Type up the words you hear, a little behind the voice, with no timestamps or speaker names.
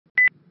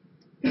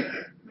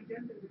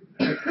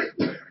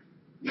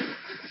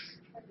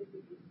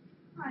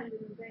Hi,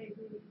 little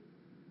baby.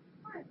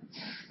 Hi.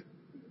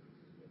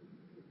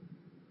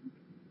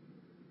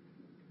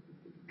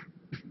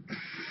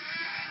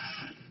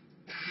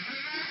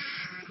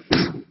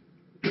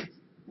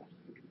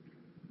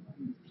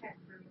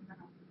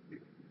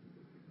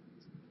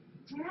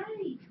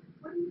 Daddy,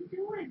 what are you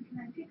doing? Can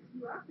I fix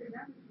you up? Is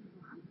that what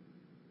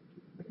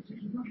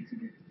you want?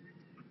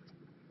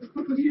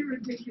 Oh, you're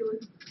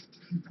ridiculous.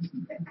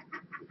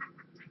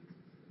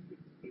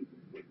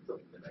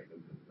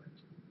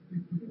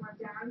 You want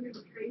down? You're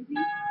crazy?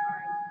 All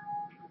right.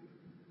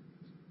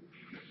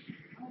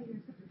 Oh,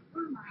 you're such a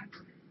fur mom.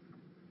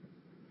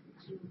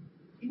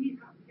 You need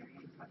help.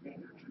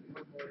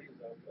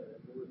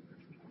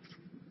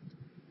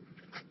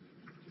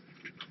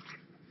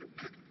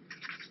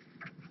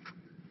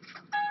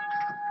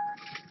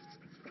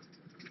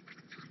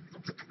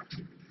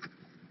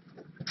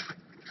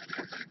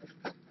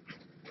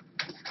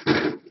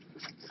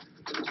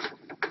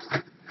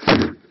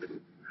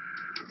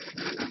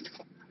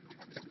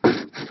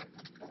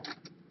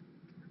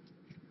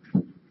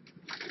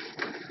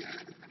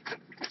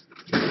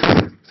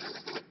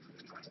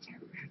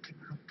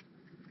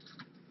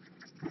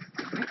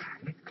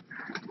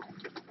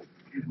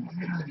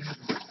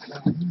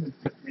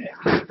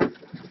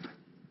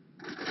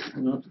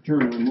 I'll have to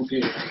turn on,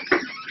 okay.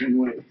 One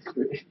way,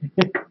 straight.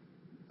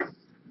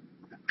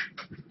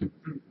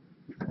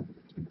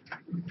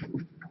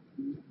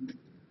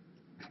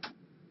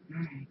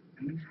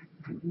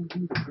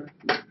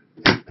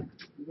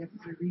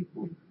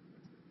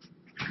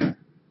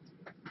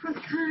 Hi,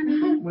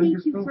 Connie.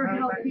 Thank you for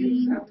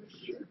helping.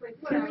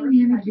 Filling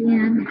in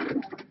again.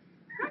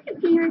 Hi,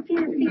 Vera.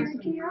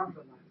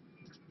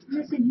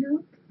 Missing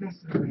who?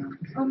 Messing around.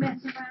 Oh,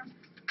 messing around.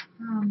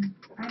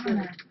 I'm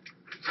gonna.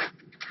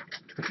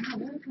 Oh,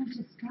 what a bunch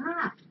of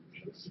stuff.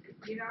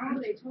 You know,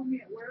 they told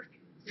me at work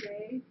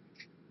today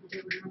they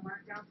were going to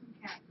mark down some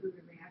cat food,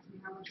 and they asked me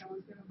how much I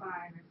was going to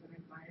buy, and I said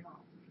I'd buy it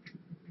all.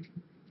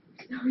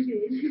 So we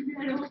did.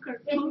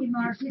 And you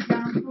marked it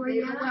down for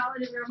you? Well,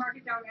 they were going to mark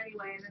it down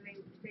anyway, and then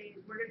they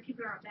were going to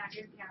keep it on back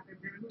end cap, and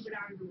they were going to move it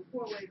out into a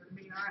four-way to the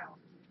main aisle.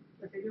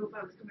 But they knew if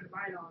I was coming to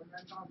buy it all, and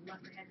that's all the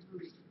left they had to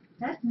move it.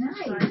 That's nice.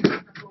 So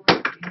I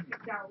just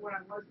picked out what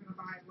I was going to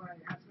buy and what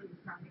I absolutely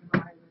was not going to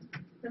buy.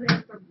 So they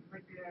have some,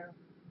 like,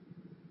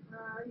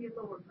 your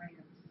lower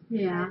brands.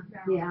 Yeah,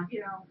 Now, yeah.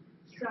 You know,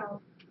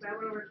 so I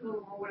went over to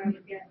them all what I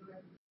would get.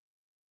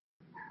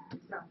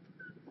 So.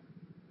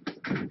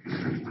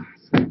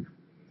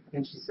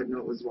 And she said, no,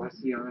 it was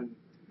Wasion.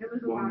 It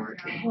was a Walmart.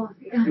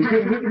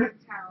 Walmart.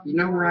 You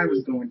know where I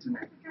was going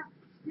tonight.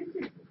 $1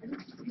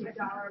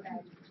 a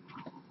bag.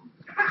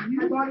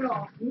 I bought it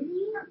all.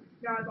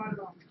 Yeah, I bought it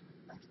all.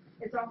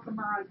 It's all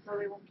commodities, so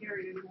they won't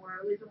carry it anymore.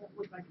 At least it won't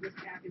look like this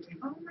packaging.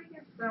 Oh my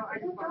God. So I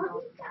just bought it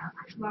all.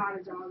 A lot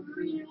of dog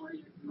food.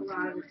 A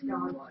lot of it's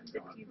dog.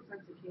 15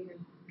 cents a can.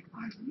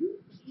 Are you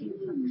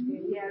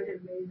kidding? Yeah,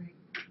 it's amazing.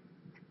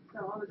 So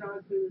all the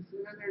dog foods,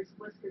 and then there's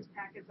Whiskas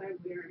packets. I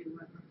already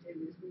went on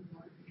this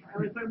one. I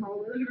would put them all.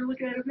 We're gonna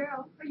look at them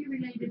now. Are you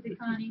related to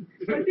Connie?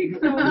 I think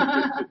so.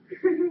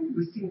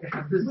 We seem to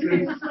have the It's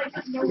same.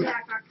 like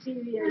Novak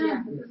Octavia.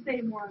 Yeah, it's the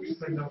same one.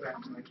 Just like Novak,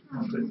 my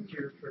husband's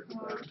cheers for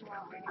Oh,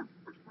 wow.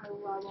 I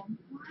love them.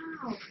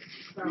 Wow.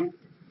 So.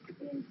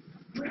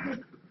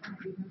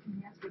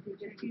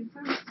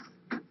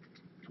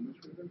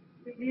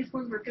 These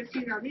ones were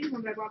 15. Now these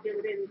ones I bought the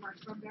other day, they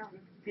marked some down and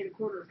paid a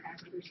quarter a pack,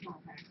 but they're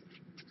small packs.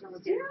 So I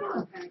paid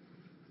a pack,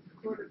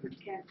 quarter for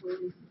cat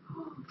food.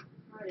 Oh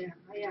yeah,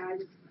 I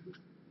just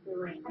they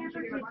were like,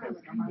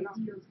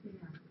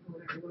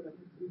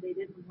 they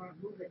didn't want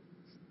to move it.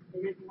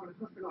 They didn't want to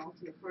hook it all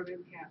to the front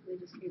end cap. They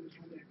just gave us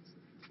one there.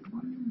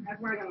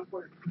 That's where I got off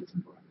work.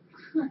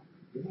 So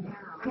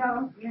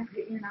Yeah,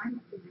 and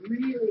I'm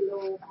really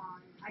low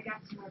on. I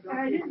got some more dogs.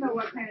 I didn't know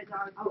what kind of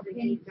dogs Oh, they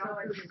any need.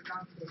 dollars is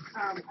dog food.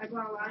 I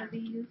bought a lot of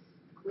these.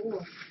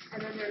 Cool.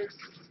 And then there's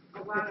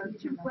a lot of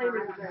 2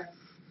 flavors of this.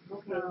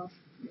 Okay. So,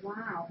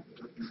 Wow.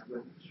 I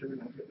wasn't sure,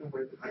 and I didn't know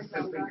where I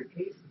said that your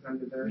case is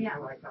under there. Yeah.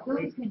 So I thought, Those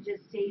wait, can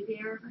just stay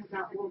there because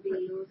that will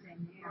be.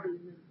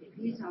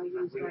 These I'll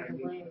use right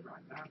away.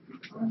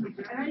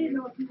 and I didn't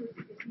know if you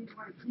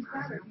want to keep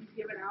that or if you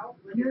give it out.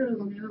 No,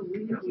 we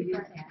need to use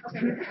that.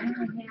 Okay.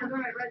 Because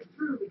when I read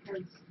through,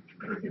 because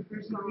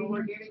There's all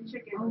organic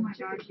chicken. Oh my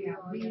chicken gosh, yeah.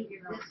 meal,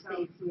 you know, This so.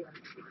 stays here.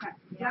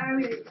 Yeah, I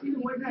mean, either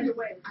one either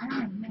way.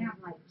 I only have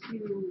like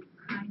 2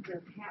 kinds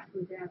of cat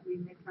food that we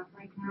mix up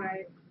right now.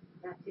 Right.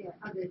 That's it.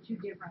 Other 2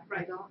 different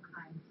adult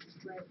kinds.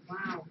 Right.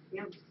 Wow.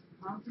 Yeah.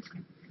 I'll just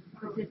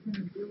put this in the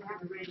blue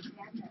and red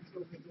cabinets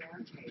over here.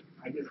 okay.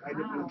 I didn't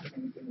know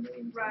anything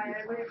named. Right,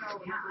 I wouldn't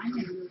know. Yeah, I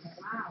knew.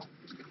 Wow.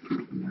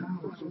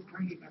 Oh, she's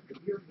bringing up the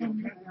beer.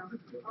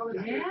 Oh,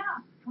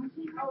 Yeah. Oh,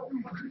 you know,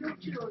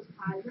 those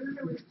pies.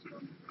 There was 2.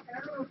 And I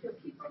don't know if you'll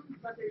keep them,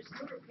 but there's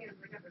little cans.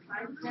 They got their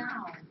sizes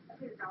now. I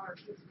paid $1 a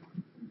piece.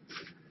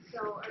 So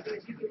I mean,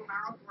 if you give them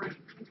out or if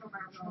you give them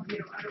out, you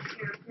know, I don't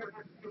care if they're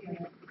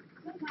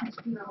sometimes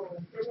You know,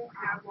 people, they won't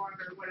have one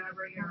or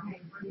whatever, you know,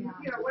 Okay, or, yeah.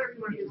 you know, whatever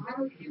you want to use. I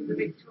don't use the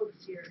big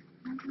toast here,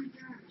 oh my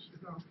gosh,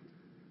 so.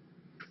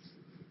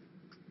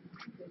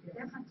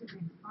 that must have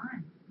been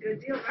fun.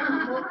 Good deal, that's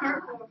a whole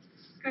car full.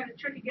 It's kind of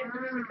tricky getting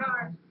them in the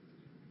car.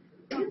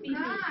 You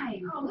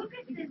guys, Oh, look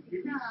at this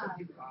stuff.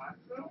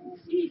 So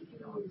cute.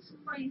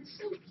 Somebody is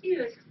so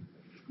cute.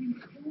 And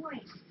boy,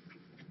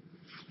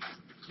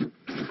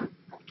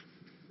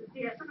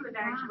 Yeah, some of the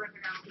bags are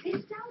ripping out. they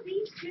sell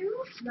these too?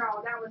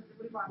 No, that was,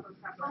 we bought those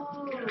separate.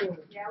 Oh.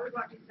 Yeah, we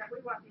bought these at, they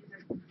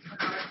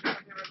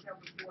were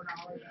selling for $4.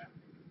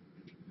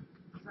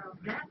 So,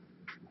 That's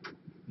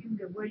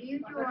good. What are you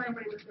I thought doing?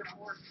 somebody was gonna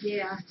order.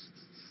 Yeah.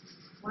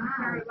 Wow.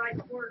 Sounded like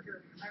a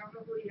worker. I don't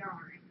know who you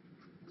are.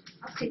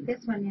 I'll take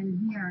this one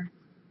in here.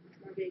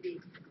 My baby.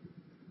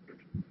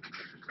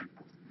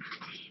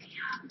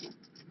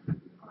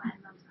 Oh, I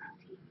love that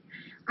TV.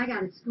 I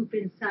gotta scoop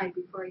inside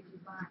before I do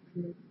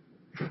boxes.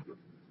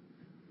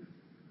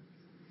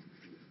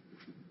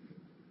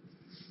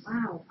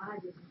 Wow, I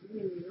just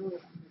really love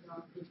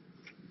it.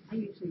 I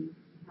usually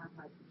have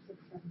like 6,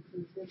 7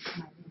 pieces in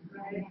my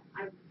van.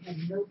 I had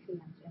no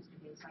cans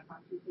yesterday, so I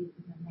bought 2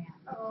 pieces in that.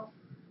 Oh,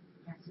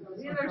 That's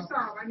yeah, there's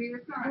some. I mean,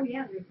 it's not. Oh,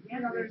 yeah,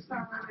 There's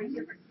some. There's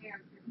different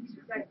cans.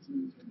 But,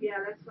 yeah,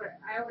 that's what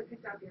I only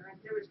picked out the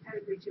orange. There was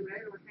pedigree too, but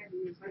I didn't know what kind to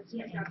use. So I just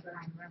picked out the.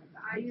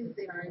 I used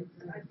the orange.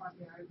 I bought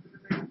the orange. And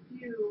then there's a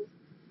few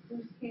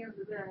loose cans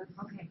of this.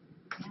 Okay.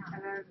 Yeah.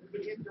 And then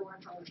the indoor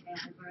I call it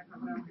cans, but I thought,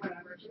 well,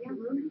 whatever.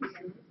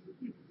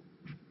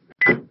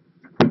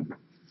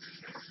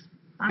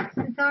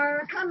 Boxes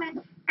are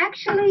coming.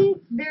 Actually,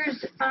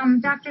 there's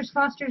Dr.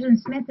 Foster's and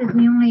Smith is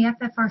the only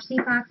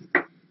FFRC box.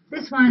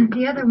 This one,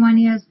 the other one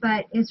is,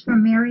 but it's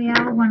from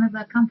Marielle, one of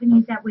the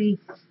companies that we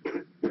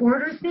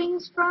order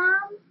things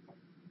from.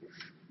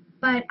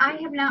 But I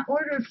have not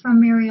ordered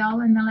from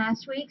Marielle in the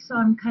last week, so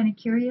I'm kind of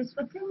curious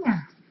what's in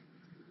there.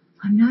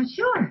 I'm not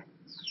sure.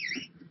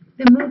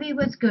 The movie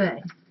was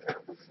good.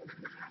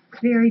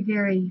 Very,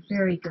 very,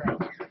 very good.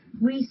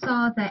 We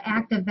saw the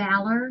Act of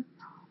Valor.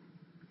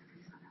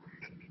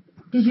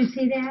 Did you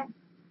see that?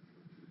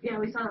 Yeah,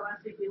 we saw it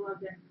last week. We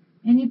loved it.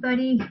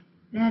 Anybody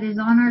that is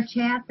on our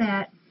chat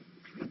that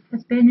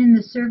has been in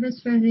the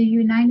service for the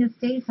United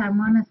States, I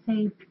want to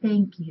say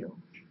thank you.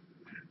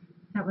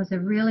 That was a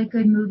really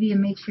good movie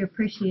and makes you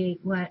appreciate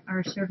what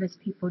our service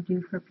people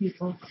do for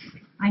people.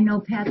 I know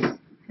Pat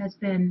has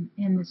been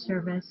in the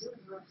service.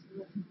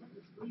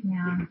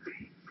 Yeah.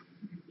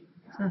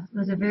 So it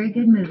was a very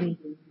good movie.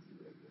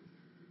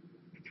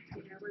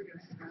 Yeah, we're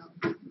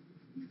gonna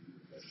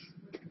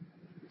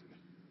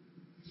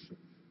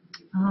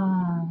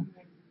Oh.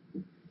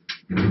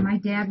 My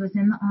dad was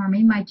in the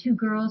Army. My 2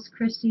 girls,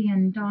 Christy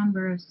and Dawn,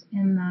 were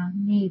in the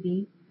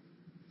Navy.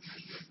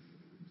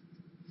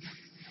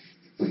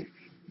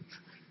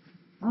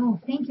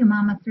 Oh, thank you,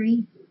 Mama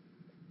 3.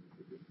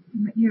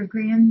 Your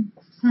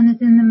grandson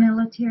is in the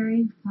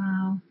military.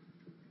 Wow.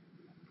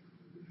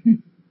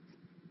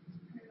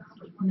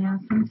 Yeah,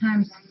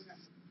 sometimes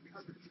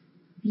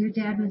your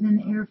dad was in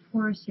the Air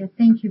Force. Yeah,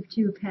 thank you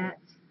too, Pat.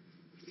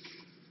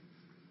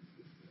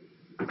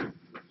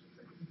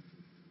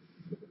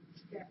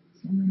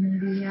 In the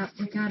Navy, yep.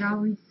 We gotta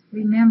always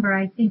remember.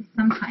 I think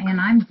sometimes,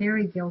 and I'm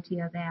very guilty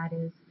of that,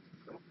 is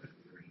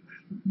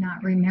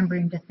not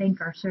remembering to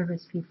thank our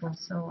service people.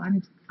 So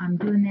I'm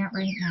doing that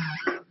right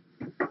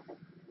now.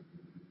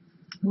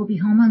 We'll be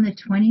home on the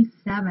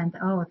 27th.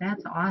 Oh,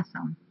 that's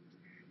awesome.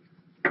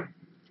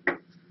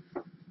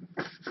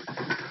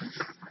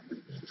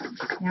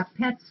 Yeah,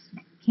 Pets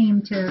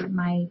came to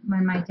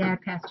when my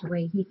dad passed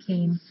away, he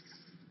came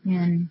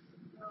in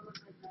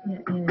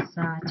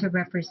to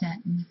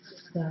represent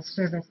the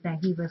service that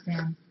he was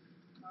in.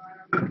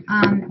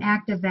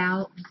 Act of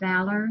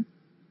Valor,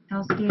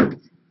 Else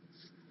Gates,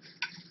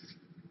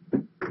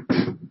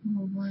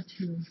 World War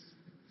II.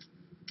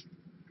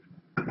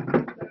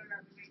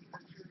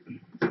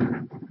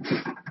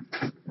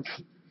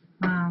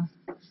 Wow.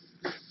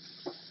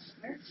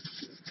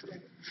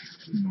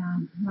 Yeah,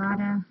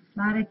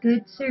 lot of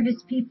good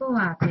service people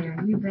out there.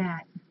 You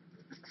bet.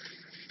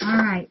 All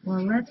right.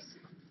 Well, let's.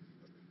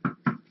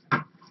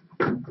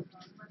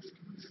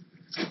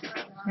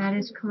 That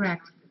is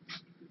correct,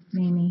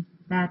 Mimi.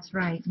 That's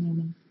right,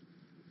 Mimi.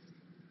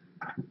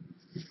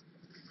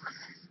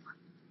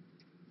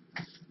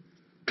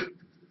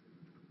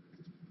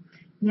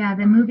 Yeah,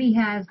 the movie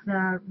has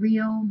the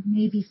real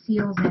Navy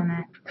SEALs in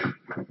it.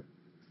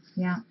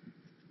 Yeah.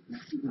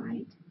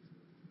 Right.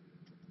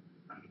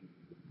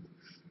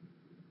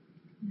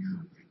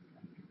 Yeah.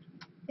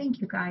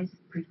 Thank you, guys.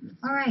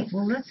 All right,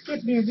 well, let's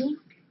get busy.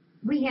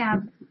 We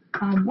have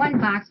 1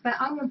 box, but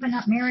I'll open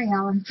up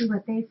Marielle and see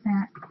what they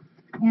sent.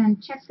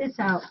 And check this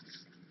out.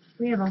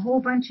 We have a whole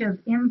bunch of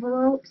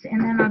envelopes,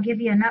 and then I'll give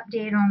you an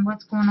update on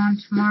what's going on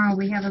tomorrow.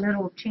 We have a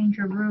little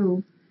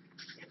changeroo.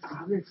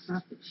 All this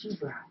stuff that she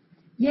brought.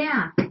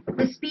 Yeah,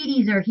 the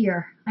Speedies are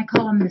here. I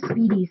call them the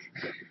Speedies.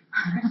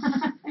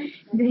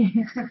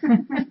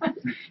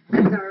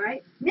 That's all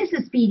right.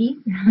 Mrs. Speedy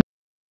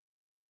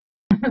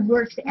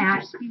works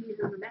at Speedies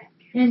in the back.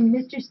 And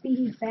Mr.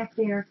 Speedy's back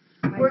there,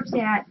 works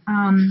at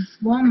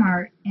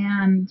Walmart,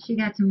 and she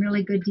got some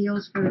really good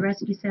deals for the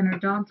rescue center,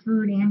 dog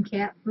food and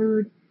cat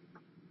food.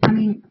 I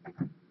mean,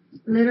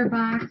 litter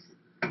box,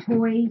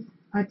 toys,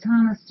 a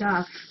ton of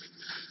stuff.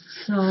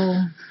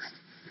 So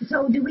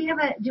do we have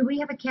a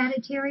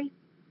category?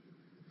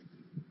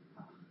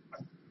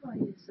 Oh,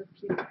 you're so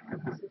cute.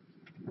 You're so cute.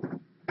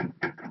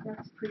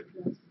 That's pretty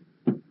good.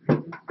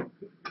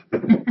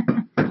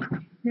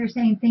 They're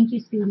saying thank you,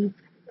 Speedy.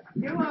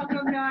 You're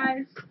welcome,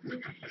 guys.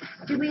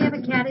 Do we have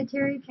a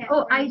category?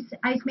 Oh, Ice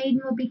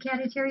Maiden will be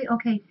category.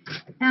 Okay.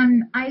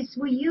 And Ice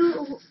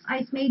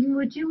Maiden,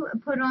 would you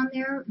put on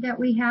there that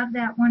we have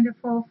that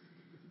wonderful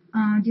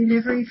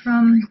delivery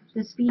from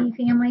the Speedy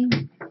family?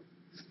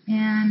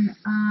 And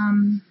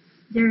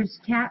there's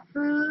cat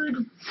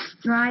food,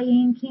 dry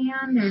and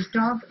canned. There's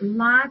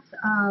lots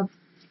of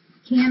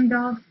canned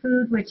dog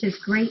food, which is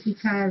great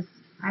because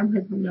I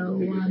was low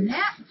on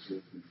that.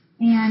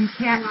 And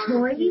cat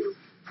toys,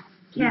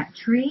 cat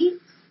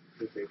treats,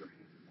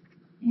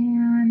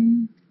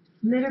 and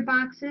litter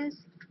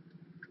boxes.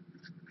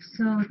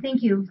 So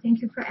thank you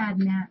for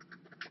adding that.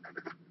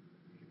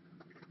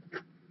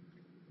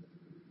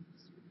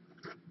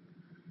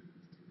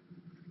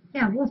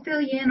 Yeah, we'll fill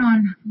you in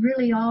on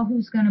really all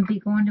who's going to be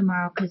going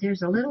tomorrow because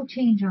there's a little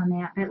change on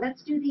that. But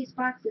let's do these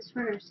boxes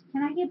first.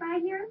 Can I get by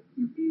here?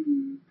 Maybe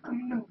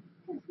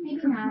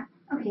not.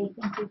 Okay,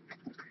 thank you.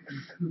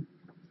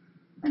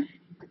 I'm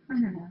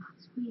going to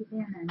squeeze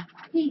in and...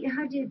 Hey,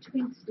 how did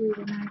Twinks do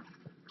tonight?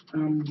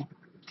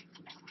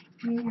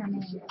 Yeah,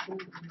 man.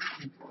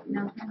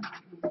 Nothing?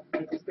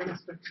 It's gonna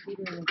start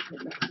feeding into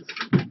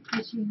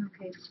Is she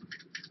okay?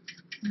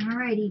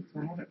 Alrighty. I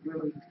haven't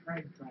really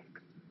tried.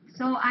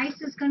 So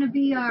Ice is going to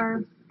be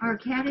our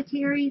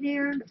category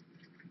there.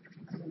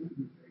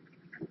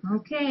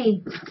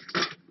 Okay.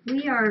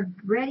 We are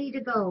ready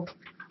to go.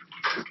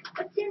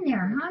 What's in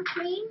there, huh,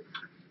 Queen?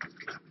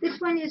 This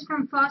one is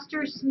from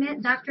Foster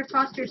Smith, Dr.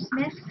 Foster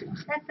Smith.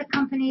 That's the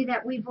company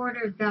that we've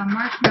ordered the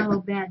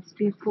marshmallow beds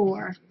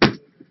before.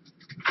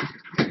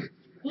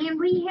 And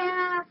we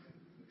have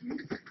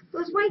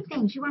those white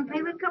things. You want to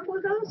play with a couple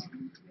of those?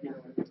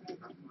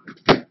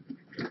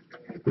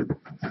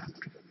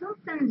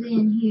 Something's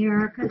in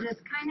here because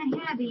it's kind of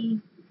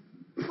heavy.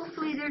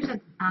 Hopefully there's a,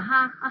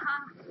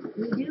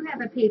 we do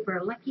have a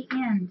paper, lucky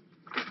end.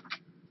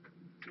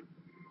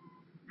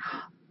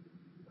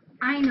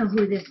 I know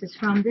who this is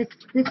from. This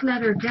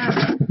letter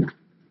does.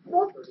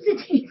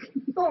 Whoopsie.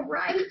 All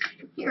right.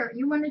 Here,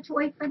 you want a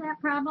toy for that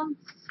problem?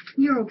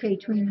 You're okay,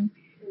 Tweenie.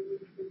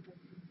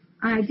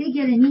 I did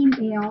get an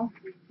email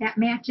that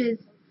matches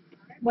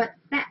what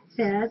that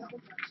says.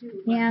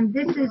 And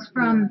this is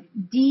from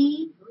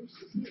D,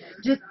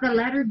 just the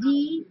letter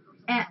D,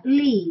 at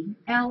Lee,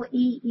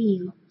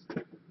 L-E-E.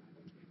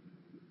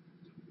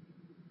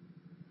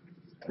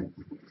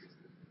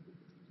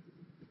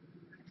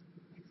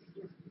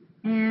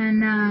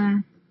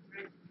 And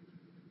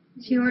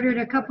she ordered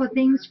a couple of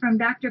things from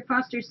Dr.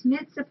 Foster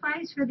Smith,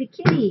 supplies for the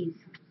kitties.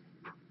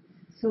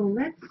 So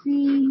let's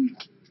see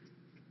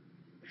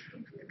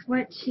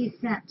what she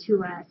sent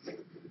to us.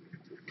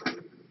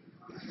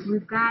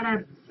 We've got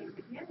a,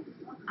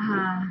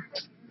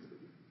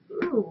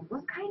 ooh,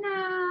 what kind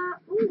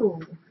of, ooh.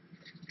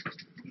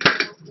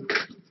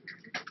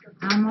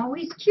 I'm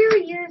always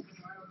curious.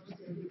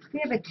 We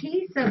have a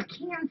case of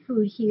canned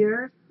food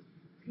here.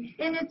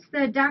 And it's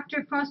the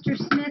Dr. Foster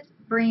Smith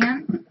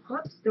brand.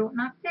 Whoops, don't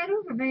knock that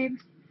over, babe.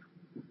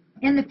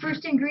 And the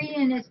first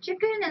ingredient is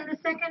chicken, and the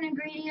second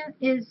ingredient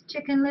is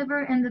chicken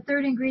liver, and the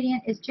third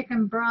ingredient is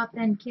chicken broth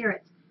and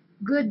carrots.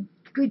 Good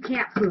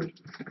cat food.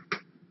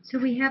 So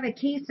we have a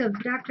case of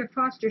Dr.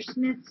 Foster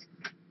Smith's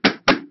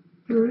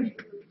food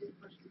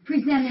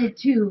presented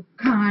to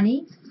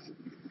Connie.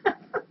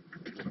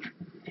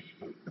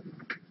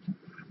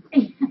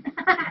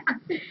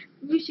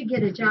 You should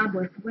get a job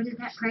with, what is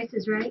that, Price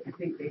is Right? I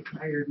think they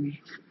hired me.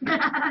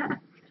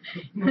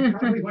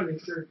 Probably when they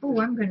served. Oh,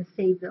 I'm going to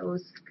save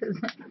those because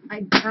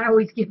I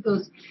always give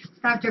those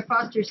Dr.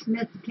 Foster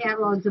Smith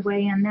catalogs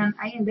away and then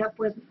I end up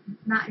with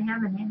not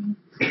having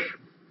any.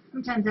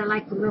 Sometimes I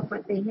like to look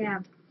what they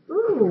have.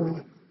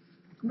 Ooh,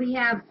 we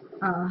have,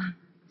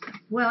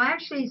 well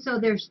actually, so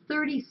there's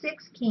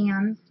 36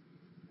 cans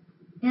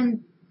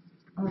and,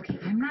 okay,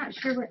 I'm not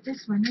sure what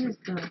this one is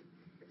though.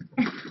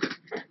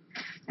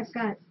 I've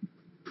got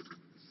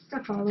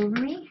stuff all over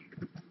me.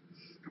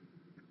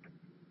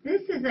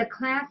 This is a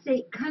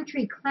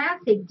country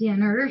classic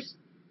dinners,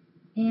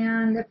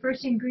 and the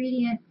first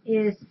ingredient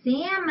is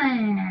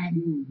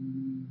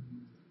salmon,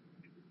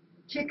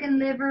 chicken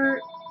liver,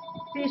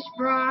 fish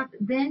broth,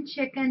 then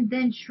chicken,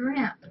 then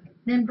shrimp,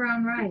 then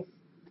brown rice,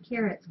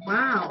 carrots.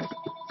 Wow,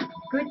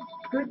 good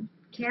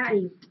cat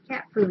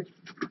food,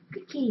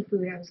 good kitty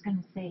food. I was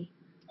gonna say.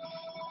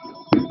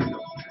 I don't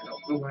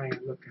know why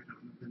I'm looking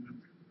on the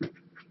number.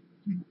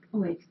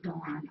 Oh, it's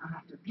gone. I'll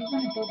have to. You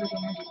want to go over there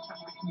and just talk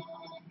to me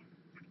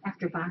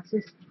after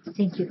boxes?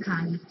 Thank you,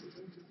 Connie.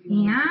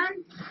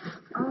 And,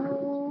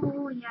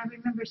 oh, yeah, I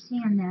remember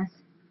seeing this.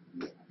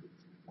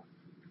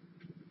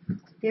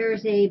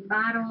 There's a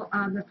bottle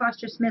of the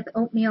Foster Smith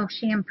oatmeal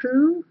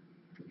shampoo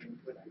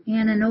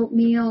and an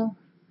oatmeal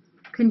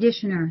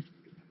conditioner.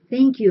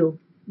 Thank you,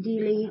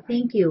 Dee Lee.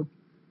 Thank you.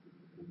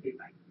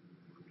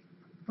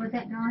 Was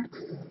that Dawn?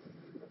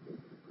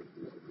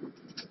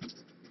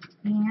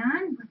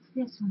 And what's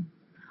this one?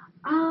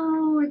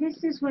 Oh,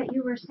 this is what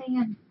you were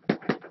saying.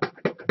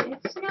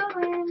 It's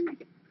snowing.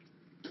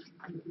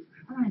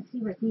 I want to see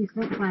what these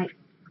look like.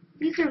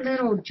 These are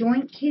little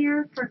joint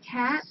care for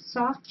cats,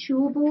 soft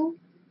chewable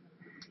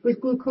with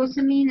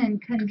glucosamine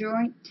and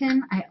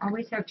chondroitin. I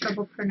always have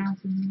trouble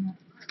pronouncing that.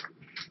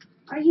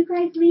 Are you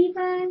guys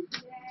leaving?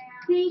 Yeah.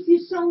 Thank you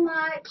so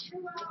much.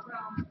 You're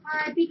welcome. All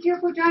right, be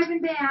careful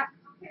driving back.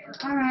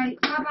 All right,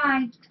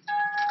 bye-bye.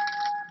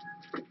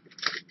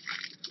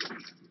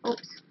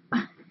 Oops.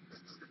 I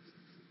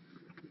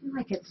feel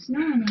like it's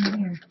snowing in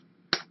here.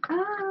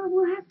 Oh,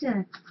 we'll have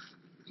to.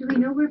 Do we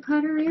know where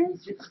Putter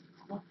is?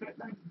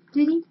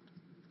 Did he?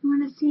 I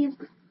want to see if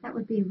that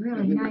would be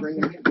really nice.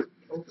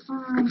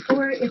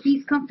 Or if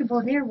he's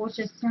comfortable there, we'll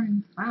just send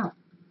him out.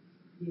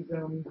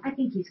 I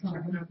think he's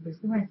comfortable.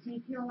 You want to see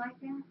if he'll like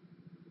that?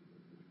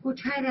 We'll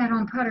try that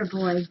on Putter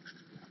Boy.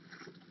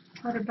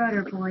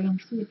 Butter Boy, and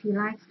see if he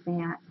likes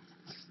that.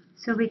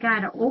 So we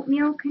got an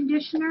oatmeal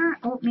conditioner,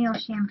 oatmeal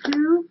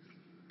shampoo,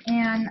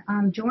 and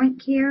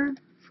joint care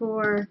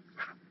for,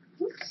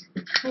 whoops,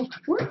 oh,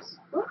 whoops,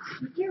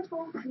 be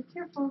careful, be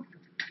careful.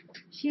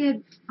 She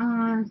had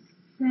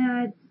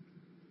said,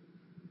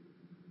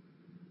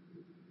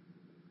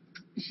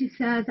 she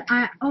says,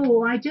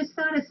 I just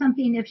thought of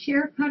something. If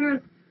Sheriff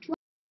Putter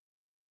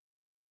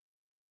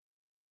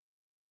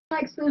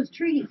likes those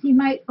treats, he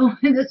might, oh,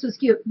 this was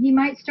cute, he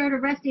might start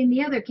arresting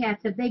the other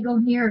cats if they go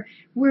near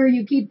where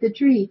you keep the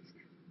treats.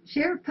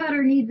 Sheriff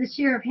Putter needs a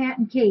sheriff hat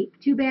and cape.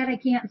 Too bad I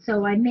can't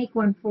sew. I'd make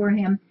one for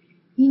him.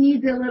 He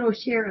needs a little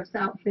sheriff's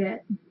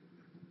outfit.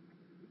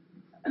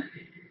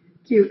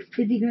 Cute.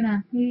 Is he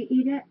gonna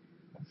eat it?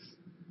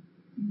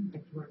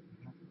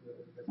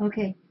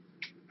 Okay.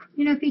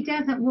 You know, if he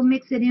doesn't, we'll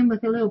mix it in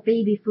with a little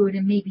baby food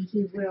and maybe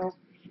he will.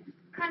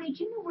 Connie,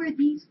 do you know where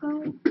these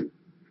go?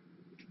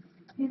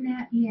 In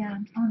that, yeah,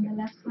 on the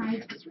left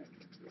side.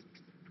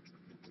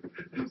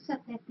 I'll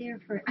set that there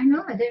for, I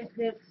know,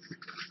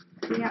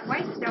 we got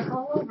white stuff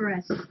all over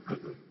us.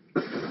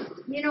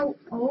 You know,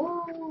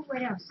 oh,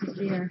 what else is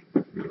there?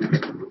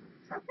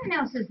 Something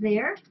else is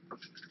there.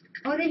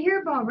 Oh, the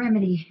hairball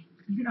remedy.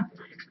 You know,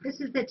 this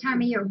is the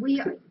time of year.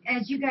 We,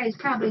 as you guys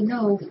probably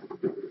know,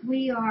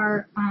 we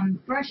are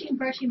brushing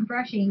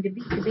to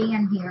beat the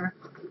band here.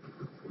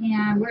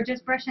 And we're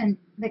just brushing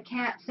the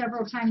cat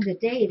several times a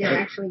day. They're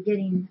actually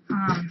getting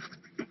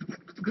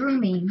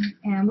grooming,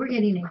 and we're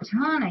getting a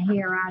ton of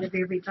hair out of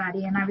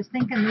everybody. And I was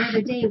thinking the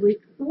other day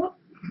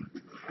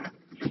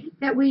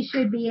that we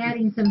should be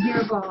adding some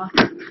hairball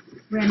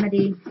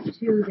remedy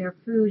to their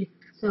food.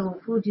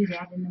 So we'll do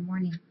that in the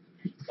morning.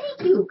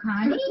 Thank you,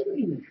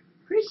 Connie.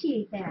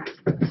 Appreciate that.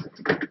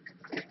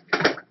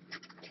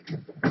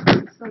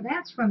 So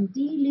that's from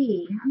Dee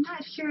Lee. I'm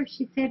not sure if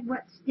she said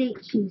what state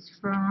she's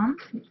from.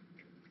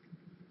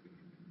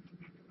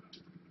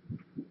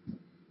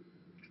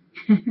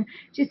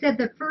 She said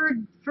the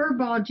fur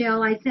ball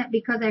gel I sent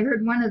because I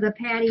heard one of the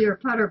Patty or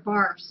Putter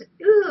barfs.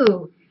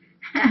 Ooh,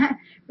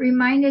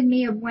 reminded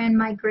me of when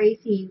my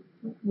Gracie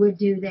would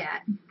do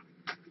that.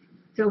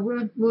 So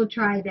we'll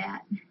try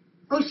that.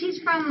 Oh,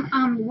 she's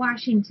from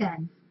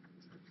Washington.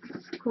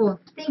 Cool.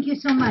 Thank you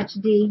so much,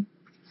 Dee.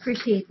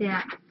 Appreciate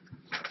that.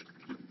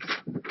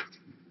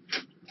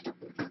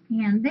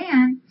 And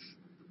then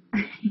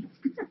I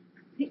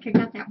think I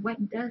got that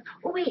white dust.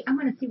 Oh wait, I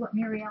want to see what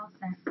Marielle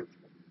sent.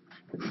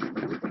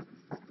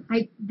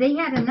 They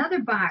had another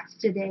box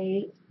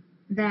today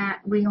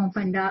that we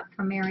opened up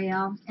from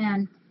Marielle,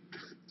 and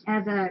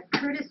as a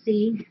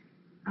courtesy,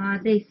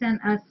 they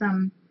sent us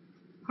some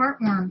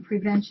heartworm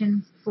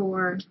prevention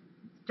for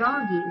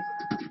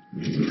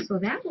doggies. So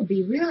that will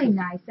be really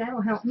nice.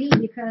 That'll help me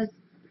because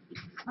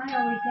I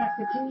always have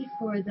to pay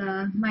for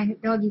my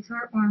doggie's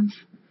heartworm.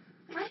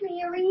 Hi,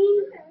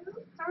 Mary.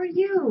 How are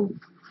you?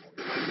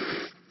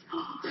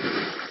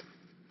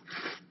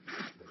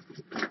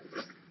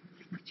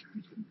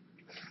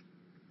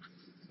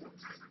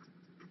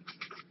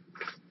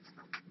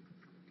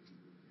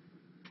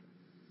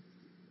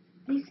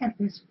 They sent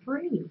this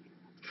free.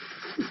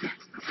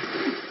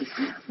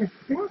 That's the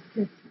best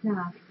of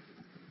stuff.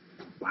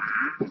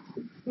 Wow.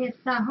 It's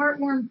a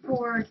heartworm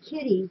for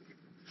kitties.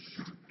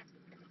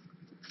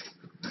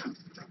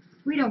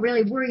 We don't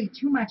really worry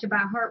too much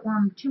about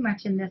heartworm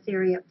in this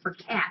area for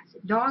cats.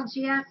 Dogs,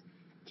 yes.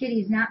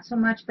 Kitties, not so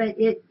much, but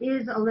it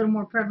is a little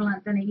more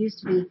prevalent than it used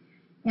to be.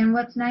 And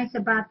what's nice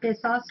about this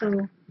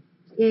also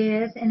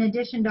is, in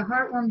addition to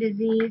heartworm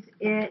disease,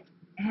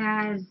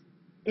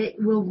 it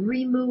will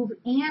remove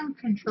and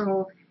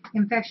control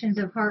infections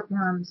of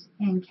heartworms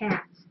in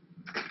cats.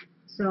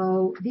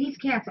 So these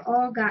cats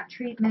all got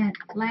treatment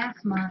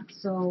last month,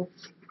 so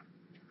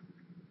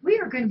we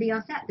are going to be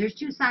all set. There's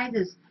two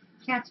sizes,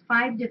 cats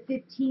 5 to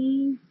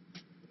 15,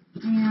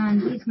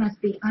 and these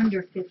must be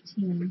under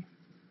 15.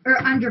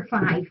 or under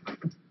 5.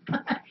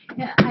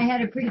 I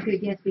had a pretty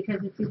good guess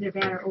because it's either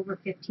that or over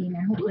 15,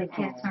 and hopefully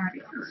cats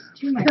aren't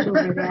too much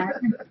over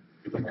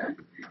that.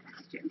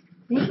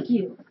 Thank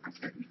you.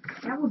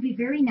 That would be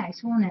very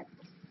nice, won't it?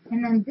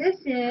 And then this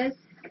is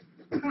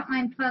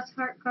Frontline Plus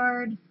Heart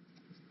Guard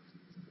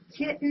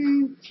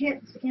Kitten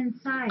Kits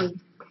Inside.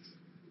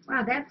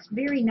 Wow, that's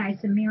very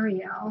nice of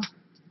Marielle.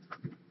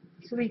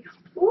 So we,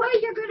 oh,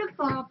 you're gonna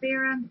fall,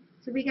 Vera.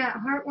 So we got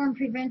heartworm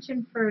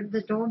prevention for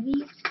the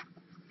doggies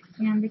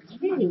and the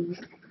kitties.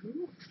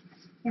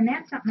 And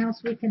that's something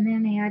else we can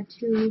then add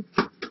to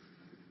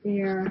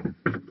their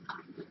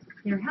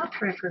health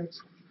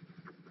records.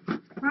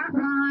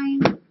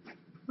 Frontline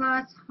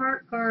Plus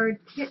Heart Guard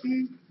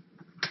Kitten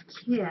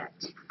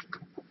Kit.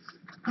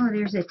 Oh,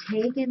 there's a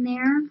tag in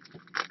there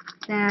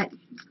that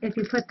if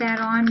you put that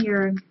on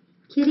your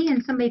kitty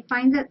and somebody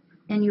finds it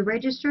and you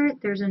register it,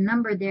 there's a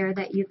number there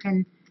that you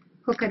can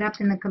hook it up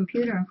in the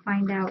computer and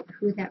find out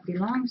who that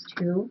belongs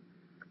to.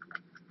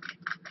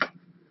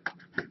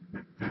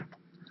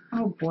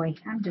 Oh boy,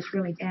 I'm just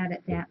really bad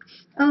at that.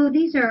 Oh,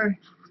 these are,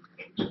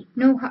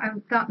 no, I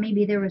thought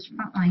maybe there was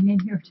Frontline in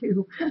here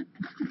too.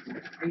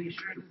 Are you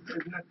sure this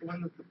is not the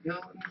one with the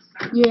pill in the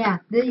center? Yeah,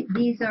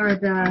 these are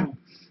the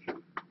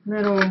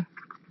little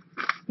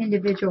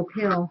individual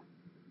pill,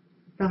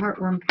 the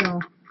heartworm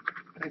pill.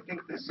 But I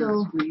think that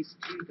So- does squeeze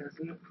too,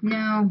 doesn't it?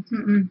 No,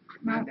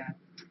 My no. bad.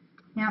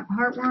 Yeah,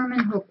 heartworm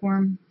and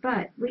hookworm,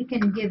 but we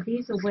can give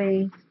these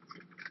away.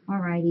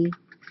 Alrighty.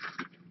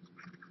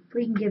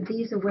 We can give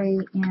these away,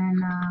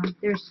 and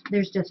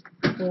there's just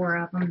 4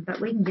 of them, but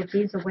we can give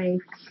these away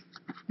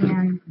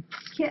in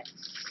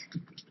kits.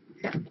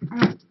 Except I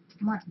don't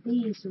want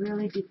these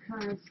really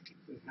because,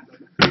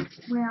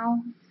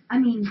 well, I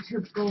mean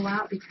to go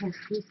out because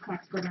these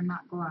cats better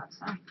not go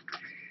outside.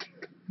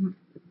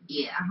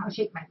 Yeah, I'll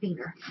shake my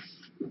finger.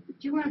 Do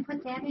you want to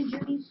put that in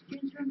Judy's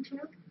room too?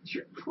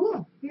 Sure.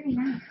 Cool, very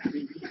nice.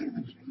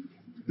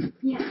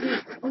 Yeah,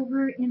 it's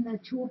over in the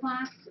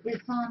toolbox.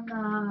 It's on the,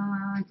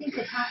 I think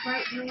the top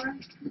right drawer.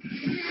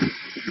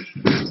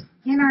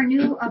 In our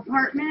new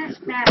apartment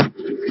that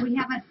we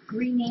haven't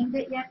renamed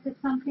it yet to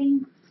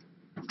something.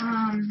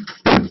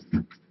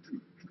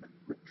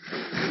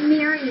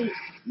 Mary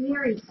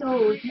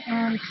sewed,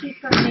 and she's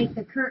going to make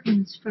the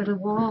curtains for the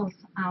walls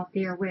out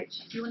there, which,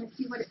 Do you want to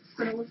see what it's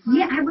going to look like?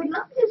 yeah, I would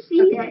love to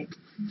see Okay. it.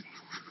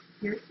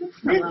 Here's the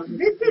pillow.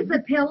 This is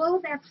the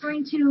pillow that's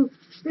going to,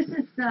 this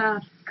is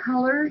the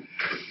colors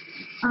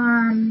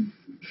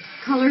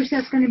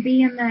that's going to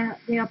be in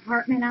the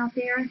apartment out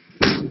there.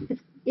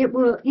 It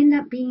will end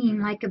up being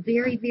like a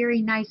very,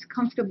 very nice,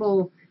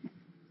 comfortable,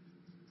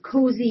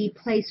 cozy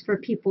place for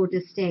people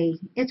to stay.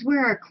 It's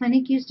where our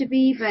clinic used to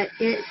be, but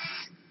it's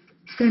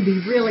going to be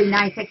really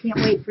nice. I can't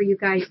wait for you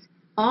guys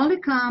all to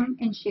come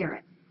and share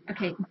it.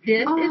 Okay,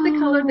 this is the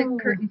color the Oh.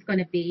 curtain's going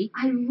to be,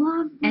 I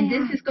love that. and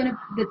this is going to,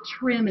 the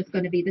trim is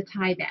going to be the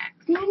tie back.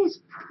 That is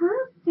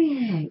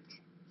perfect.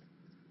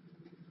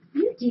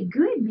 You did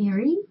good,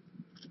 Mary.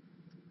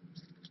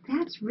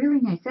 That's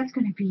really nice. That's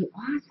going to be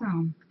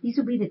awesome. These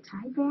will be the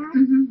tie back.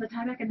 The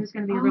tie back, and there's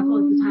going to be a ruffle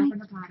at the top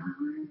and the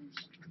bottom.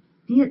 Gosh.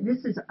 Yeah,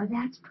 this is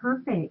that's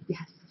perfect.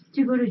 Yes.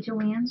 Do you go to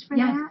Joann's for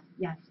Yes. that?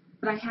 Yes.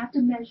 But I have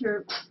to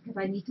measure because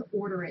I need to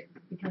order it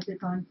because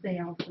it's on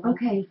sale. So,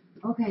 Okay.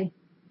 Okay.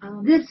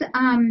 This.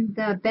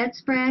 The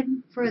bedspread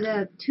for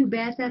the 2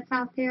 beds that's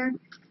out there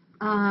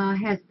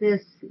has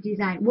this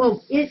design.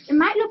 Well, it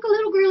might look a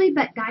little girly,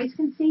 but guys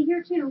can stay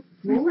here too.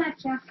 We'll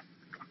let you.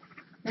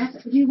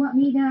 Do you want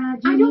me to?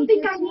 I don't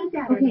think I need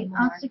that Okay, anymore.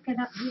 I'll stick it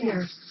up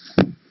here.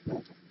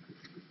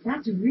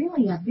 That's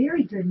really a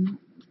very good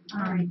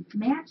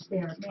match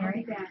there,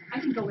 Mary. I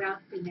can go out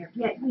in there.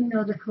 Yeah, you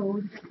know the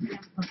code. Yeah.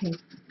 Okay.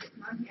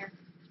 I'm here.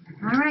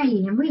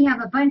 Alrighty, and we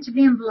have a bunch of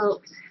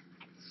envelopes.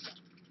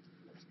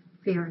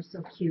 Vera's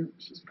so cute.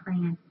 She's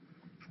playing.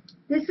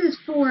 This is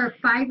for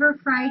Fiverr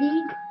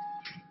Friday,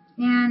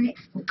 and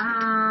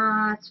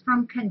it's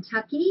from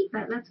Kentucky,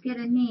 but let's get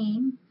a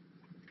name.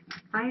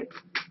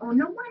 Oh,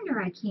 no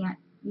wonder I can't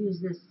use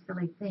this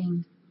silly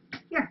thing.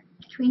 Here,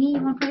 Tweenie,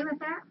 you want to play with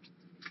that?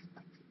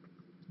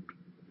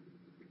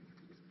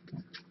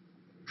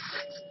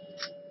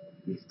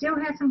 You still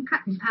have some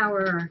cutting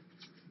power.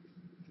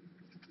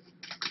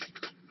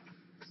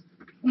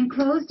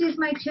 Enclosed is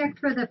my check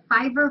for the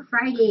Fiverr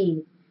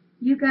Friday.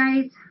 You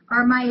guys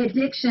are my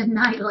addiction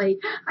nightly.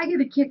 I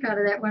get a kick out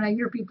of that when I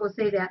hear people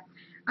say that.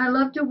 I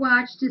love to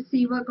watch to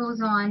see what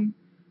goes on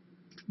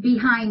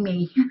behind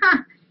me.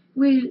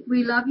 We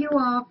love you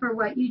all for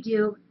what you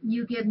do.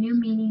 You give new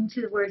meaning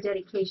to the word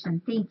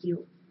dedication. Thank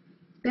you.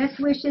 Best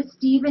wishes,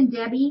 Steve and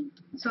Debbie.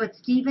 So it's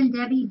Steve and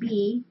Debbie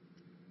B.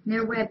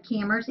 They're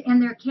webcammers.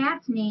 And their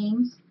cats'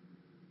 names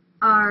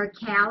are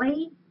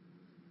Callie,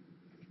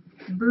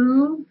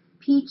 Boo,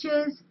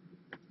 Peaches,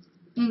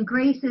 and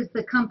Grace is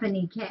the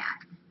company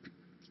cat.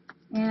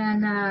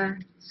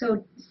 And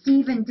so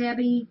Steve and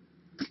Debbie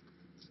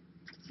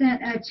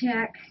sent a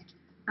check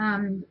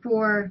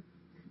for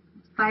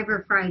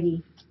Fiverr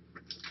Friday.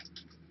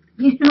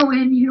 You know,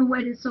 and you know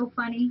what is so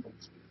funny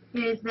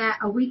is that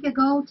a week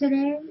ago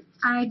today,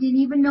 I didn't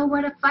even know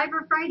what a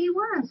Fiber Friday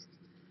was.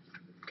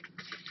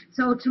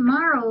 So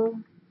tomorrow,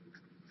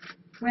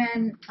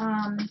 when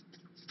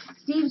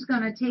Steve's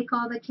gonna take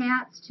all the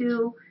cats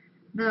to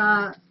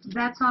the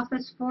vet's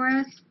office for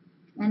us,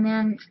 and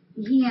then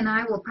he and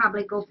I will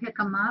probably go pick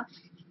them up,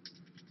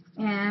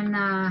 and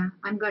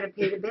I'm gonna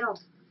pay the bill.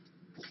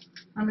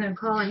 I'm gonna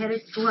call ahead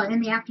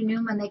in the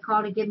afternoon when they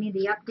call to give me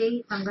the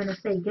updates. I'm gonna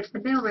say, get the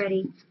bill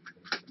ready.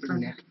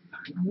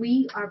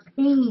 We are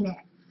paying it.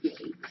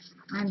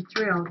 I'm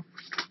thrilled.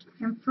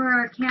 And for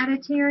our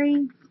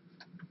catitary,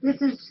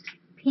 this is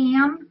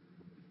Pam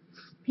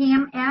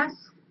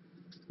S.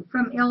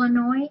 from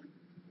Illinois.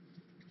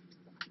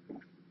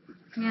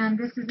 And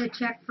this is a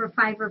check for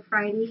Fiber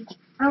Friday.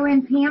 Oh,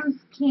 and Pam's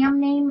cam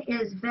name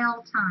is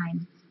Bell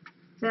Time.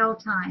 Bell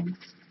Time.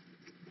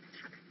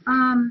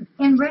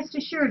 And rest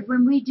assured,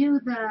 when we do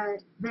the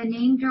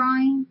name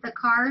drawing, the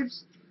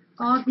cards,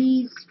 all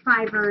these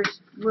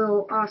fibers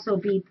will also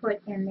be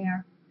put in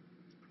there.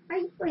 Are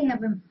you really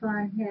having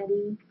fun,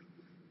 Hetty?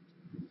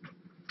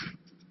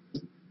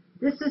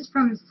 This is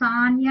from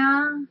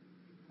Sonia,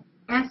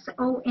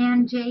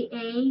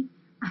 S-O-N-J-A.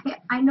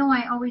 I know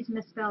I always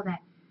misspell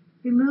that.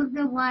 Remove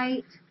the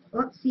white.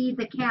 Oopsie,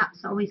 the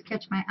caps always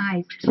catch my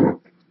eyes.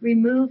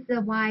 Remove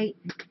the white.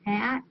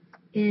 That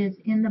is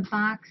in the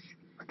box.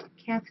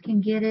 Cats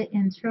can get it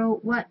and throw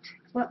what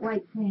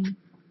white thing?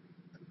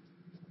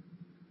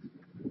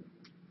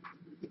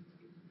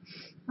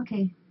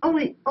 Okay. Oh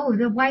wait. Oh,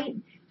 the white.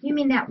 You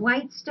mean that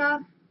white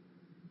stuff?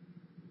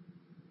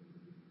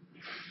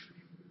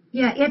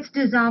 Yeah, it's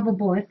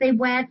dissolvable. If they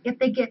wet, if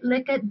they get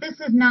liquid, this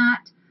is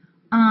not.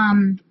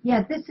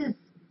 Yeah, this is.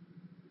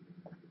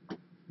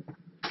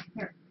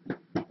 Here,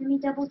 let me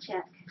double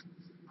check.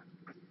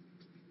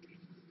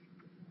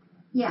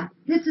 Yeah,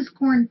 this is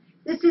corn.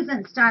 This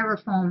isn't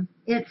styrofoam.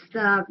 It's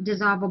the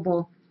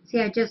dissolvable.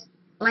 See, I just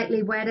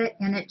lightly wet it,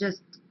 and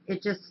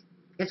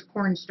it's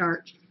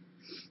cornstarch.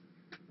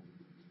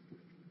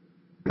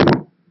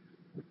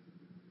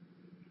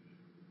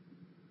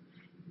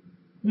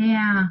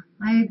 Yeah,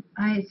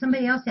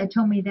 somebody else had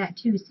told me that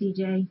too,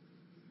 CJ.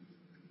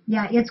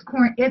 Yeah, it's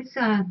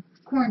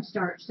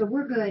cornstarch, so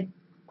we're good.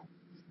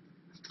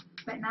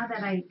 But now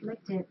that I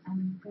licked it,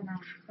 I'm gonna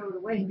throw it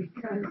away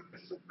because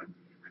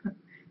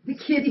the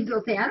kitties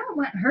will say, I don't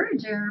want her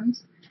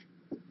germs.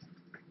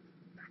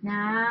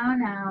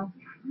 No.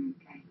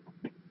 Okay.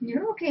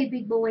 You're okay,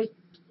 big boy.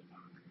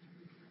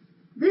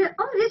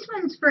 This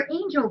one's for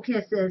Angel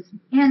Kisses.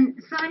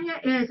 And Sonia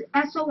is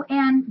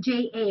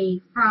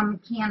S-O-N-J-A from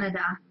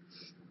Canada.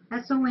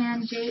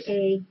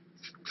 S-O-N-J-A.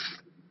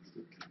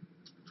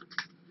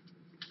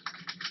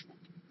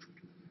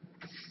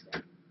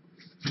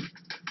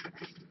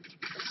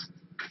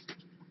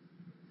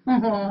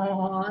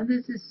 Oh,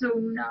 this is so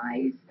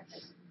nice.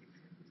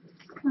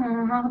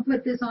 Oh, I'll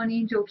put this on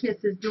Angel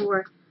Kisses'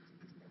 door.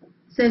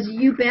 Says,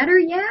 you better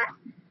yet?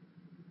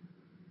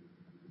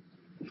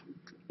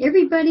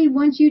 Everybody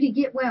wants you to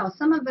get well.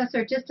 Some of us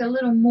are just a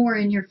little more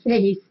in your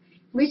face.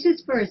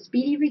 Wishes for a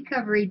speedy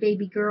recovery,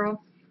 baby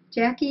girl.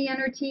 Jackie and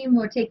her team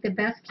will take the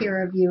best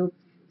care of you.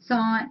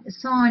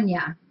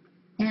 Sonia.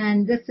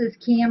 And this is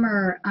Cam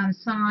or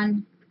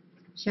Son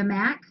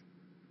Shamak.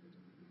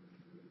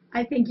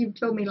 I think you've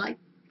told me like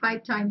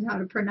 5 times how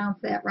to pronounce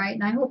that right,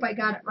 and I hope I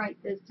got it right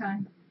this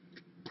time.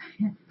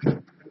 I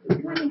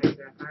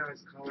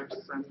always call her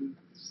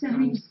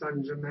Son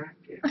Jamak.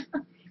 Yeah.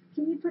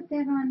 Can you put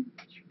that on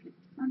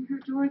her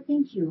door?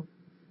 Thank you.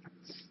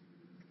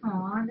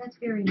 Aw, that's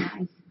very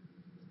nice.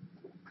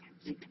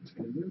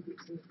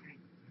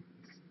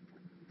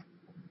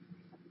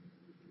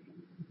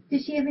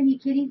 Does she have any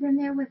kitties in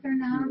there with her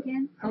now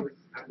again? Oh.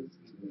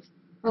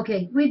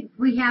 Okay,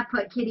 we have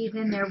put kitties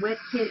in there with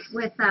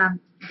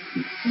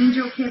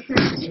Angel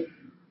Kisses.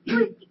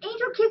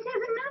 Angel Kiss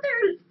has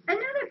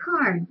another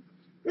card.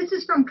 This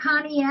is from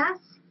Connie S.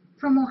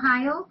 from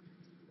Ohio,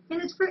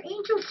 and it's for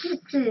Angel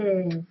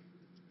Kisses.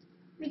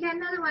 We got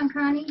another one,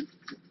 Connie.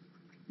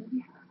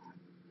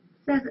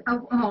 Says, a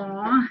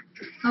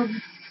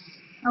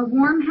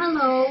warm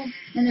hello,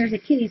 and there's a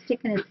kitty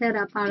sticking its head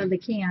up out of the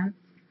can.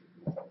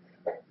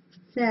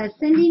 Says,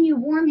 sending you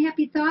warm,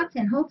 happy thoughts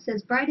and hopes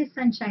as bright as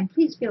sunshine.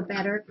 Please feel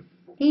better.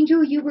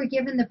 Angel, you were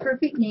given the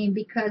perfect name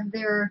because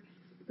there are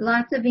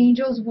lots of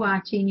angels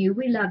watching you.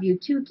 We love you.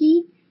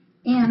 Tukey.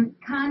 And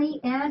Connie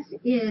S.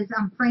 is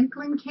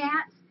Franklin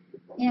Cats.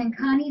 And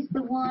Connie's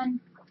the one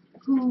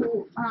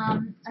who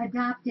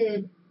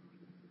adopted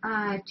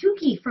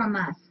Tukey from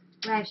us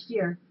last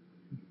year.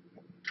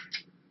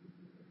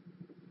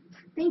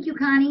 Thank you,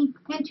 Connie.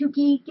 And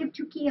Tukey. Give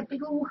Tukey a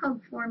big old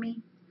hug for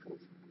me.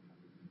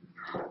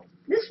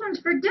 This one's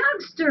for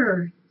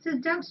Dougster. It says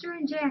Dougster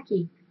and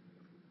Jackie.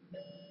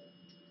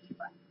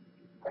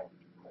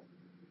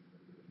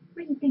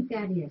 What do you think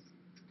that is?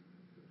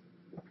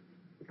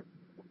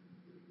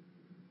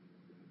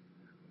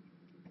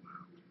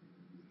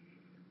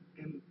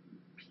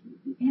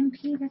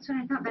 MP, that's what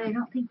I thought, but I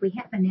don't think we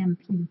have an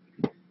MP.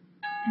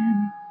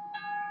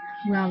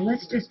 Well,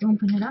 let's just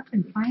open it up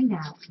and find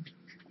out.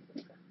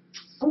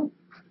 Oh,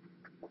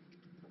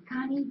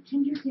 Connie,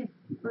 can you give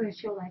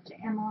Bushel to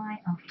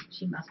Emily? Oh,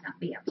 she must not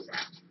be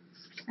upset.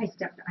 I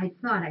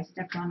thought I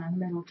stepped on a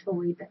little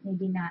toy, but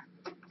maybe not.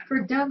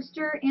 For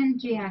Dougster and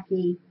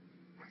Jackie.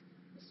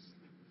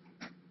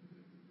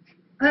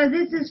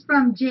 This is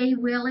from J.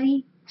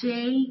 Willie,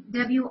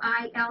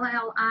 JWILLI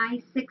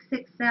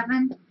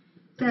 667.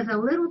 Says a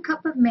little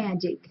cup of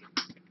magic.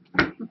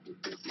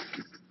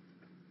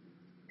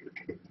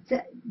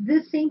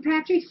 This St.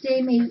 Patrick's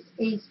Day, may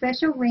a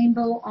special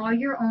rainbow all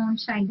your own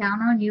shine down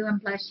on you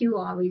and bless you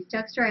always.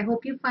 Dougster, I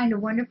hope you find a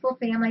wonderful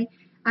family.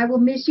 I will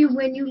miss you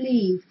when you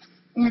leave.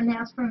 And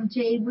that's from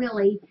J.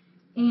 Willie.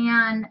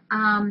 And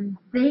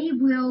they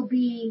will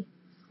be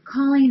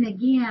calling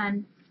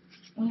again.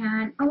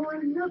 And, oh,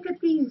 and look at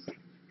these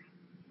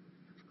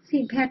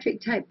St.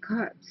 Patrick type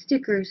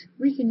stickers.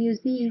 We can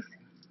use these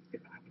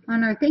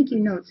on our thank you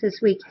notes this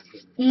week.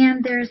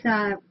 And there's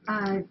a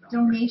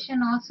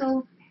donation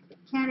also.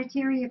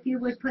 Terry, if you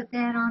would put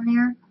that on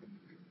there,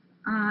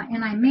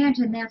 and I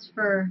imagine that's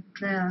for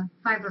the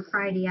Fiber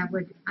Friday. I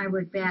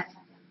would bet.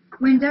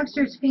 When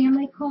Dougster's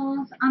family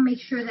calls, I'll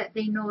make sure that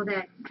they know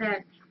that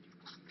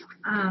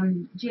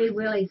Jay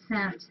Willie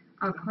sent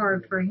a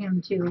card for him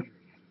too.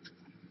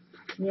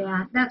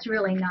 Yeah, that's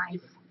really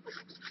nice.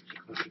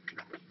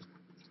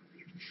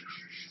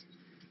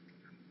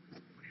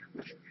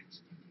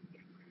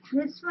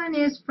 This one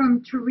is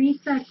from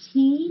Teresa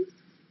T.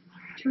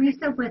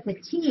 Teresa with a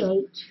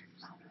TH.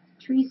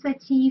 Teresa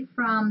T.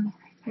 from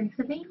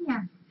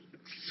Pennsylvania.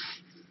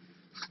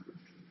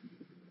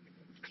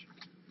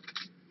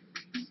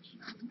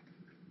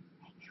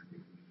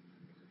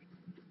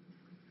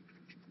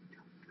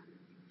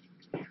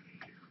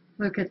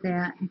 Look at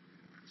that.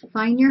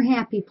 Find your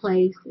happy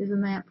place.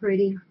 Isn't that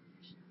pretty?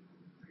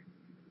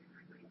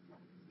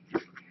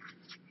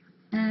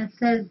 And it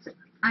says,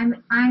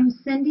 I'm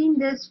sending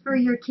this for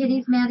your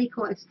kitty's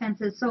medical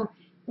expenses. So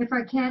if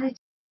our cat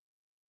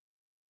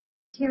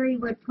Terry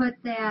would put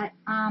that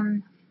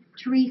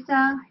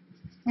Teresa,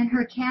 and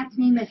her cat's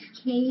name is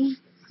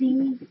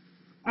KC,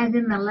 as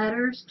in the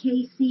letters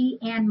KC,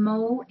 and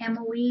Mo,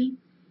 M-O-E,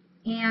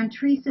 and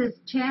Teresa's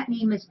chat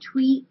name is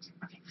Tweet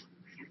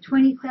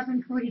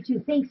 2742.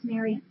 Thanks,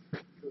 Mary.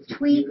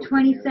 Tweet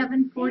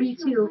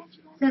 2742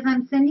 says,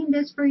 I'm sending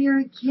this for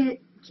your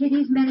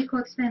kitty's medical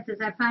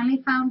expenses. I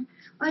finally found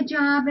a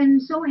job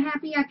and so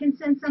happy I can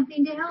send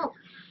something to help.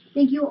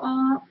 Thank you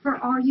all for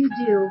all you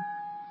do.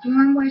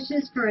 Warm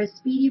wishes for a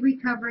speedy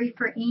recovery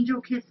for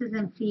Angel Kisses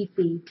and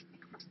Fifi.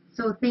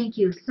 So thank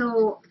you.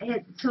 So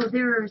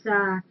there's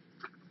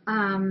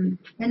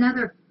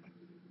another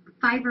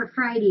Fiber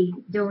Friday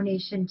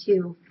donation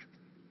too.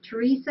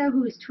 Teresa,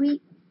 who's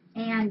Tweet,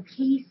 and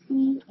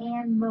Casey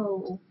and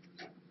Mo.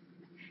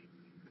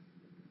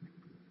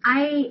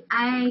 I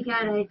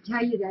gotta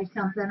tell you guys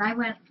something. I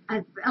went.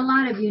 A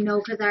lot of you know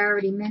because I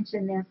already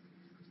mentioned this,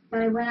 but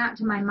I went out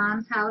to my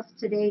mom's house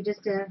today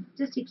just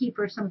to keep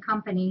her some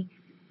company.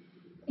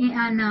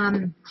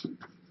 And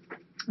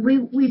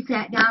we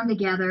sat down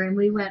together and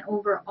we went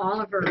over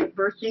all of her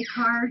birthday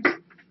cards,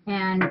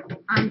 and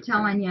I'm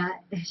telling you,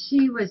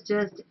 she was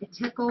just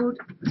tickled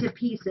to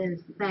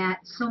pieces that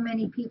so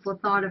many people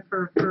thought of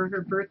her for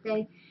her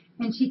birthday.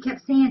 And she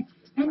kept saying,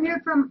 and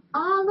they're from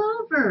all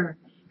over,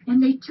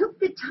 and they took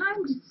the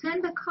time to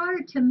send a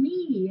card to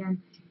me,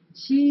 and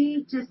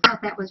she just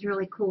thought that was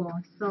really cool.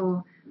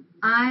 So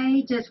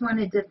I just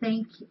wanted to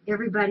thank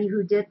everybody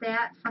who did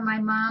that for my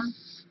mom,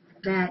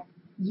 that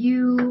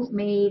you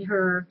made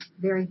her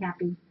very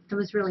happy. It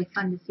was really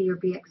fun to see her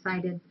be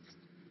excited.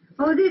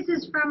 Oh, this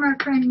is from our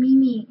friend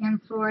Mimi in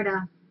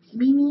Florida.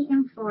 Mimi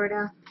in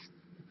Florida.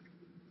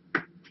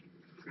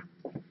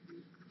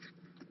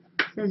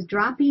 Says,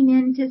 dropping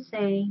in to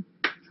say,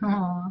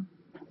 aw.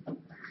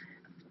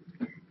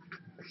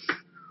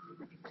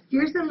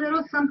 Here's a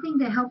little something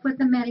to help with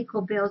the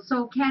medical bill.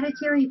 So,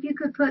 Terry, if you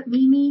could put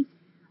Mimi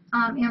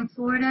in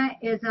Florida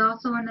is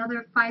also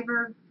another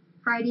Fiber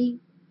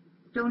Friday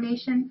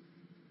donation.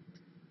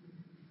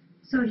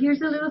 So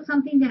here's a little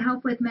something to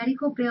help with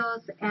medical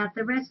bills at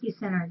the rescue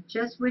center.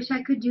 Just wish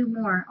I could do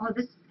more. Oh,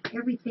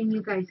 everything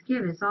you guys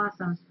give is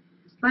awesome.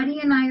 Buddy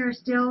and I are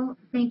still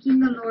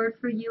thanking the Lord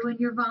for you and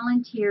your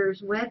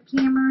volunteers,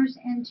 webcammers,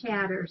 and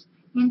chatters.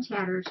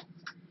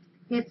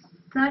 It's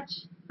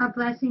such a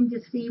blessing to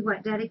see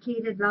what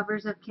dedicated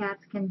lovers of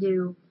cats can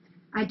do.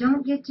 I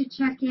don't get to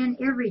check in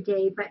every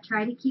day, but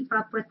try to keep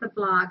up with the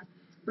blog.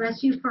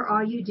 Bless you for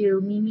all you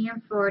do, Mimi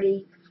in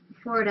Florida,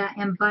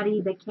 and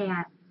Buddy the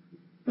cat.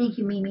 Thank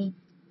you, Mimi.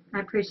 I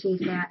appreciate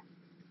that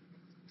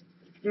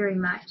very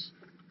much.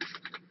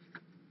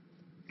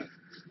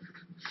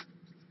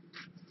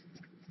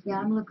 Yeah,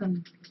 I'm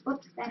looking.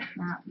 Oops,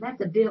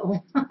 that's a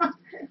bill.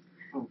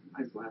 Oh,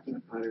 I was laughing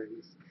at Putter.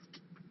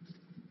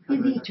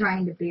 Is he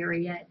trying to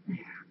bury it?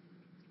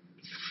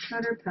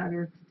 Putter,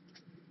 putter.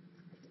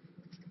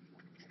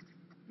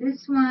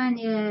 This one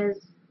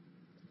is,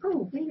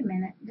 oh, wait a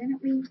minute.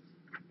 Didn't we?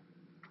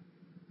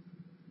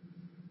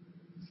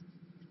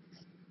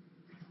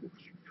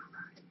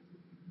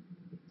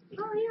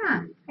 Oh,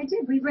 yeah, I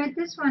did. We read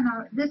this one.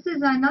 This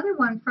is another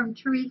one from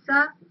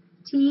Teresa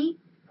T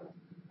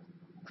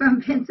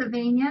from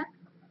Pennsylvania.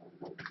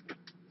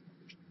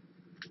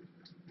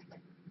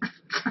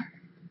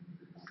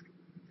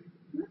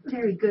 Not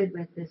very good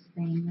with this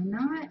thing, you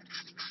know it?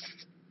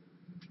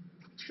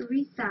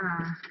 Teresa.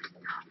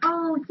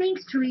 Oh,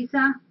 thanks,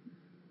 Teresa.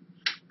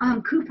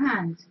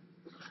 Coupons.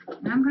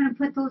 And I'm going to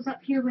put those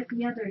up here with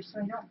the others so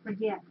I don't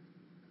forget.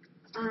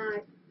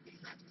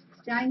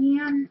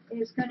 Diane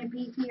is going to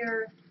be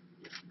here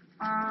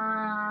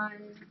on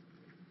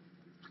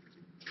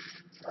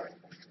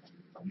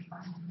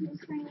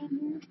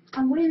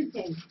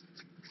Wednesday.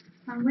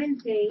 On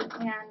Wednesday,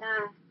 and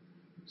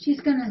she's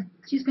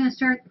gonna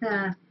start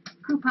the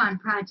coupon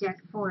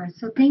project for us.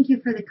 So thank you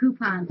for the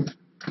coupons.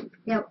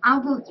 Yeah,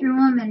 I'll go through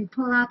them and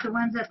pull out the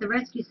ones that the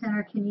rescue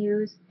center can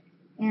use,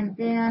 and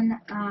then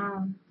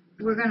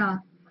we're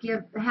gonna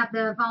have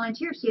the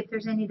volunteers see if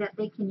there's any that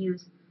they can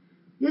use.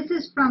 This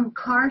is from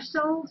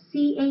Carso,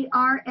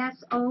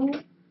 C-A-R-S-O.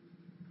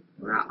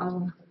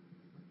 Uh-oh.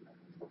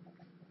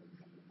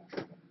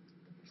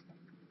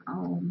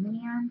 Oh,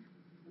 man.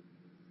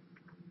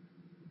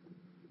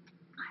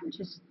 I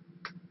just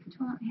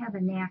don't have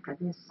a knack of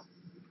this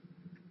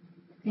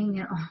thing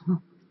at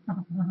all.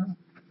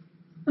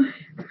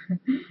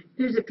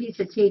 There's a piece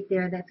of tape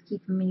there that's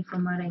keeping me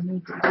from what I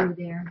need to do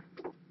there.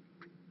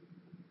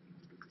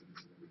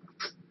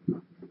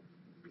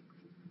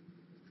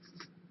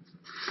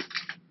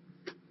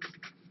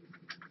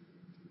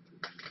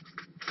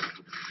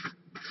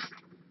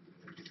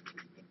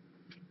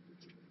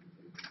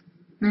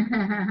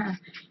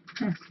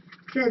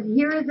 Says,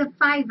 here is a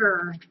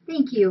 $5.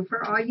 Thank you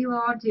for all you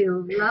all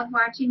do. Love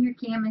watching your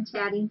cam and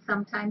chatting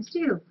sometimes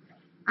too.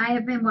 I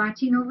have been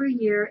watching over a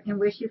year and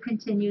wish you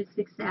continued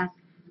success.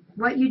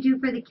 What you do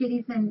for the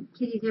kitties and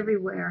kitties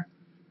everywhere.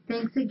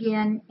 Thanks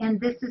again.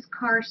 And this is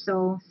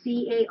Carso,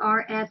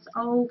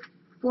 C-A-R-S-O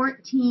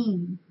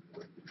 14.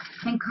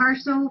 And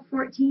Carso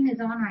 14 is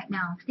on right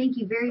now. Thank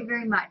you very,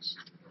 very much.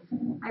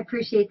 I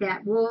appreciate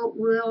that.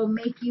 We'll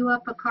make you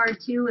up a card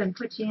too and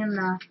put you in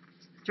the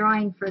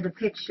drawing for the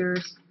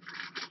pictures.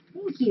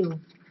 Thank you.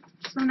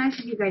 So nice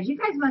of you guys. You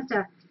guys must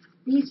have,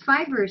 these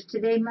 $5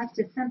 today must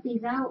have sent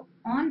these out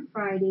on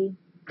Friday.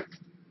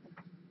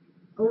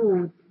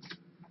 Oh,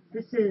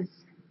 this is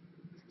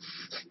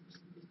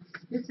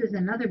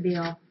another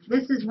bill.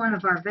 This is one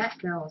of our vet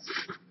bills.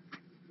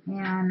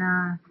 And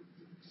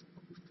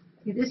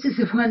this is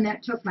the one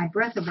that took my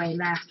breath away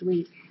last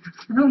week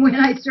when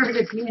I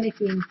started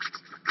panicking.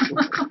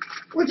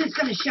 We're just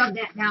going to shove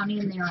that down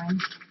in there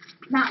and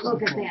not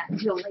look at that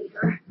until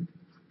later.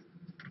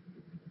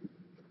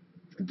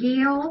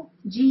 Gail,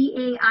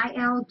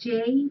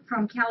 G-A-I-L-J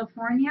from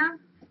California.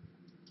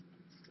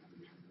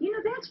 You know,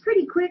 that's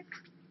pretty quick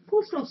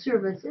postal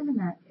service,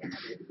 isn't it?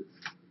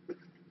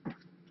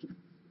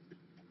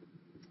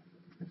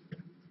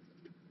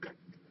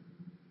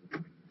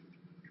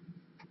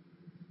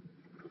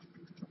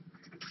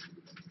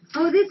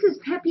 Oh, this is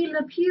Pepe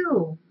Le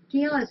Pew.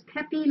 Gail is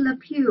Pepe Le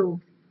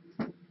Pew.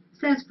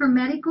 Says for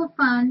medical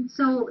fund.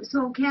 So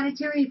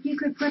Catateri, if you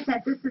could put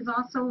that, this is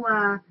also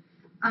a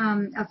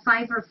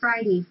 $5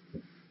 Friday.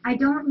 I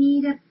don't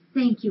need a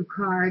thank you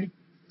card.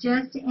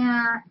 Just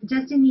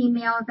an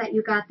email that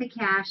you got the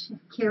cash.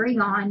 Carry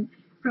on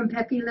from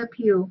Pepe Le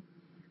Pew.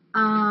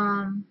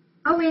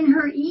 Oh, in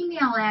her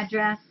email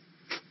address,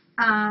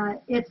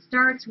 it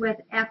starts with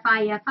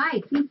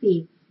F-I-F-I,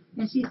 Fifi.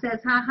 And she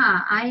says,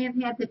 haha, I have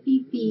had the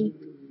Fifi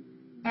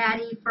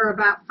Addie for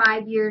about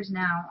 5 years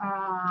now.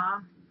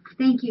 Aww.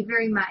 Thank you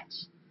very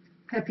much,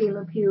 Pepe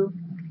Le Pew.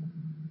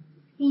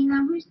 Hey,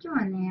 now who's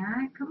doing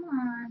that? Come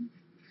on.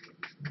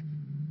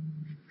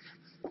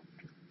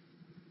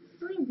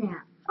 Who is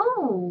that?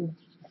 Oh,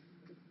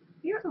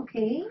 you're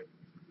okay.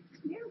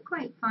 You're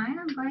quite fine.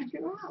 I'm glad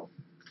you're out.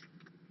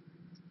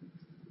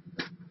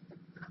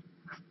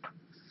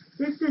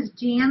 This is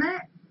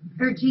Janet,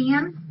 or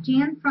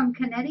Jan from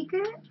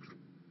Connecticut.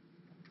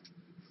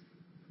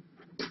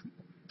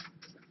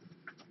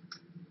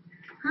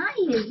 Hi,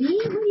 Izzy.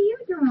 What are you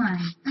doing?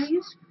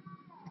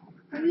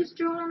 Are you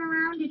strolling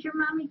around? Did your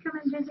mommy come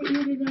and visit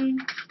you today?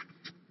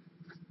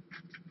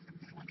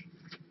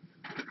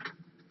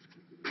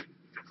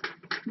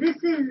 This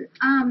is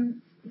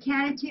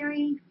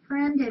Catateri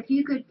friend. If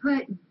you could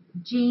put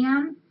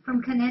Jan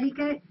from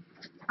Connecticut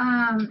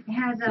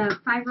has a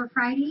 $5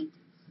 Friday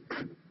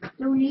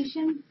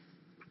donation.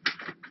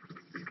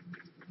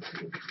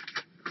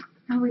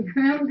 Oh, we're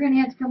going to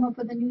have to come up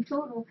with a new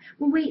total.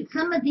 Well, wait,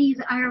 some of these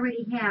I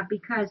already have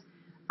because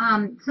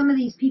some of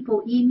these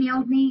people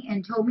emailed me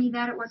and told me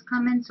that it was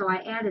coming, so I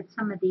added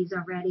some of these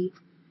already.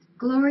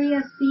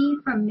 Gloria C.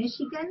 from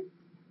Michigan.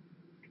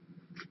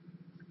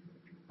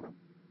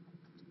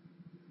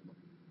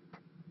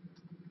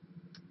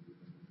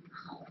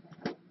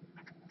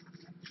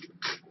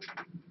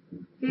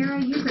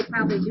 Vera, you could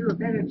probably do a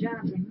better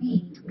job than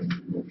me.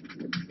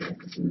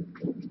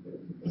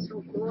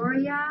 So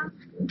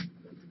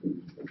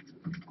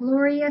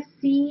Gloria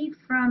C.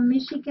 from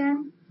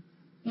Michigan,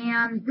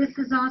 and this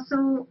is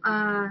also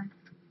a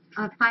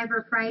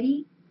 $5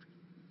 Friday.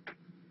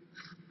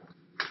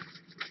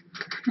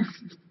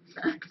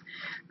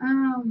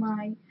 Oh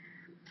my.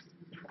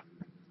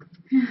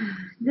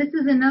 This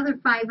is another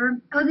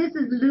fiber. Oh, this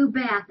is Lou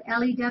Beth,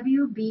 Lewbeth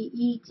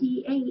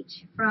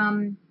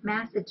from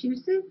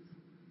Massachusetts.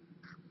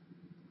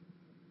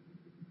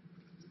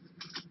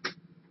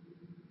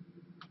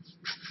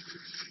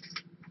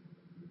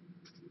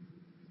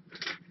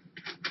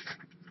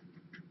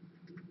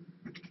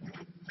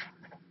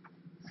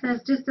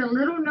 Says just a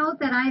little note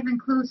that I have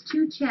enclosed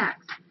 2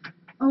 checks.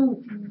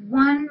 Oh,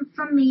 one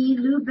from me,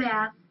 Lou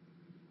Beth,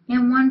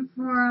 and one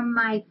from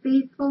my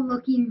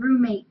faithful-looking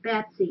roommate,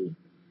 Betsy.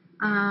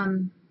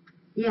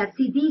 Yeah,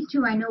 see, these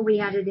 2 I know we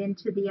added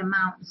into the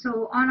amount.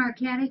 So on our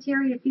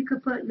cadetary, if you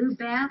could put Lou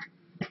Beth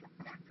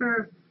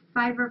for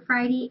Fiber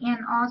Friday, and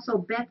also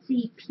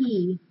Betsy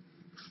P.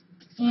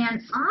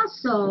 And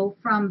also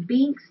from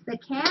Binks the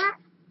cat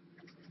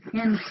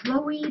and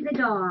Chloe the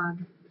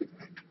dog.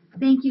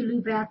 Thank you,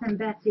 Lou Beth and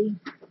Betsy.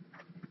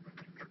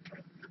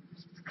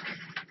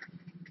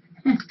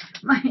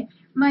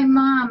 My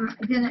mom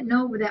didn't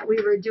know that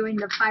we were doing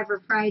the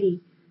Fiber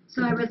Friday,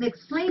 so I was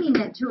explaining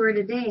it to her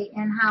today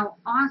and how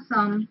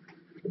awesome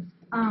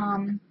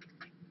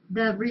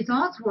the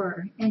results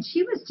were, and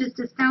she was just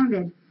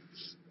astounded.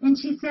 And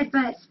she said,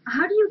 "But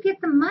how do you get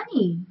the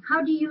money?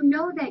 How do you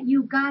know that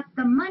you got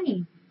the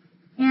money?"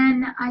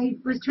 And I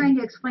was trying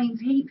to explain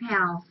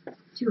PayPal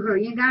to her.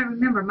 You got to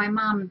remember, my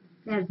mom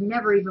has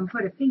never even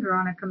put a finger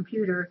on a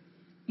computer,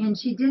 and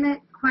she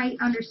didn't quite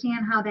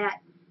understand how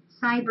that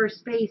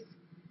cyberspace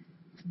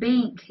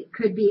bank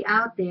could be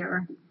out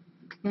there,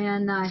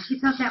 and she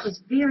thought that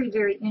was very,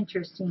 very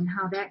interesting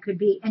how that could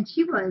be. And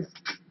she was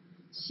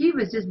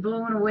just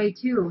blown away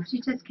too. She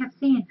just kept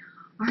saying,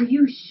 "Are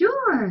you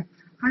sure?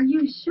 Are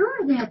you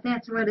sure that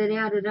that's what it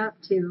added up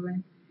to?"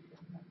 And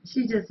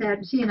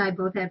she and I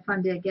both had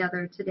fun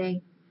together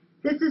today.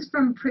 This is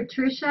from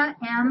Patricia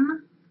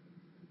M.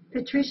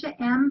 Patricia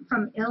M.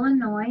 from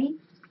Illinois.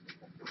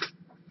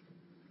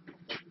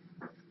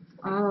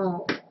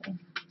 Oh,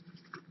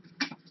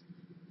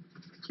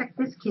 check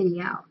this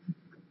kitty out.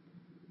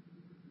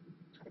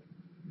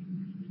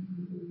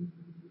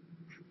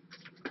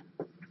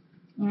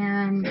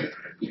 And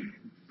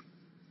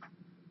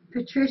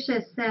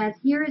Patricia says,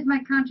 "Here is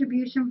my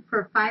contribution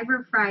for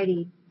Fiber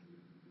Friday."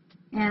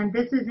 And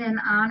this is in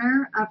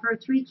honor of her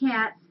 3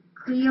 cats,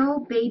 Cleo,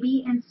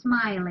 Baby, and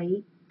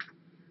Smiley.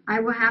 I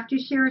will have to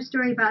share a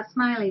story about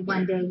Smiley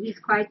one day. He's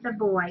quite the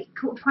boy,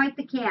 quite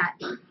the cat,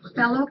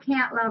 fellow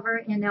cat lover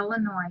in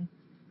Illinois.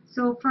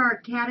 So for our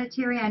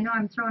catitary, I know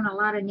I'm throwing a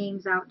lot of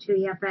names out to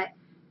you, but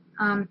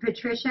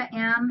Patricia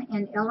M.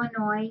 in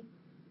Illinois,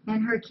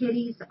 and her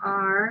kitties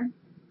are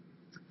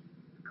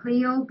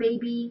Cleo,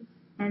 Baby,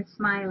 and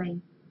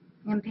Smiley.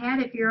 And Pat,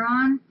 if you're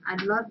on,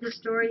 I'd love the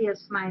story of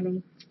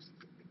Smiley.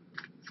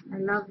 I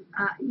love,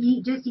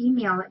 just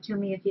email it to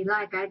me if you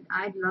like.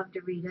 I'd love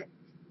to read it.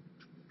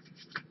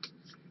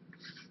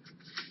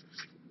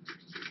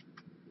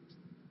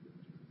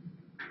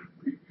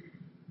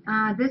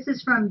 This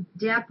is from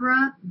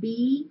Deborah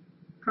B.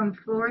 from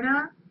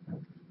Florida.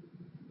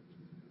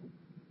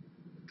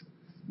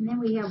 And then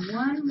we have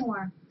one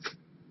more.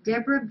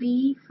 Deborah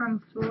B.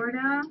 from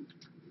Florida.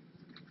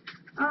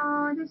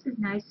 Oh, this is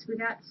nice. We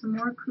got some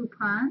more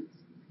coupons.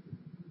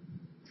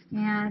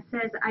 And it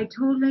says, I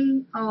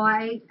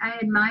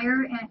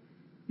admire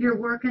your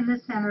work in the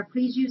center.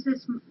 Please use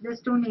this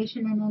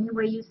donation in any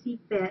way you see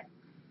fit.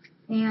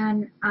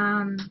 And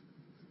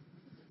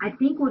I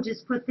think we'll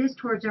just put this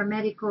towards our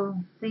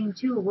medical thing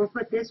too. We'll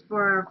put this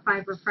for our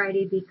Fiber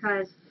Friday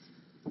because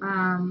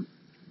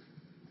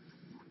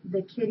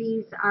the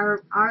kitties,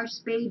 our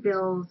spay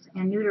bills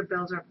and neuter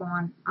bills are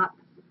going up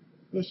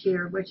this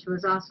year, which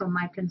was also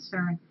my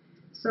concern.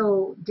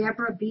 So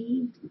Deborah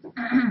B.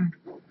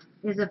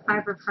 is a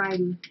Fiber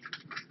Friday.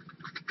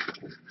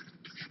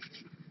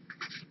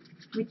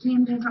 The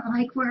Kim doesn't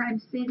like where I'm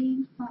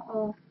sitting.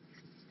 Uh-oh.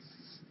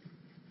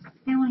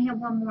 I only have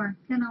one more.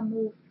 Then I'll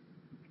move.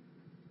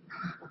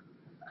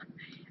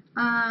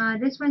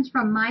 This one's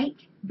from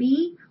Mike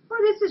B. Oh,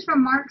 this is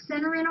from Mark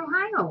Center in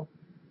Ohio.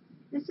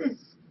 This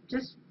is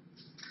just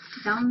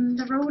down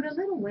the road a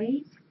little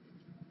ways.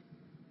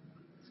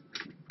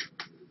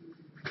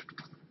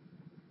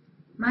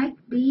 Mike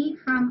B.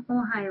 from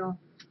Ohio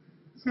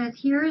says,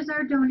 here is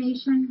our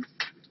donation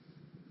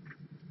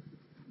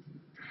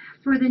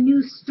for the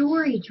new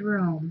storage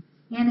room.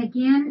 And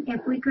again,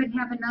 if we could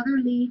have another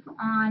leaf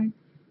on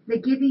the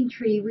giving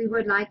tree, we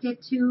would like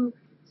it to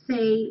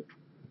say,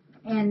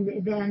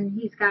 and then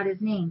he's got his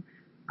name.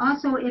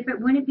 Also, if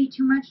it wouldn't be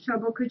too much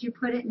trouble, could you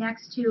put it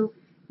next to,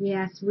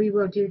 yes, we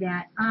will do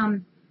that.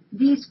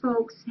 These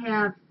folks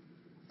have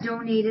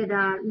donated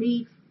a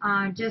leaf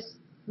just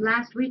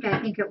last week,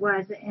 I think it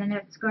was, and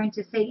it's going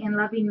to say, in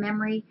loving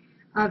memory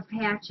of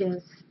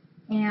Patches.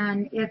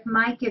 And if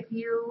Mike, if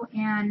you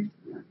and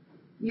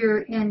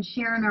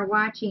Sharon are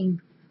watching,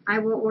 I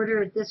will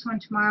order this one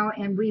tomorrow,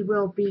 and we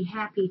will be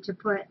happy to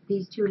put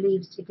these 2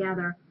 leaves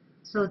together.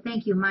 So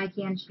thank you, Mike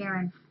and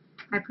Sharon.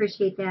 I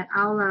appreciate that.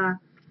 I'll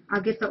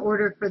get the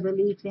order for the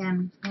leaf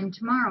in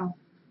tomorrow.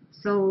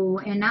 So,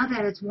 and now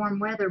that it's warm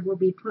weather, we'll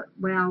be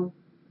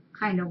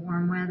kind of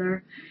warm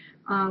weather,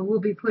 we'll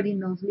be putting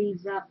those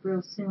leaves up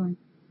real soon.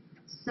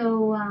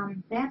 So,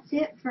 that's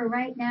it for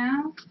right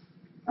now.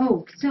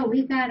 Oh, so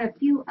we've got a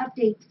few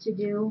updates to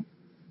do,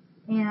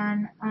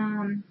 and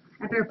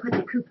I better put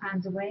the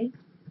coupons away.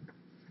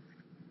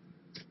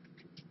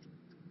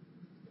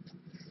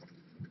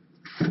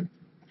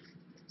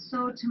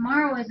 So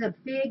tomorrow is a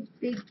big,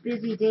 big,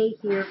 busy day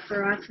here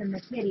for us and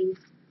the kitties.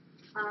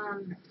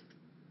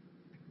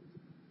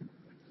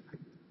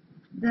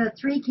 The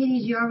 3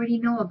 kitties you already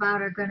know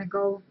about are going to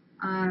go,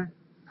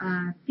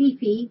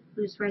 Fifi,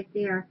 who's right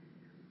there,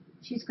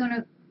 she's going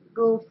to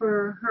go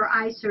for her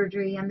eye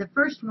surgery, and the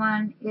first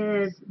one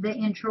is the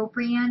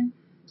entropion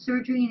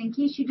surgery, and in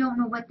case you don't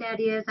know what that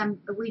is,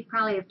 we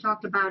probably have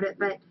talked about it,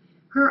 but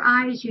her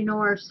eyes, you know,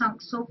 are sunk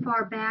so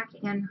far back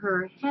in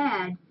her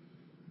head,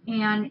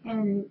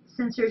 and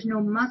since there's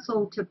no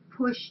muscle to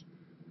push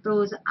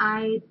those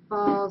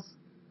eyeballs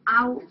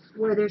out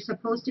where they're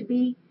supposed to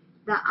be,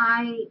 the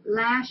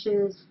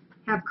eyelashes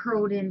have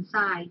curled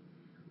inside,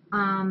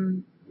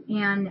 and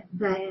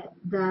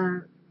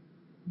the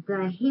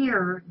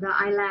hair, the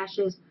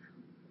eyelashes,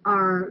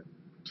 are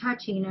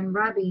touching and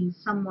rubbing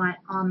somewhat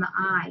on the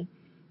eye,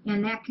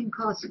 and that can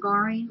cause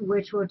scarring,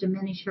 which will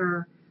diminish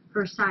her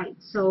sight.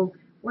 So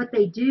what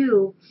they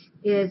do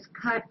is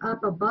cut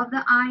up above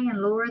the eye and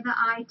lower the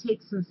eye,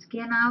 take some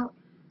skin out,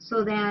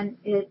 so then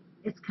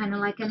it's kind of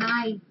like an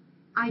eye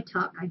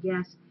tuck, I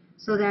guess,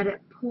 so that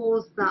it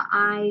pulls the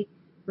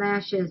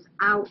eyelashes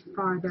out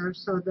farther,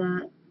 so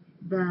the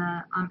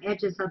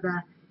edges of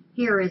the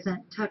hair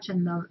isn't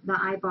touching the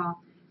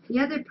eyeball. The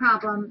other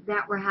problem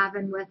that we're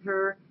having with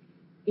her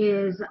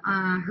is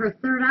her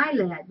third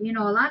eyelid. You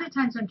know, a lot of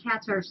times when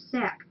cats are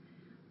sick,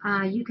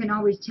 you can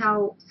always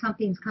tell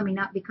something's coming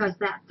up because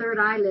that third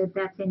eyelid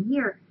that's in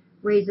here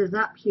raises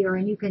up here,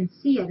 and you can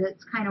see it.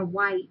 It's kind of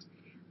white.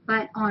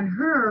 But on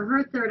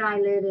her third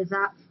eyelid is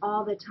up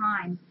all the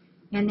time,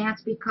 and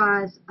that's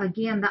because,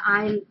 again, the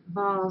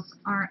eyeballs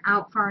aren't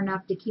out far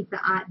enough to keep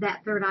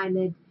that third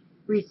eyelid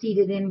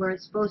receded in where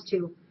it's supposed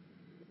to.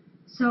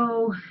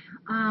 So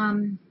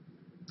I'm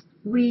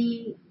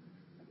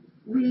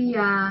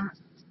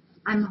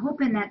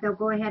hoping that they'll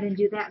go ahead and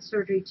do that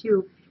surgery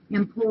too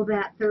and pull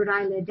that third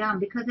eyelid down,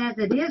 because as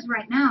it is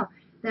right now,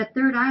 that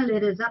third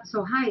eyelid is up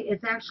so high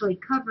it's actually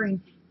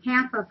covering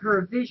half of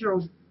her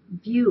visual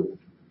view.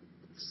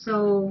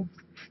 So,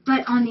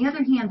 but on the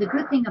other hand, the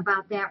good thing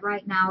about that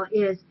right now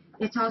is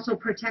it's also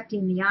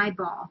protecting the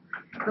eyeball.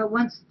 But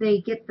once they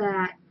get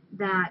that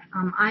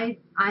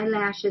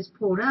eyelashes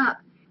pulled up,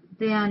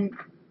 then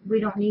we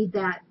don't need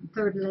that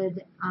third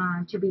lid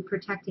to be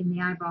protecting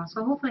the eyeball.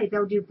 So hopefully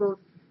they'll do both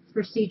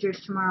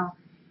procedures tomorrow.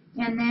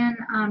 And then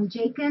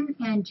Jacob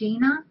and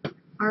Gina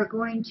are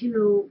going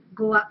to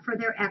go up for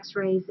their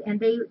x-rays, and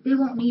they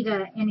won't need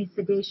any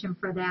sedation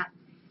for that.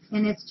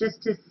 And it's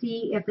just to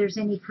see if there's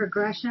any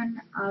progression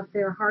of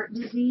their heart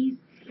disease,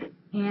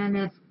 and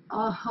if,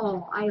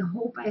 oh, I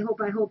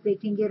hope they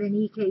can get an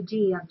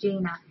EKG of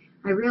Gina.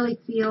 I really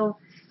feel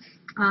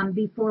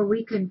before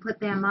we can put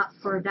them up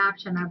for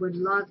adoption, I would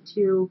love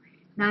to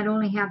not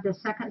only have the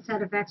second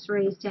set of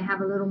x-rays to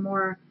have a little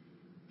more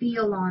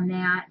feel on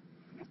that,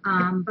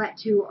 but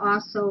to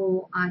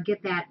also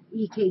get that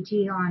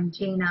EKG on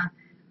Gina.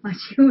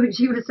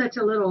 She was such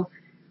a little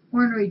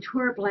ornery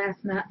twerp last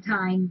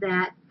time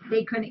that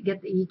they couldn't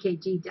get the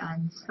EKG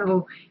done.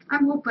 So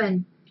I'm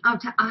hoping I'll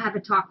have a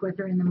talk with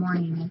her in the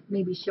morning, and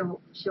maybe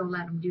she'll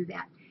let them do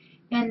that.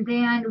 And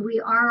then we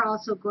are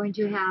also going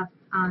to have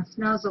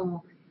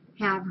Snuzzle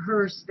have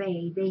her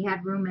spay. They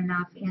had room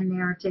enough in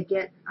there to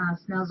get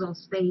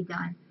Snuzzle's spay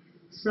done.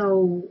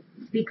 So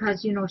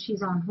because, you know,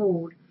 she's on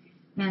hold.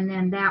 And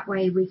then that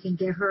way we can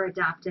get her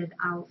adopted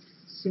out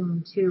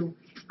soon too.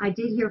 I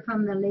did hear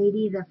from the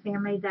lady, the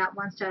family that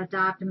wants to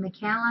adopt a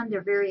McAllen.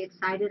 They're very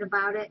excited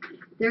about it.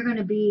 They're going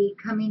to be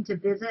coming to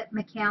visit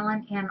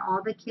McAllen and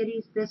all the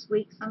kitties this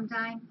week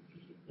sometime.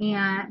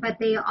 But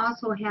they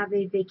also have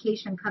a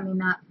vacation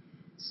coming up.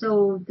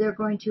 So they're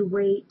going to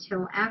wait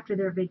till after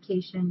their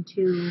vacation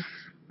to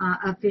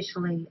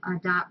officially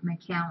adopt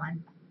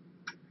McAllen.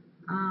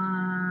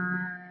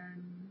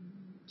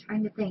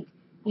 Trying to think.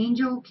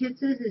 Angel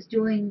Kisses is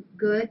doing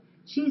good.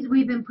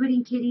 We've been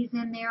putting kitties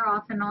in there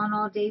off and on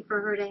all day for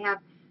her to have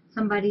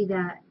somebody,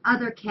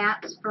 other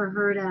cats for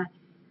her to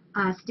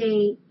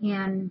stay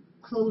in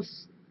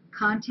close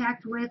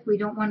contact with. We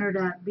don't want her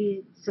to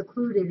be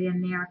secluded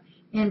in there.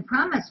 And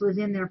Promise was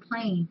in there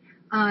playing.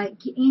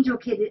 Angel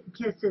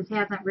Kisses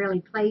hasn't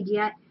really played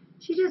yet.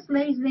 She just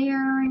lays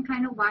there and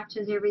kind of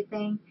watches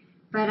everything.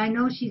 But I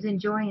know she's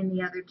enjoying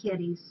the other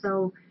kitties.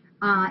 So,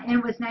 and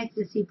it was nice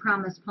to see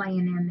Promise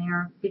playing in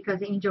there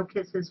because Angel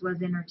Kisses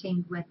was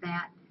entertained with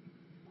that.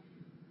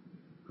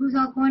 Who's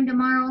all going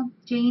tomorrow?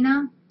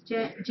 Jana,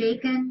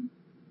 Jacob,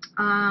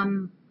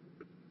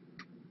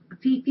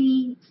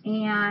 Fifi,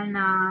 and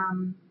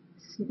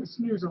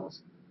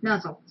Snuzzles.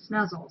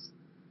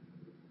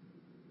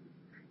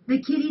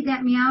 The kitty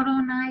that meowed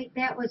all night,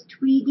 that was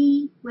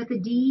Tweety with a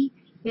D.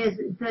 is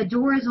the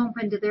door is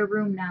open to their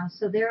room now,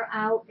 so they're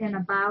out and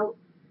about.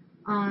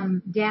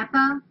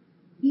 Dappa,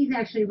 he's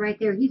actually right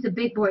there. He's a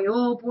big boy.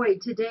 Oh boy,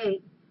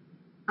 today,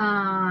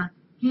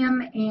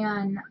 him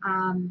and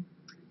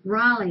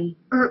Raleigh,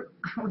 or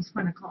I always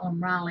want to call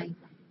him Raleigh.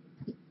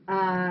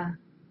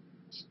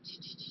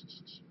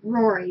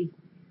 Rory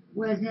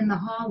was in the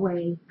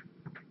hallway,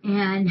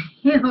 and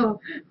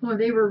well,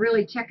 they were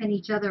really checking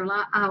each other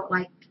out,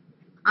 like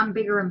I'm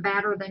bigger and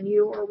badder than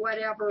you or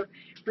whatever.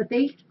 But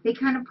they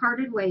kind of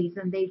parted ways,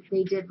 and they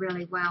did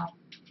really well.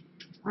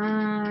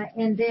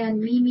 And then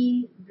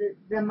Mimi,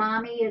 the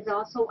mommy, is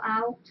also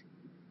out,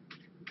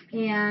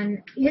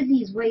 and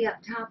Izzy's way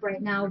up top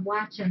right now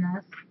watching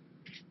us.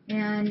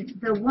 And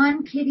the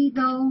one kitty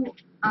though,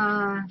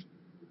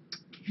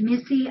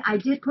 Missy, I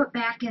did put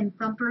back in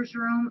Thumper's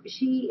room.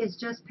 She is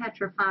just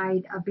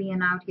petrified of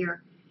being out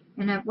here.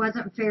 And it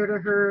wasn't fair to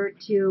her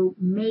to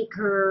make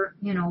her,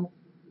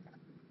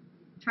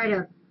 try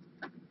to,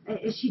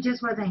 she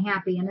just wasn't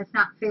happy. And it's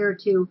not fair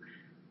to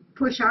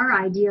push our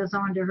ideas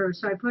onto her.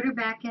 So I put her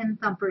back in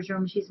Thumper's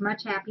room. She's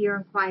much happier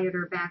and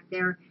quieter back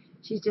there.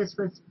 She just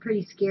was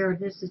pretty scared.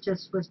 This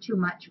was too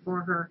much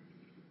for her.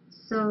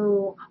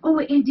 So, oh,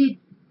 and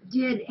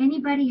did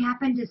anybody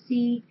happen to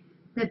see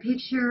the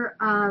picture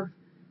of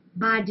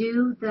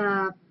Badu,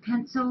 the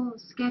pencil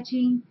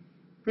sketching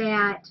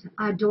that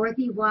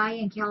Dorothy Y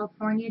in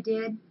California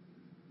did?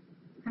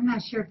 I'm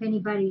not sure if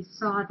anybody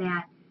saw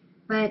that,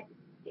 but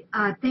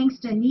thanks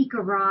to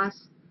Nika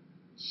Ross,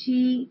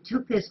 she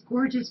took this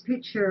gorgeous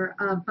picture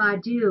of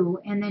Badu,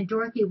 and then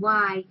Dorothy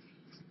Y,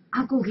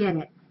 I'll go get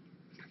it.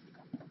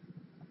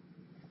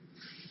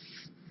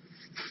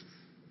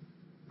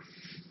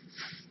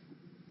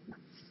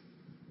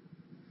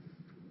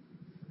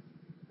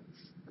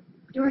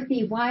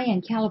 Dorothy Y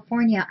in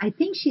California, I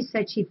think she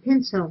said she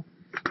pencil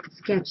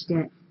sketched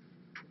it.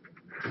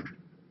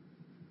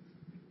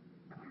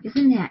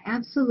 Isn't that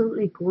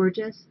absolutely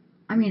gorgeous?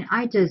 I mean,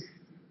 I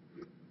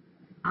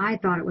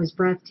thought it was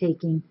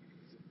breathtaking.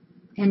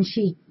 And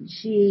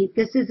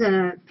this is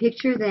a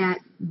picture that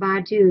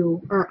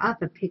Badu, or of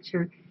a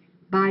picture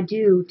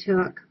Badu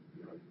took,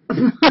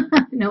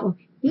 no,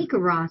 Nika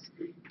Ross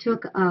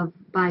took of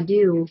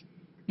Badu.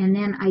 And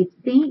then I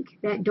think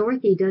that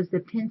Dorothy does the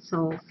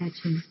pencil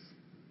etching.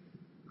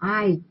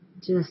 I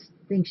just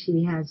think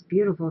she has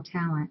beautiful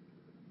talent.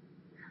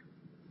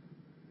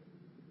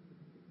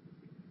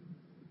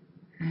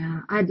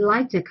 I'd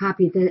like to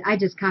copy I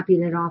just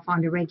copied it off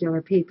onto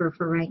regular paper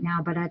for right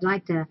now, but I'd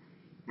like to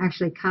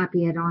actually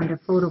copy it onto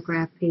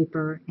photograph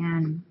paper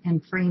and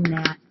frame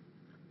that.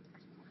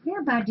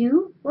 Yeah,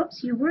 Badu.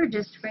 Whoops, you were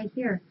just right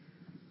here.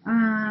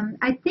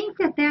 I think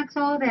that's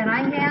all that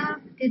I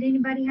have. Did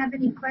anybody have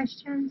any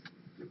questions?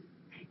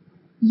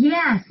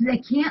 Yes,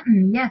 the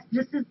Canton. Yes,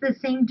 this is the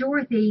same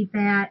Dorothy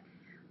that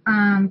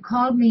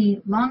called me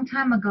a long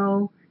time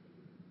ago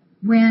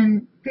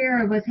when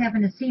Farrah was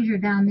having a seizure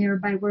down there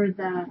by where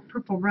the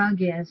purple rug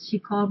is. She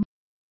called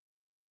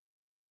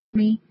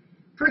me.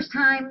 First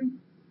time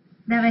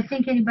that I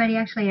think anybody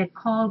actually had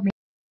called me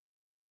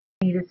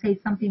to say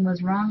something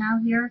was wrong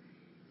out here.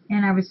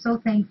 And I was so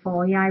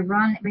thankful. Yeah, I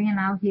ran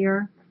out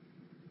here,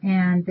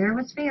 and there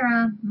was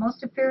Farrah.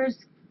 Most of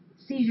Farrah's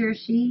seizures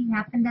she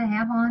happened to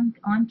have on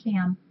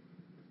cam.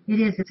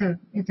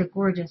 It's a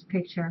gorgeous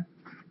picture.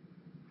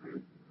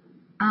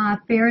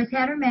 Farrah's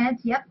had her meds.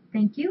 Yep,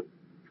 thank you.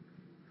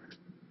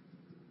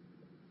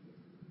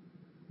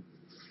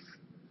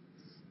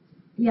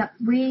 Yep,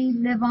 we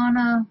live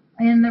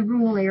in the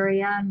rural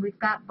area, and we've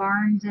got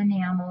barns and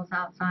animals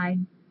outside.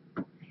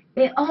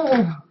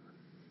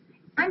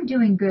 I'm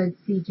doing good,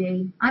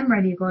 CJ. I'm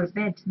ready to go to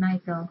bed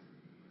tonight, though.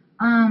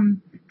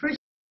 First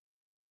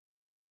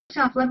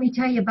off, let me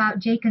tell you about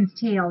Jaken's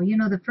tail. You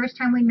know, the first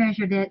time we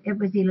measured it, it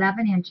was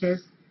 11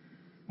 inches.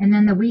 And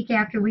then the week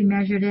after we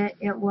measured it,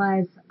 it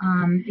was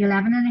 11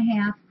 and a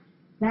half.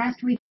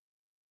 Last week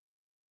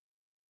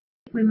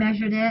we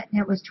measured it, and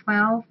it was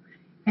 12.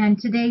 And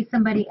today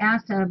somebody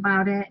asked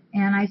about it,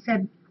 and I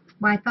said,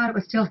 well, I thought it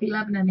was still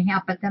 11 and a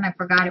half, but then I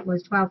forgot it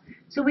was 12.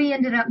 So we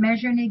ended up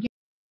measuring it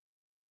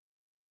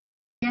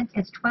again.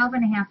 It's 12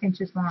 and a half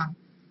inches long.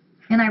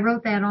 And I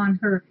wrote that on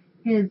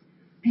his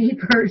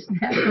papers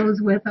that goes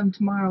with them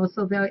tomorrow,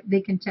 so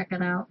they can check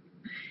it out.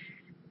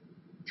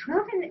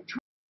 12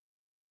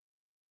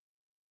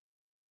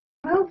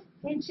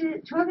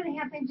 inches, 12 and a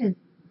half inches.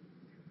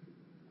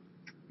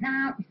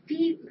 Now,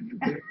 feet,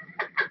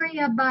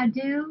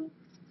 Badu.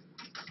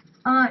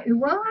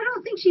 Well, I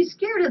don't think she's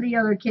scared of the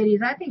other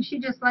kitties. I think she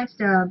just likes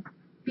to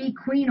be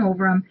queen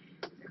over them.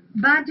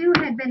 Badu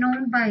had been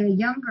owned by a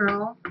young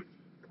girl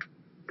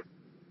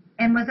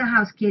and was a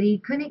house kitty.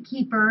 Couldn't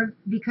keep her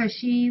because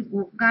she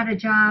got a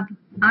job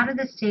out of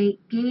the state,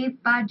 gave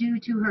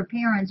Badu to her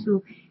parents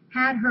who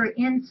had her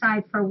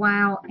inside for a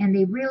while, and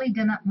they really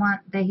didn't want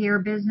the hair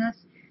business.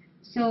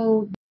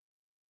 So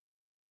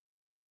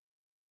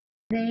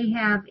they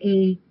have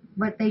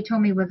what they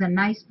told me was a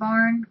nice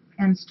barn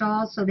and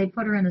stall, so they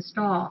put her in a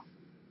stall.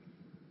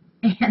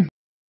 And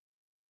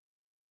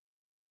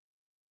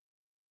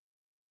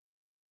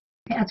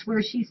that's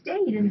where she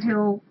stayed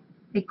until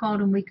they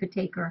called and we could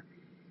take her.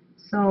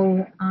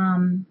 So,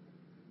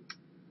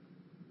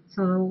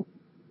 so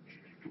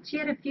she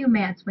had a few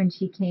mats when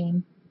she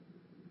came.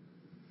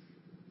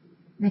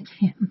 They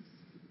came.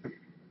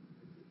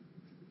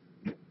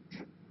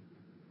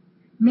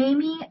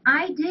 Mamie,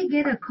 I did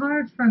get a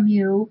card from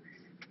you,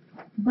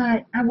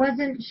 but I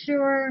wasn't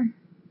sure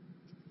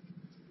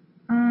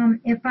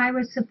if I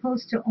was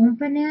supposed to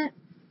open it.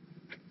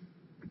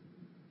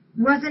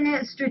 Wasn't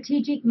it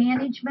strategic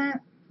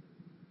management?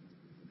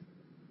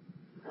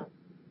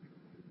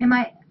 Am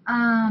I,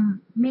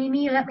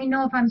 Mamie, let me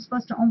know if I'm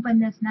supposed to open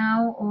this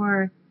now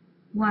or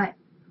what.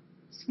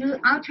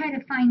 I'll try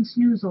to find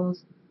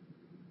snoozles.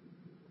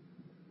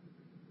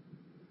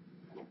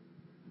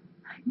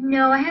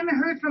 No, I haven't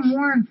heard from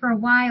Warren for a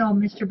while,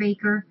 Mr.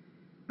 Baker.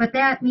 But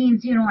that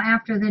means, you know,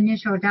 after the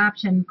initial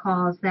adoption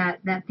calls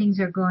that things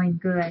are going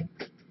good.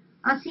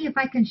 I'll see if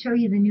I can show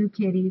you the new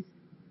kitties.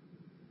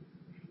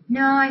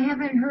 No, I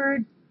haven't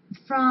heard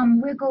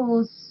from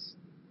Wiggles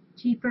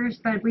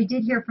Jeepers, but we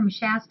did hear from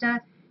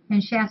Shasta,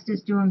 and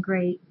Shasta's doing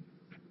great.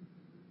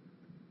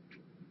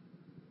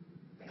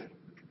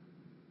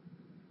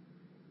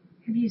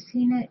 Have you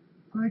seen it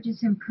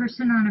gorgeous in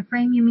person on a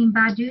frame? You mean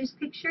Badu's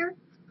picture?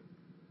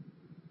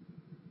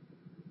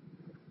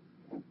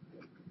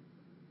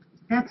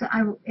 That's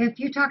if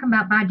you're talking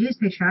about Badu's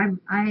picture,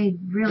 I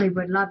really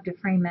would love to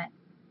frame it.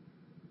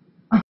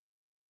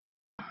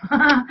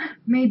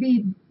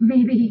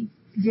 maybe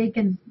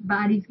Jaken's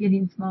body's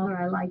getting smaller.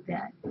 I like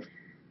that.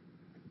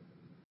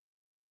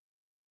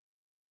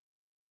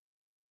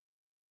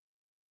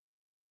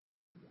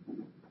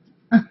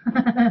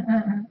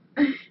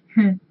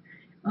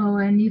 Oh,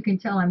 and you can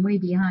tell I'm way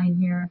behind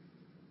here.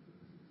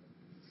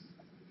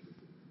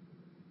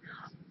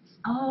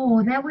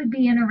 Oh, that would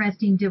be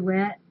interesting,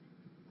 DeWitt.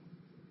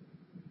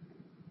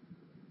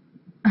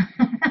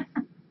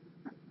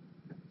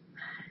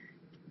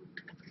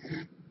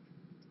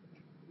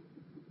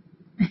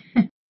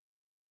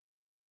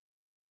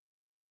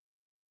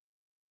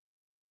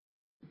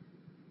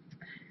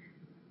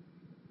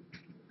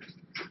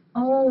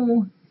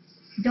 Oh,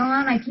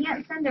 Dawn, I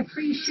can't send a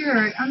free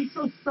shirt. I'm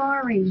so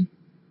sorry.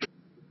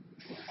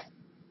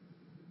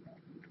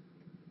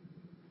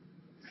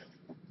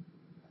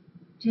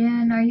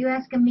 Jen, are you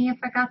asking me if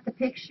I got the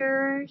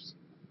pictures?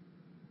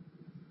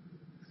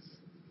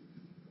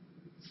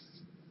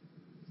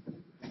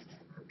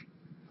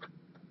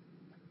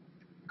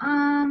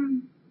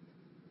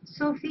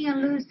 Sophie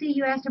and Lucy,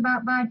 you asked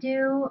about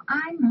Badu.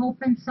 I'm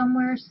hoping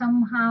somewhere,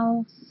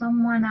 somehow,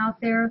 someone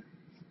out there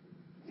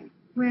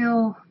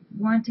will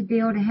want to be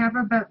able to have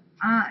her, but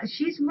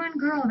she's one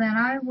girl that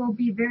I will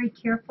be very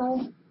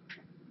careful.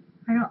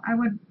 I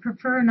would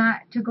prefer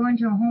not to go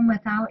into a home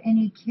without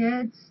any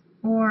kids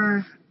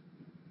or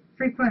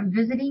frequent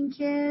visiting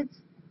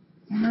kids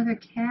and other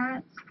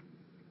cats.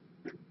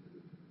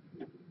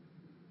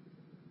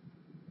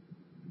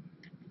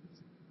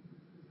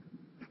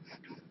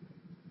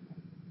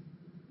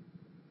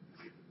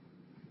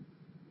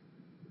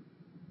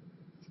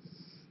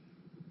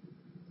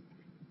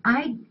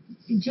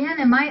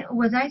 Jen,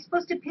 was I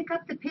supposed to pick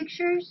up the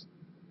pictures?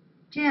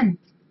 Jen,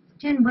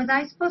 was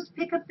I supposed to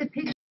pick up the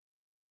pictures?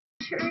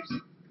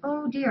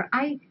 Oh dear,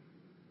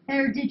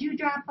 or did you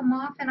drop them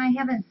off and I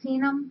haven't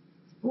seen them?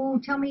 Oh,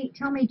 tell me,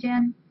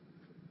 Jen.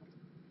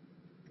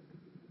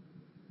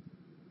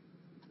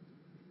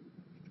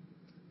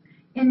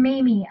 And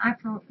Mamie,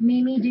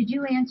 Mamie, did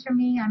you answer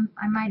me?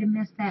 I might have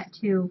missed that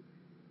too.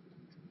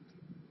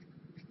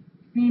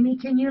 Mamie,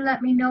 can you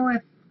let me know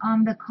if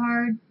the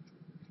card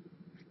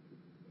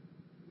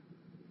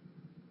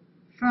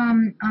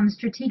from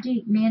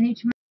Strategic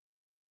Management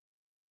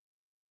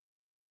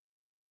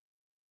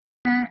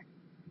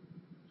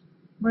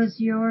was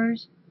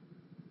yours?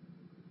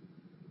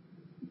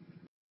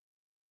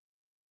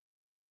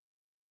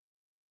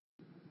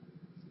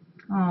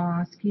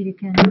 Oh,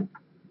 Skeetikin.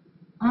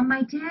 On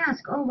my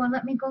desk. Oh, well,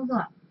 let me go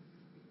look.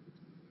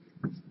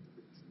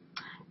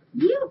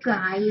 You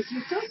guys,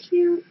 you're so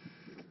cute.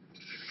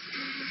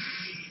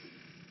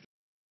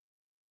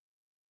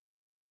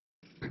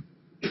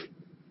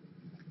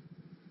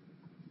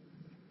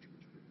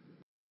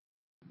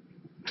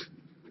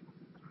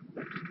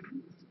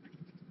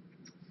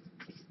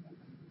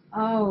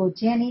 Oh,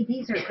 Jenny,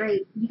 these are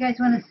great. You guys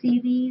want to see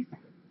these?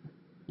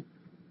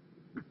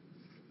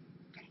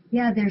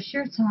 Yeah, there's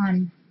shirts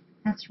on.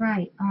 That's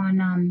right,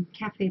 on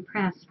Cafe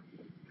Press.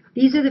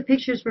 These are the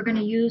pictures we're going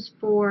to use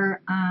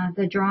for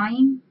the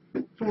drawing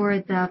for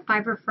the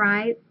Fiverr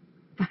Friday.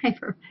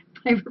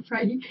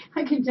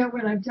 I can tell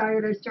when I'm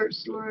tired I start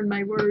slurring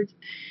my words.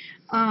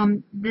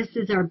 This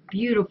is our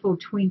beautiful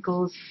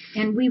twinkles,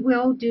 and we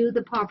will do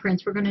the paw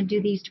prints. We're going to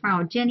do these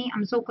tomorrow. Jenny,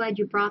 I'm so glad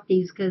you brought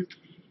these because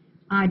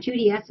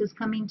Judy S. is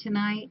coming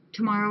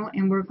tomorrow,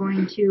 and we're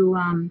going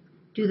to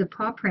do the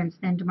paw prints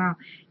then tomorrow.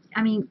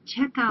 I mean,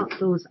 check out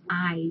those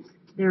eyes.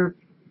 They're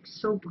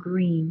so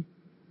green.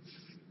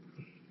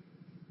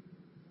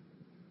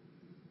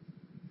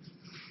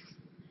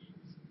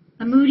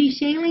 A Moody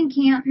Shailene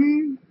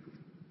Canton.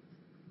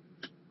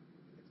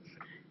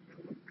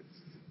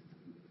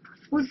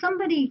 Will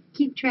somebody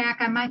keep track?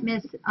 I might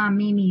miss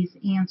Mimi's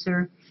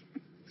answer.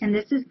 And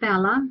this is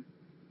Bella.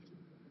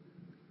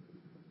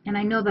 And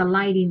I know the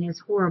lighting is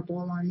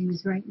horrible on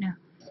these right now.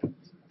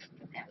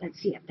 Let's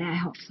see if that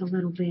helps a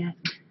little bit.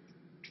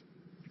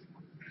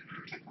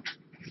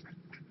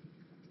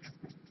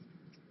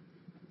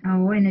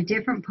 Oh, in a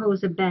different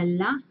pose of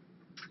Bella.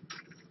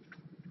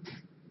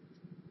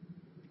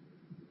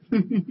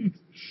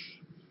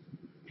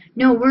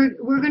 No,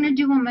 we're gonna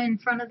do them in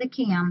front of the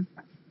cam.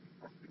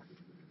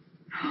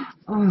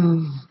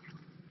 Oh,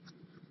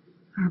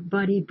 our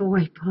buddy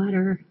boy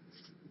Putter.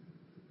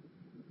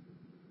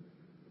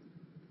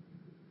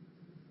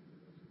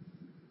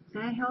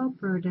 Does that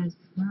help or does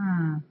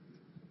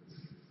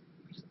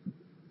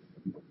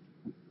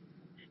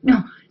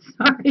No,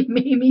 sorry,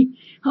 Mimi.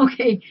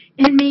 Okay,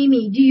 and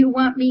Mimi, do you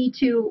want me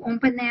to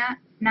open that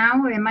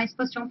now? Or am I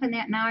supposed to open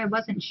that now? I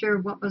wasn't sure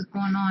what was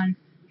going on.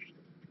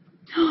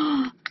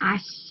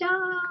 Asha!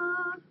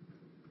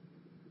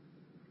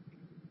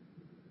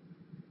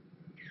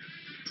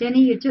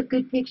 Jenny, you took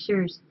good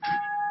pictures.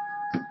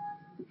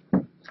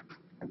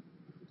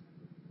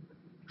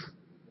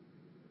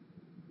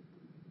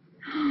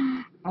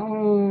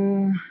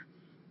 Oh,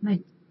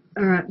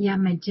 yeah,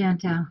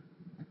 magenta.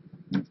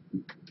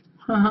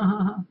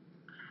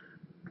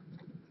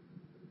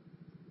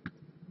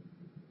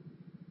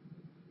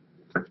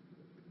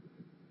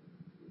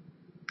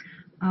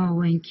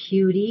 Oh, and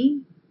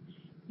Cutie.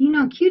 You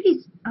know,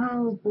 Cutie's,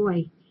 oh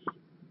boy.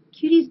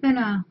 Cutie's been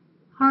a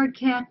hard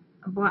cat.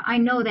 Well, I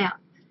know that.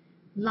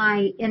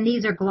 Light, and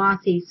these are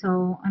glossy,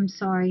 so I'm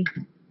sorry.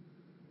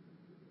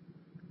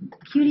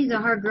 Cutie's a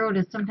hard girl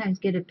to sometimes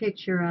get a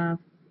picture of.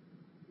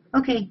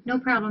 Okay, no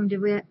problem,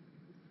 DeWitt.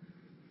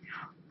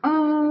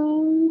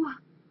 Oh,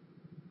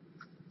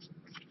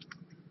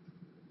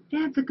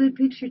 that's a good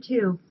picture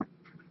too.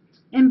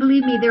 And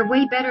believe me, they're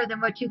way better than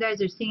what you guys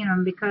are seeing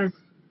them because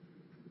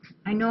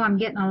I know I'm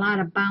getting a lot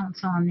of bounce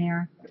on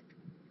there.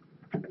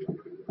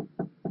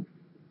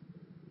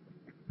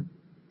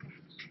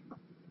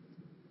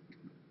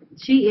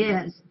 She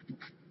is.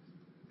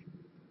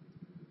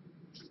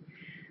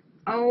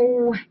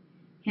 Oh,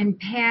 and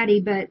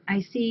Patty, but I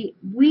see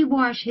we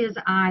wash his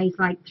eyes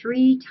like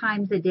 3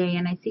 times a day,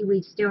 and I see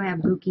we still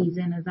have bookies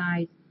in his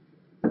eyes.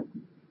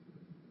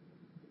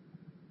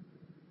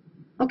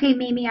 Okay,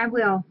 Mimi, I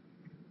will.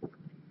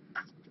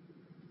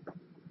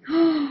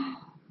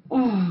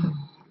 Oh,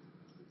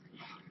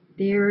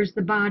 there's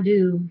the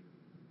Badu.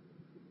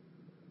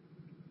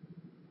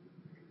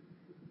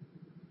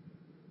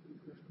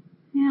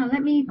 Yeah,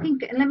 let me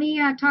think. Let me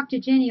talk to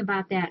Jenny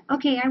about that.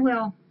 Okay, I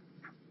will.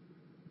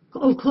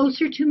 Oh,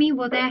 closer to me.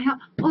 Will that help?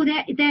 Oh,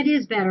 that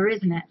is better,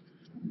 isn't it?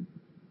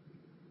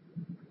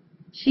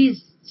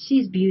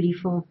 She's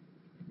beautiful.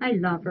 I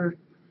love her.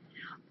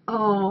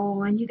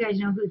 Oh, and you guys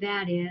know who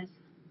that is.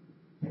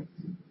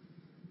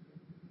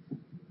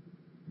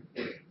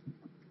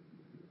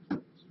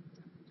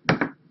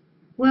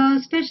 Well,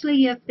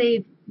 especially if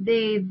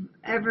they've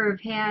ever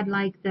had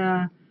like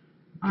the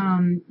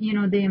you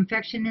know, the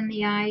infection in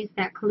the eyes,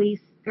 that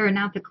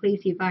not the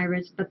Khaleesi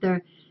virus, but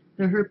the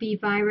herpes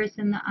virus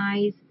in the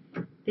eyes.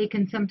 They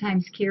can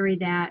sometimes carry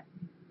that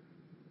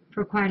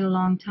for quite a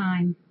long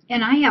time.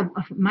 And I have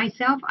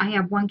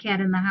one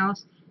cat in the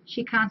house.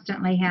 She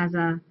constantly has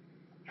a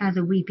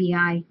weepy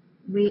eye.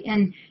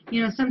 And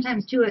you know,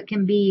 sometimes too it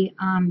can be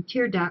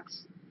tear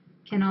ducts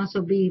can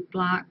also be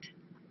blocked.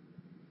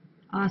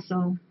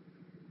 Also,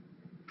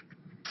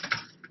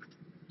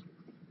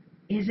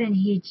 isn't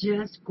he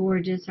just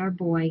gorgeous, our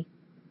boy?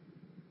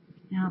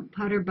 Now,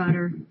 Putter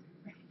Butter.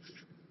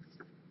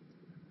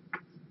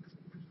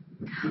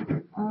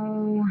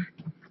 Oh,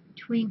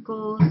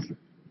 Twinkles.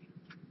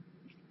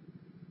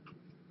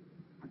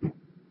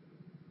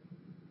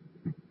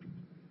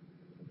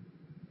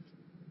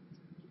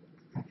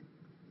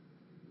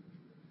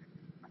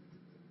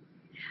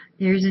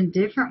 There's a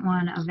different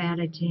one of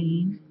Ada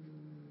Jane.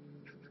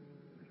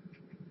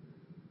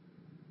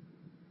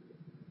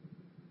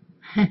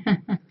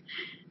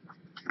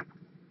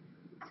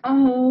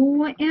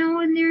 Oh,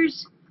 and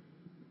there's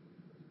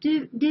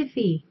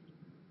Diffie.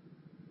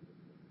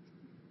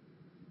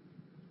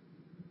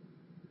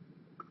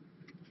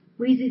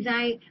 Wheezy's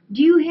eye.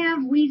 Do you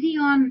have Wheezy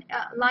on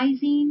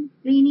lysine,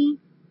 Leanie?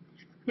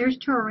 There's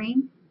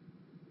taurine.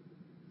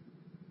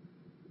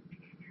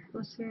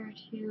 Closer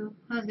to,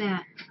 how's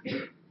that?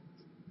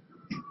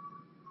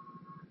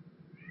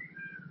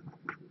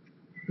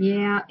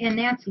 Yeah, and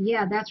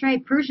that's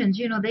right. Persians,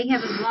 you know, they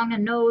have as long a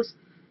nose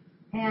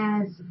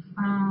as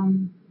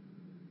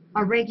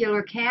a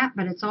regular cat,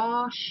 but it's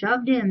all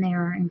shoved in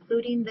there,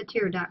 including the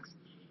tear ducts.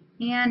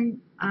 And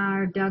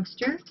our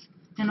Dugster,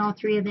 and all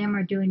 3 of them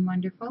are doing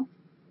wonderful.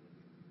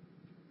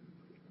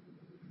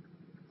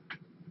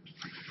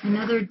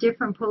 Another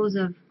different pose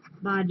of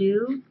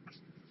Badu.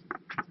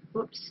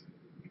 Whoops.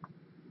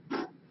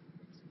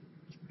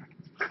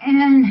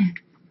 And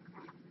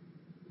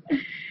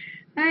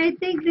I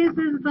think this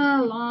is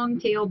the long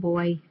tail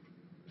boy,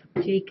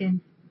 Jakin.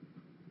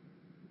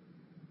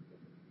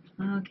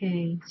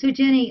 Okay, so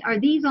Jenny, are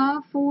these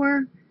all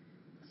for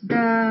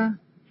the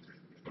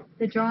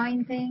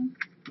drawing thing?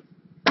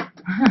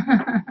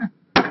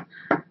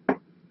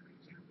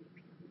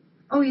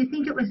 Oh, you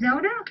think it was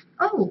Zelda?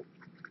 Oh,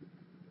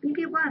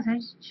 maybe it was. I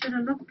should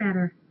have looked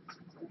better.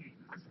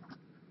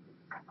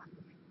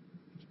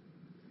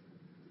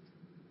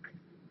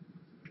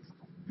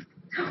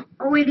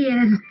 Oh, it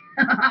is.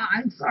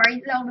 I'm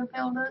sorry, Zelda.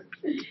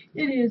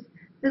 It is.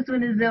 This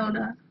one is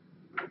Zelda.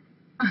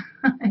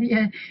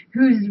 Yeah,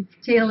 whose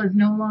tail is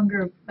no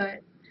longer a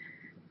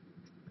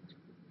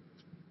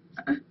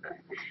foot.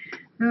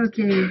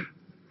 Okay.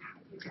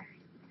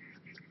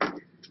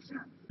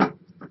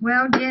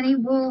 Well, Jenny,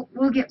 we'll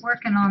get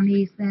working on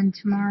these then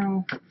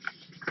tomorrow.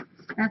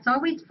 That's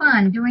always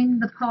fun, doing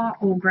the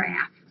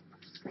pawograph.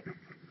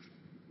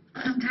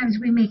 Sometimes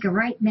we make a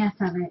right mess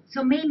of it.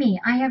 So, Mimi,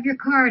 I have your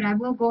card. I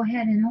will go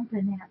ahead and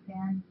open that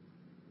then.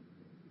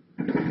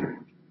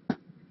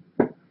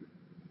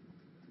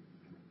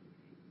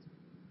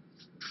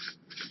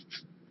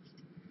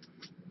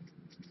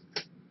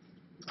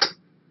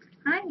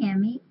 Hi,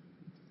 Emmy.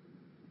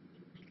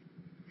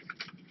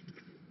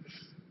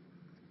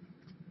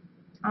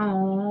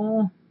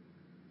 Oh.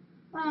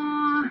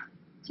 Aw.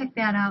 Check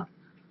that out.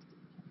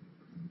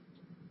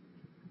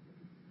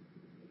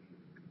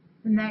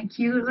 Isn't that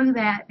cute? Look at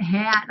that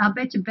hat. I'll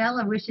bet you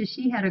Bella wishes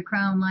she had a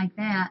crown like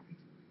that.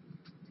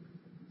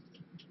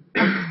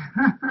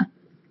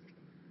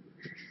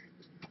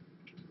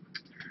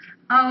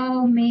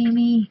 Oh,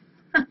 Mimi.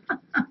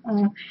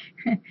 Oh.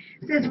 It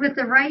says with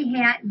the right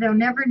hat, they'll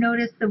never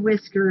notice the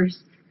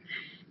whiskers.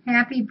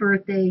 Happy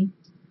birthday.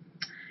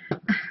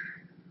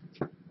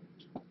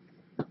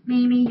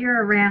 Mimi,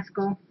 you're a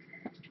rascal.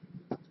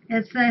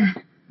 It says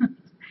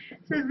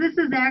this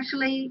is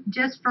actually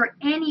just for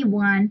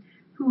anyone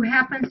who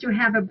happens to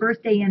have a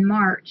birthday in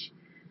March,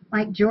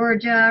 like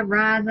Georgia,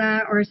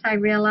 Raza, or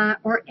Cyrilla,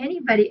 or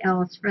anybody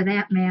else for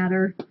that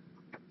matter.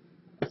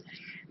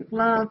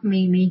 Love,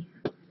 Mimi.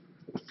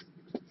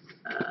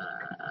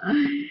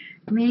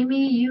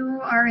 Mimi,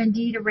 you are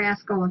indeed a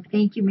rascal.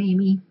 Thank you,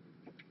 Mimi.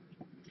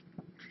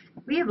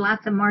 We have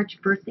lots of March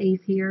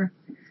birthdays here.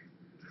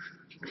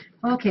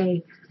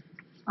 Okay.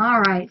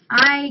 All right.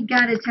 I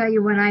got to tell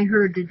you what I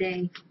heard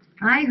today.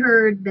 I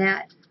heard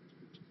that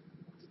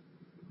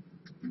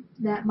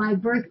my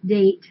birth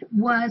date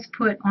was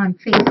put on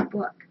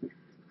Facebook.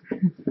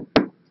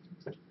 Do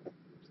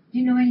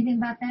you know anything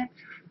about that?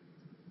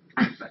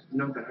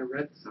 No, but I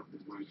read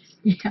something once.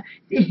 Yeah.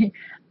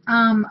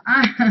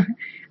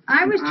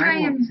 I was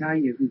trying. I won't tell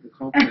you who the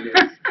culprit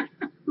is.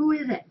 Who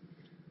is it?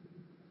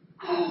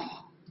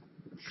 Oh,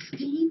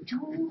 Steve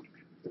told.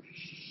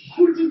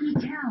 Who did he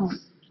tell?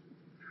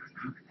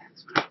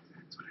 That's what I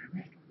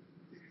read.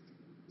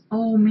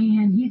 Oh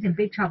man, he's in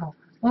big trouble.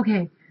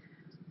 Okay.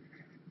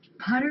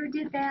 Putter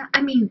did that?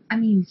 I mean,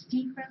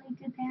 Steve really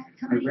did that? I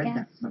Somebody read that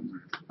asked.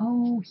 somewhere.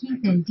 Oh, he's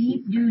in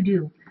deep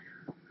doo-doo.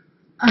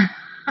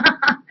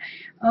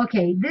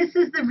 Okay, this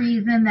is the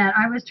reason that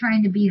I was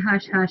trying to be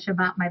hush-hush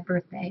about my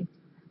birthday.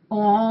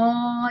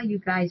 Oh, you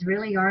guys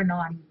really are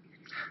naughty.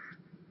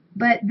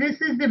 But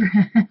this is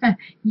the...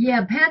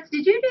 Yeah, Pets,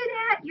 did you do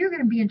that? You're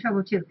going to be in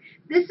trouble, too.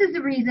 This is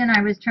the reason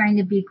I was trying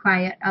to be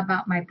quiet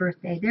about my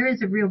birthday. There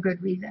is a real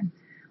good reason.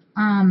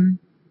 And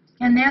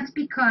that's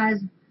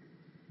because...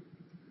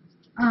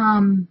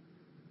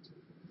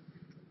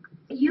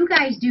 you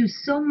guys do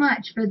so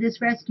much for this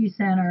rescue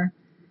center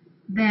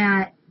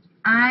that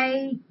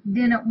I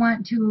didn't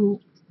want you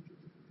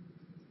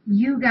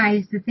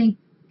guys to think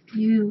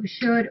you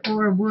should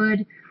or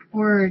would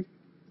or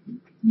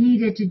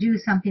needed to do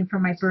something for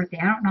my birthday.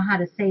 I don't know how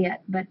to say it,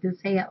 but to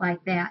say it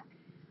like that.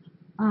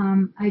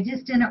 I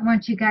just didn't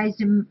want you guys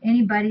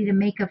anybody to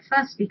make a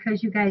fuss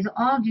because you guys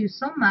all do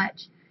so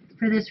much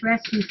for this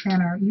rescue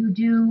center. You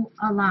do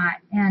a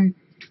lot, and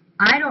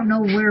I don't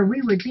know where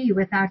we would be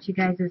without you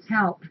guys'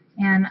 help.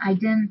 And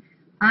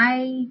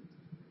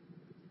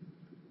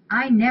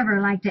I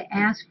never like to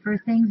ask for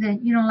things,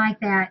 and like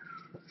that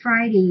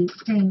Friday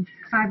thing,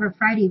 Fiverr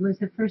Friday was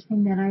the first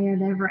thing that I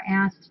had ever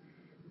asked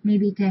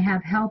maybe to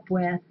have help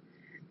with.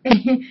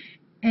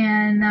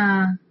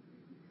 And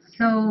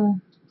so,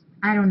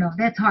 I don't know,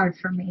 that's hard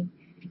for me.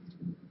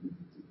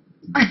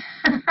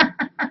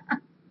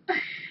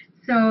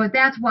 So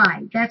that's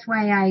why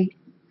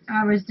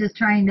I was just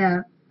trying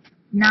to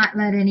not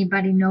let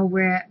anybody know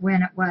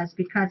when it was,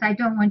 because I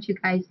don't want you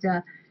guys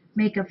to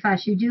make a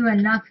fuss. You do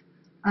enough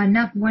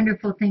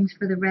wonderful things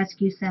for the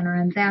rescue center,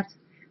 and that's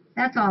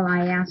all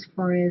I ask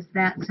for, is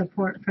that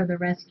support for the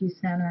rescue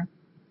center.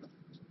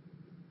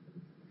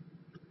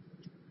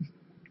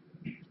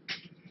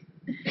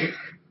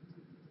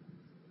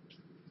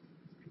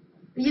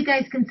 You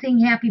guys can sing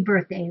happy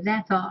birthday,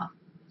 that's all.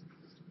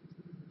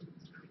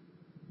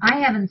 I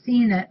haven't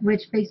seen it,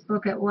 which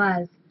Facebook it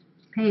was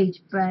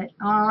page, but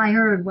all I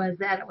heard was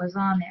that it was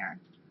on there.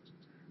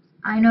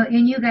 I know,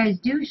 and you guys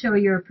do show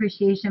your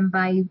appreciation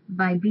by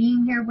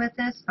being here with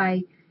us,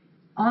 by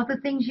all the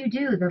things you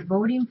do, the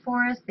voting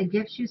for us, the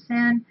gifts you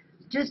send,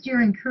 just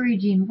your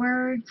encouraging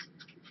words,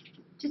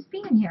 just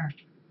being here.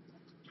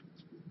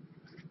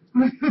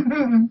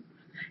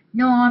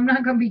 No, I'm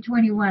not going to be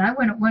 21. I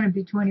wouldn't want to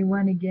be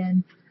 21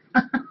 again.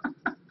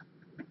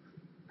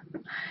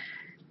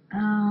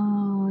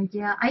 Oh,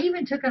 yeah. I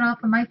even took it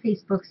off of my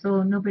Facebook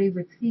so nobody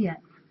would see it.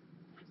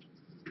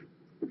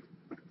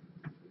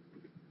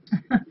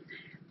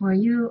 Well,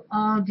 you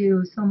all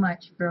do so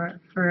much for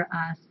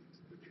us.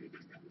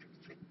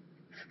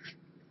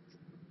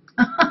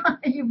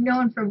 You've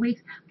known for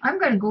weeks. I'm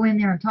going to go in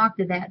there and talk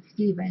to that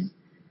Stephen.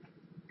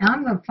 And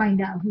I'm going to find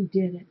out who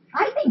did it.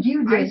 I think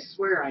you did. I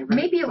swear I read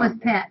Maybe it was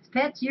somewhere. Pets.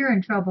 Pets, you're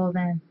in trouble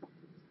then.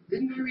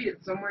 Didn't I read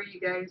it somewhere, you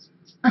guys?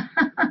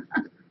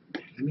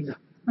 Let me look.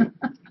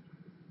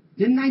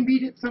 Didn't I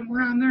read it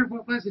somewhere on there?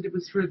 What was it? It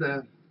was for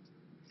the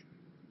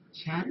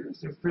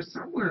chatters or for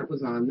somewhere it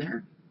was on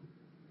there.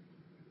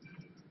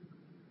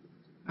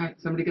 All right,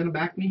 somebody gonna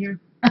back me here?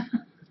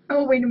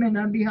 Oh, wait a minute.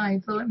 I'm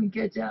behind, so let me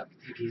catch up.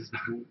 Maybe he's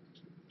behind.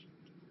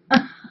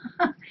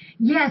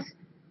 Yes.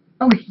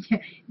 Oh,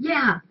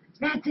 yeah.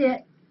 That's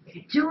it.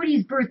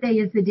 Jody's birthday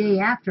is the day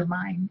after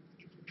mine.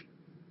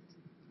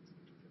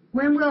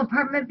 When will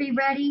apartment be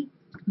ready?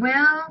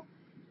 Well,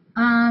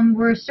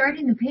 we're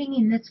starting the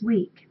painting this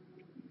week.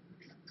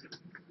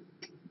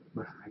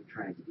 Well, I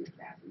tried to get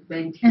that.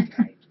 Thank you,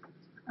 guys.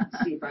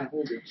 See if I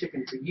hold a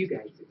chicken for you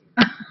guys again.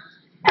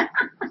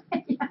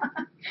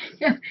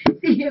 Yeah.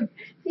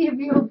 See if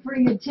you'll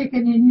bring a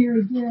chicken in here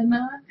again,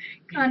 huh?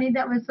 Connie,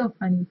 that was so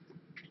funny.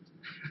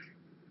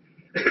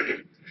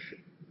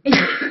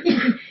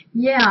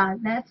 Yeah,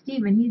 that's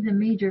Stephen. He's in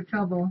major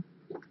trouble.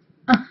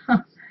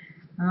 All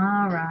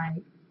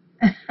right.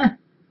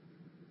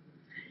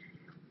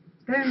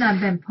 Better not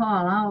have been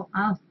Paul.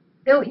 Oh,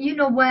 you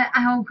know what?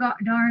 Oh, God,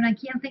 darn, I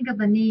can't think of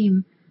the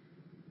name.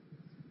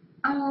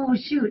 Oh,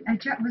 shoot.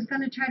 Was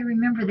going to try to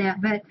remember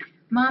that, but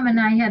Mom and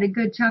I had a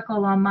good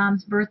chuckle on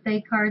Mom's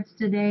birthday cards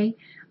today.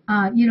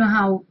 You know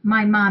how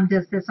my mom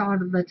does this all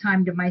the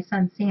time to my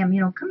son Sam.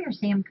 You know, come here,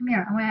 Sam, come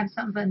here. I want to have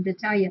something to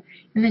tell you.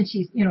 And then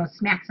she,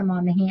 smacks him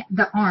on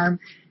the arm,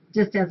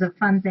 just as a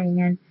fun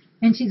thing.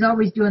 And she's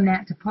always doing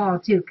that to Paul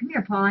too. Come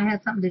here, Paul. I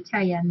have something to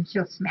tell you. And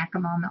she'll smack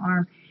him on the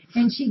arm.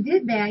 And she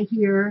did that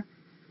here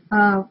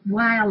a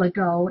while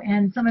ago.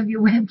 And some of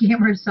you web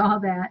gamers saw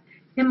that.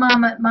 And my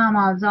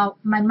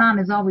mom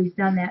has always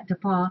done that to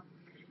Paul.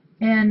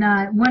 And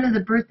one of the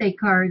birthday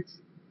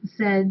cards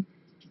said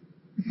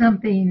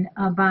something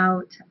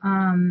about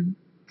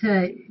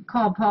to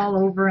call Paul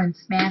over and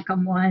smack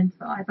him once.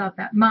 So I thought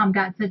that Mom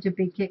got such a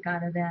big kick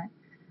out of that.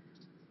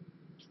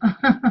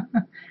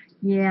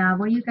 Yeah,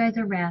 well, you guys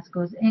are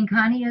rascals. And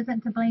Connie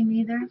isn't to blame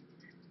either.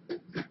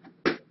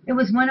 It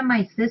was one of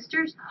my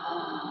sisters.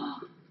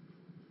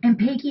 And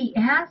Peggy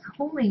has.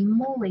 Holy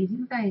moly,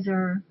 you guys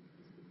are.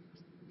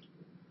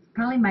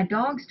 Probably my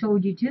dogs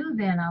told you too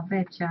then, I'll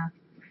betcha.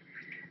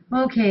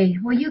 Okay,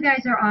 well, you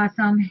guys are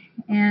awesome,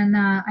 and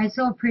I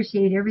so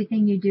appreciate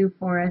everything you do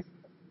for us.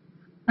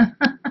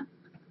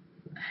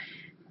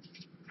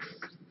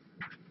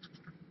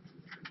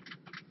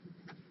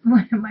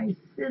 One of my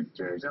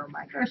sisters, oh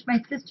my gosh,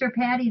 my sister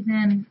Patty's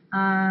in,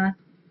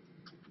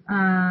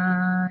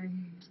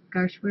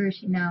 gosh, where is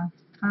she now?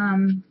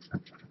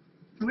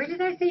 Where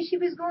did I say she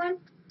was going?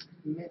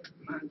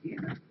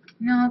 Montana.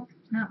 No,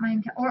 not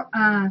mine. Or,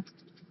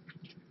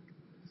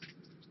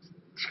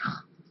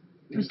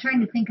 I was trying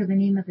to think of the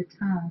name of the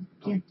town.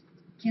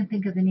 Can't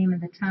think of the name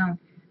of the town.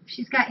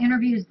 She's got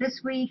interviews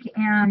this week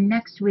and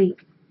next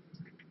week.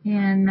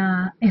 And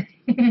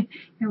it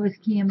was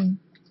Cammie.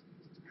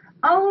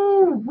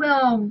 Oh,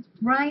 well,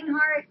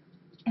 Reinhardt,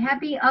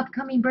 happy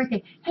upcoming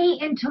birthday. Hey,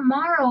 and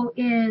tomorrow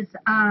is,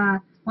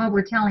 while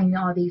we're telling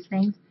all these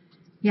things,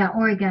 yeah,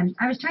 Oregon.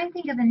 I was trying to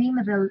think of the name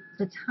of the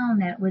town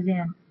that it was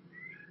in.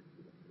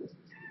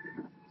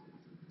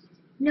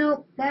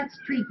 Nope, that's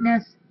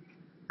Preakness.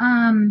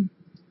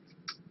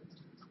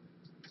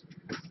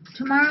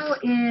 Tomorrow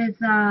is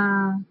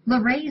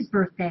Lorraine's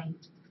birthday.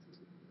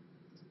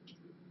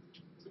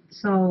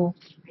 So,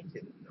 I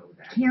didn't know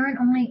that. Karen,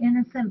 only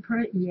innocent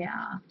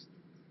yeah.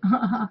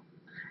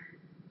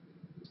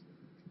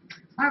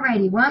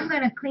 Alrighty, well, I'm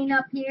going to clean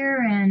up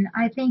here, and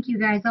I thank you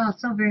guys all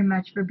so very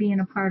much for being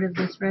a part of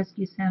this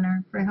rescue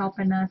center, for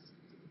helping us,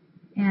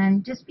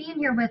 and just being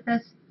here with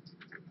us.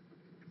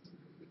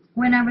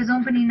 When I was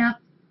opening up,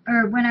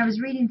 or when I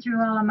was reading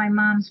through all of my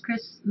mom's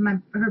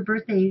her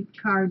birthday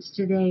cards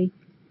today,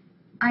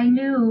 I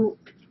knew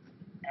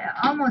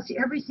almost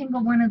every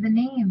single one of the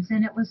names,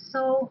 and it was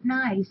so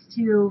nice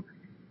to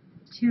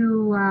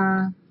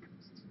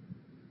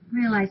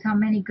realize how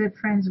many good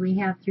friends we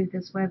have through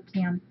this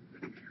webcam.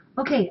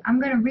 Okay, I'm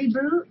going to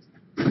reboot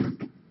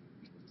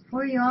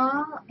for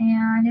y'all,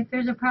 and if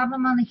there's a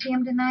problem on the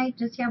cam tonight,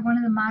 just have one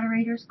of the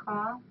moderators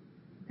call.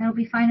 That'll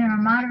be fine. And our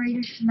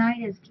moderators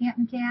tonight is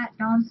Canton Cat,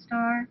 Dawn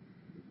Star,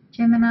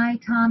 Gemini,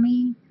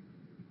 Tommy.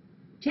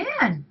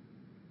 Jen!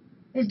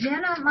 Is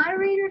Jen a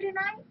moderator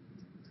tonight?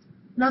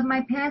 Love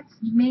My Pets,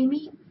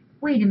 Mamie.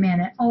 Wait a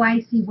minute. Oh,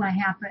 I see what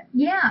happened.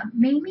 Yeah,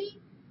 Mamie,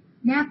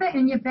 Napa,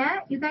 and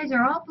Yvette, you guys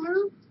are all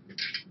blue?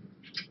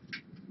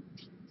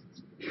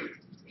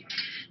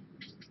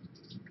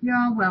 You're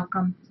all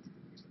welcome.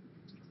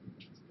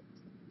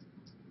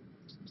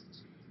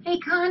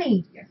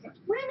 Connie, Yes, sir.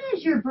 when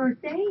is your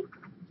birthday?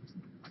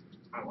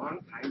 A long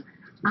time.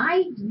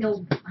 I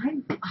know,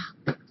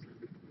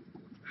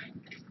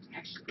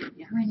 Actually,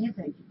 yeah. when is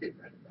it? You did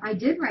right. I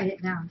did write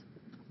it down.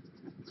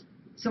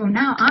 So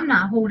now I'm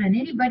not holding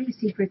anybody's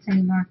secrets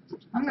anymore.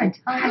 I'm going to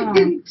tell I them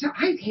didn't.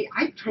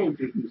 I told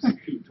you you should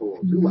be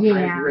told. Too. Yeah.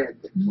 I read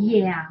the all. told.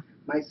 Yeah.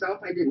 Myself,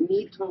 I didn't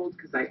need told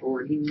because I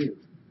already knew.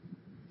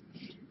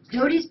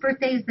 Jody's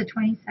birthday is the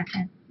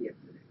 22nd. Yes.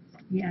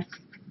 Yes.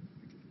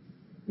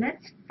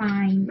 Let's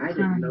find And I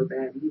didn't know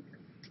Connie. that either.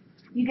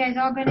 You guys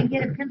all going to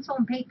get a pencil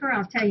and paper?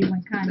 I'll tell you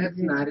when Connie's That's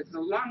is. not. It's a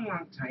long,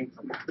 long time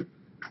from now.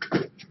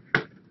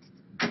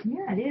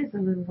 Yeah, it is a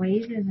little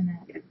ways, isn't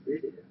it? Yes,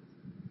 it is.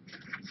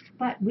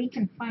 But we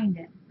can find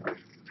it.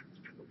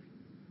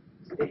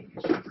 Today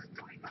is your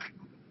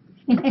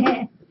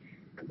birthday.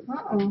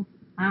 Uh-oh.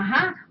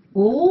 Uh-huh.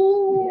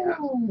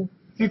 Oh,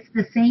 it's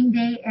the same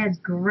day as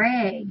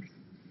Greg's.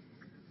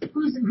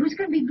 Who's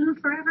going to be blue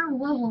forever?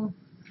 Whoa,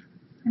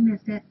 I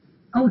missed it.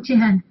 Oh,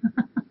 Jen.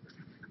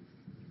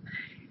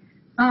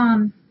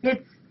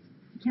 It's,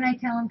 can I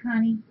tell him,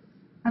 Connie?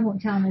 I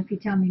won't tell him if you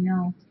tell me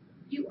no.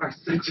 You are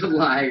such a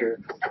liar.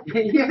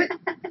 Yes.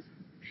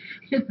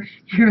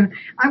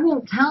 I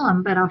won't tell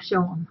him, but I'll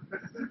show him.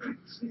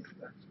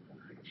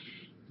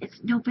 It's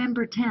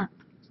November 10th.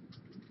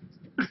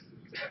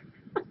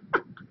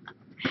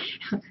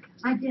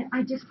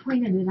 I just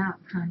pointed it out,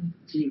 Connie.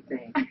 Gee,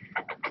 thanks.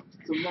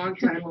 It's a long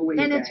time away,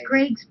 And guys. it's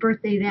Greg's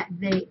birthday that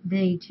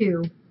day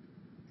too.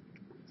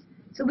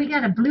 So we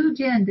got a blue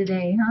Jen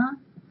today, huh?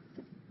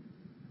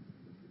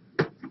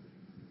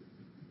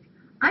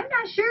 I'm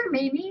not sure,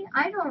 Mimi.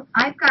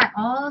 I've got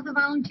all the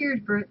volunteers'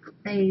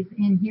 birthdays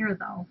in here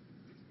though.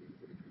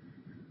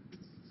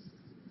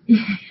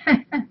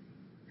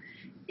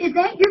 Is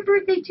that your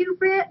birthday too,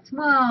 Britt?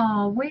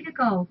 Well, way to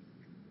go.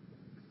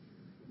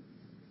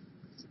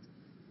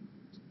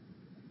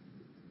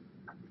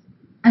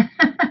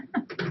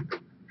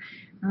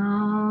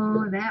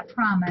 Oh, that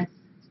promise.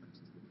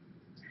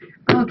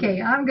 Okay,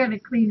 I'm gonna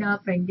clean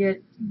up and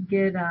get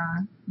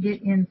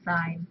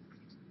inside.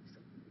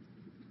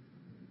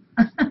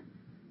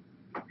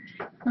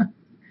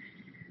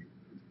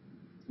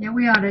 Yeah,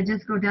 we ought to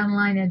just go down the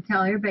line and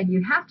tell everybody,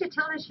 you have to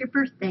tell us your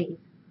birthdays.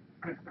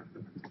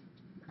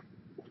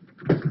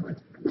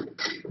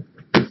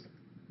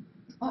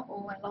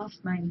 Uh-oh, I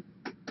lost mine.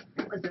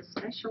 That was a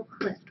special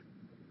clip.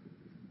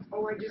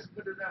 Oh, I just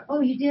put it up.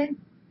 Oh, you did?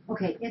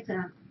 Okay, it's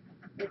a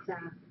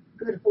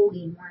good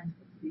holding one.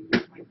 Here's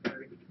my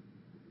bird.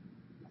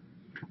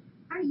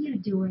 Are you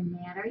doing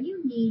that? Are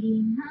you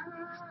kneading?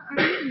 Huh?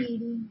 Are you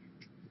kneading?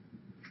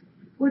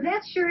 Well,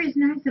 that sure is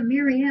nice of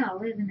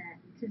Marielle, isn't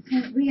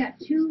it? We got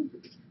two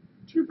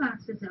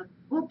boxes of.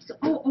 Oops!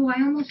 Oh!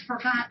 I almost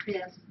forgot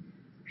this.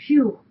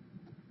 Phew!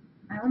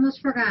 I almost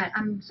forgot.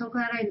 I'm so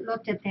glad I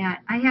looked at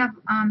that. I have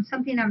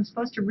something I'm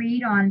supposed to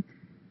read on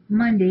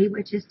Monday,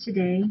 which is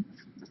today.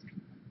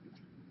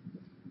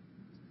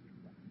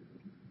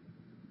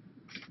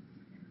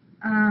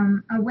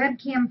 A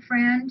webcam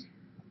friend.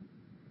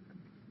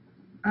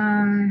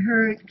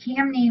 Her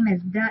cam name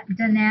is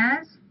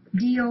Donez,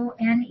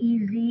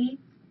 D-O-N-E-Z.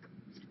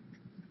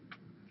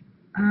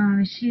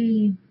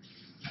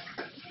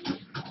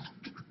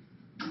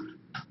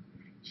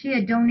 She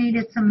had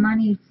donated some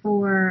money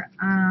for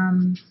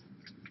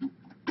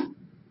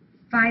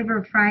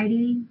Fiverr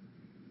Friday,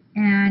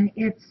 and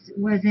it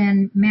was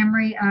in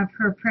memory of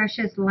her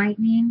precious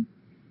Lightning,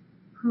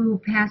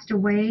 who passed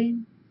away,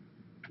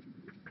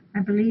 I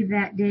believe,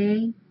 that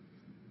day.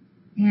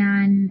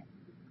 And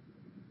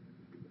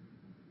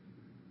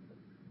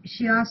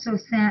she also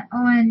sent,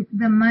 and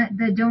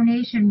the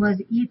donation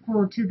was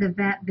equal to the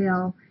vet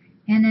bill,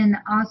 and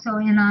then also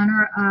in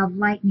honor of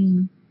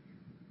Lightning.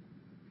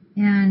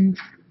 And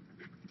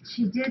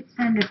she did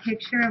send a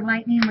picture of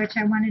Lightning, which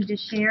I wanted to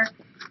share.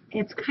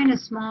 It's kind of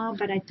small,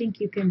 but I think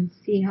you can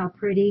see how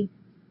pretty.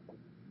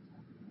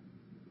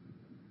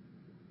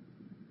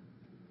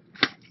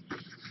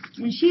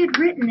 And she had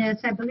written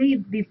this, I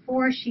believe,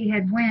 before she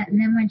had went, and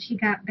then when she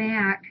got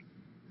back,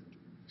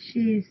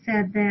 she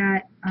said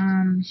that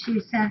she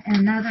sent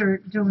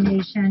another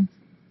donation,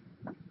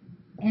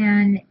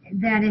 and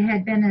that it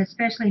had been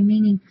especially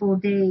meaningful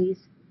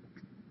days,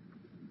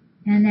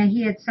 and that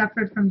he had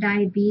suffered from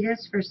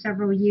diabetes for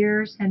several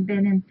years and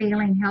been in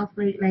failing health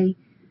lately,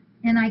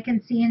 and I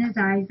can see in his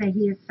eyes that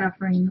he is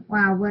suffering.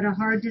 Wow, what a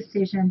hard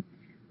decision.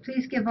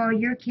 Please give all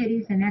your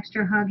kitties an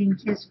extra hug and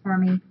kiss for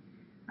me.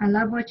 I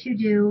love what you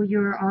do. You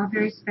are all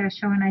very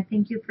special, and I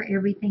thank you for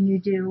everything you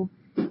do.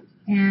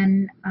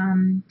 And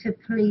to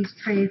please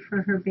pray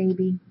for her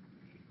baby.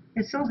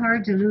 It's so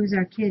hard to lose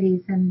our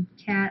kitties and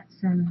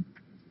cats, and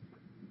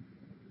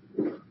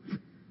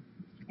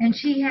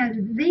she has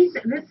these.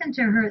 Listen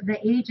to her, the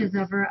ages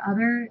of her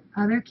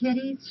other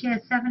kitties. She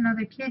has 7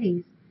 other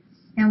kitties,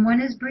 and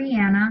one is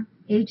Brianna,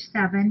 age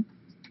 7,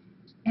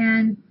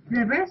 and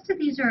the rest of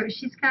these are.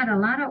 She's got a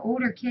lot of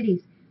older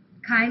kitties.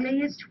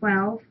 Kylie is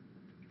 12,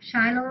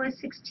 Shiloh is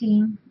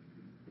 16,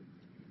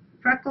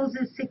 Freckles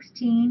is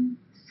 16.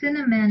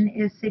 Cinnamon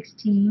is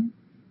 16,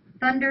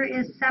 Thunder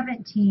is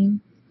 17,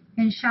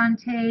 and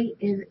Shantae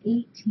is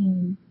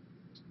 18.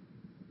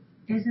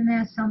 Isn't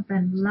that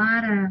something? A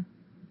lot of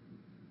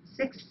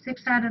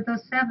six out of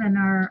those 7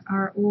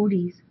 are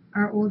oldies,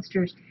 are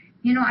oldsters.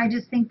 You know, I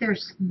just think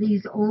there's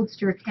these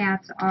oldster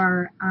cats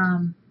are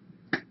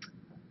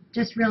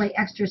just really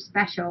extra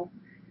special.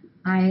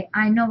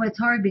 I know it's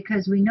hard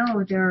because we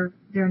know they're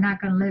not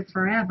going to live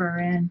forever,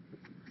 and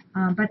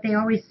but they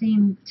always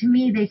seem, to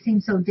me, they seem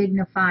so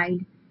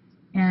dignified,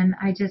 and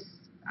I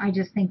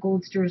just think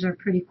oldsters are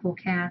pretty cool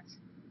cats.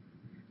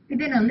 We've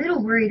been a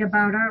little worried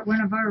about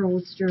one of our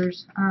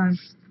oldsters,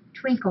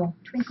 Twinkle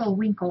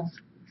Winkle,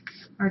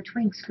 our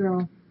Twinks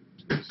girl.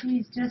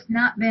 She's just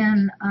not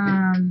been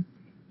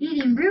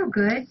eating real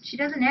good. She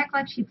doesn't act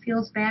like she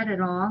feels bad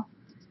at all,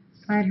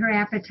 but her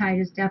appetite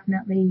is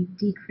definitely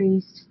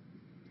decreased.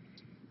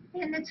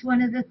 And it's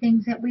one of the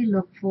things that we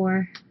look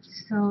for.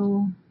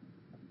 So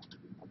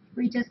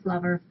we just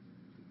love her.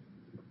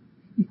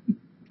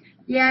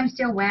 Yeah, I'm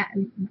still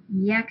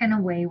yakking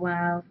away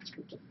wild.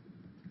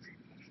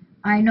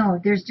 I know,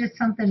 there's just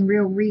something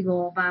real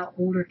regal about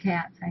older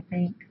cats, I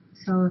think.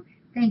 So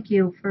thank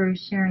you for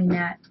sharing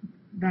that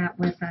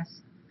with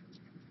us.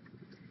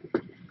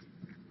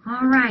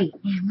 All right,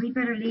 and we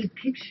better leave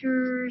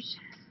pictures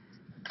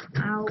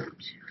out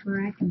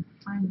where I can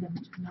find them.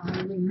 Now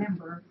I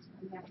remember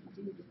we have to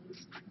do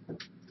these.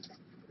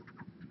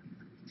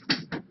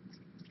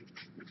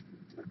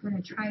 I'm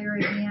going to try her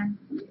again.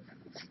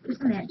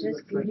 Isn't that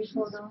just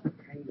beautiful, though?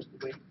 Kind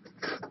of way.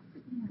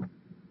 Yeah.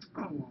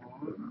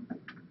 Aww.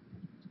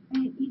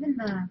 And even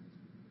the...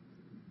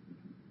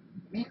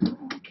 Man,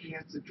 okay,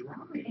 that's a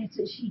drawing.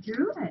 She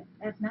drew it.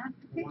 That's not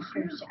the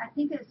picture. Wow. I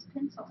think it's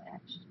pencil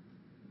etched.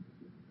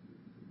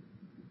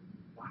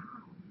 Wow.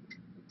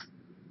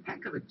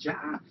 Heck of a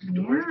job, Yeah,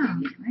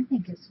 Dorothy. I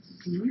think it's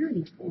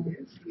beautiful. It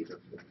is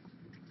beautiful.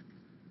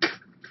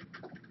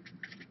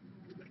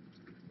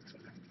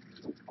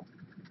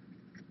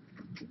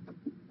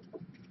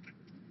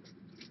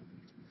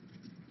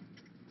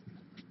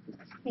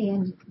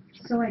 And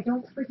so I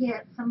don't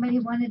forget, somebody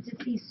wanted to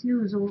see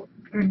Snoozle,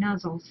 or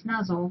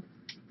Snuzzle.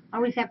 I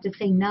always have to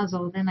say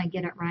Nuzzle, then I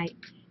get it right.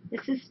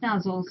 This is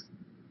Snuzzles.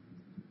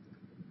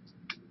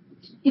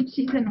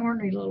 She's an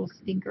ornery little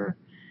stinker.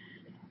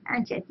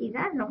 Aren't you? She's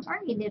an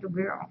ornery little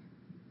girl.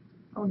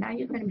 Oh, now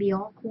you're going to be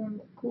all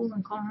cool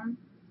and calm.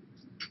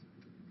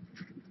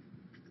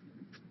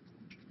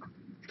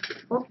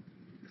 Oh,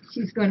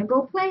 she's going to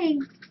go play.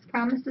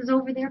 Promise is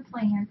over there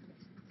playing.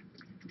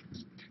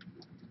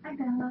 Hi,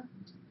 Bella.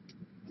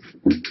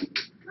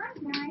 Hi,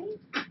 guys.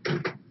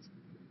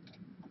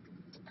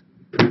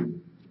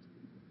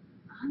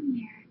 Come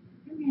here.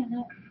 Come here,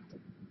 look.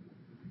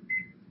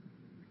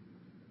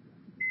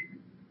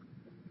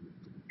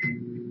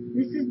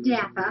 This is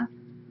Dappa.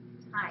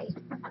 Hi.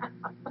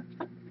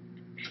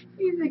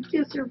 He's a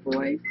kisser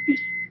boy.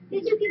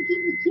 Yes, you can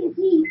give me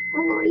kissy.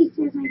 Oh, he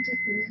says I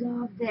just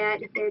love that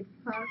head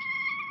puff.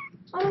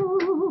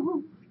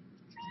 Oh.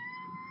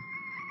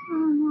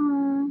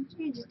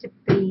 You're just a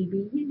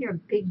baby. You're a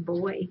big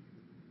boy.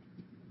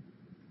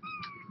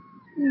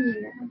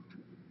 Yeah.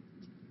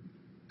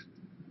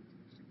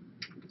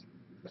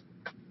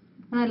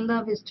 I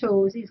love his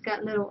toes. He's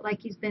got little, like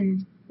he's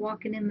been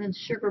walking in the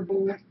sugar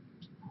bowl. Yeah.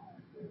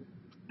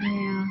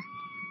 Yeah.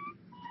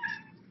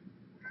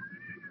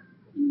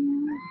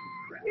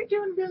 You're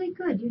doing really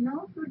good, you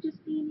know, for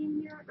just being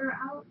in here or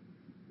out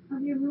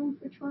of your room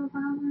for 12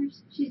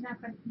 hours. She's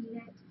not going to eat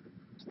it.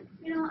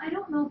 You know, I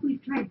don't know if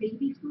we've tried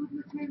baby food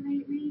with her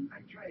lately.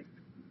 I tried.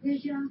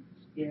 Did you?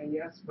 Yeah,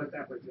 yes, but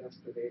that was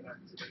yesterday, not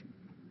today.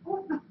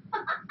 Oh.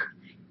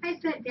 I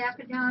set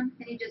Dappa down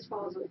and he just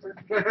falls over.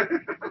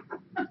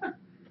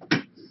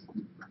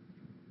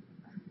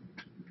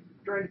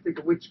 Trying to think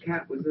of which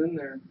cat was in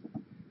there.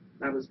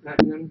 I was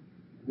petting him,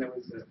 and there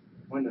was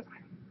one that,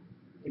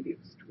 maybe it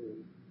was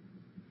twin,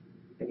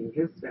 and he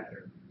hissed at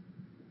her.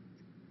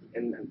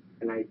 And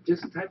I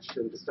just touched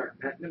him to start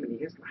petting him, and he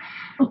hissed.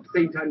 At the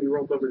same time, he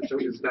rolled over and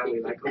showed his belly,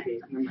 like, okay,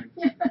 never mind.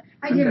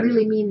 I didn't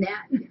really mean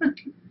that.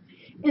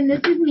 And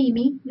this is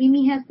Mimi.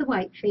 Mimi has the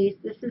white face.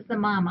 This is the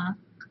mama.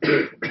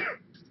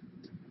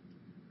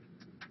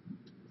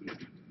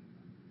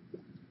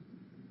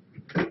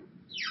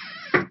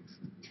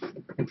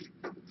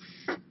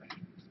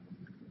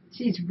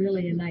 She's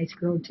really a nice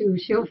girl too.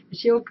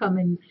 She'll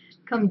come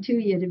to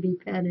you to be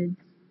petted.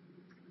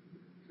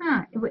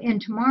 Huh. And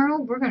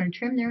tomorrow we're going to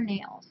trim their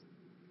nails.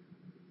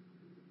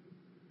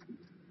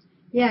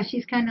 Yeah,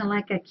 she's kind of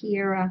like a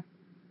Kiera.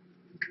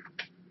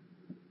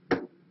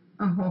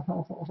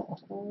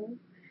 Oh,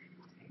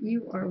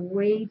 you are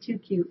way too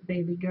cute,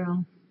 baby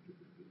girl.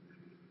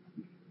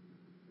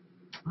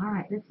 All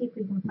right, let's see if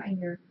we can find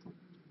your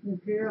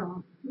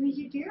girl. Who's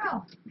your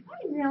girl?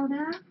 Hi,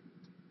 Zelda.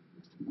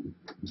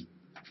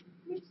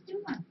 What you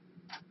doing?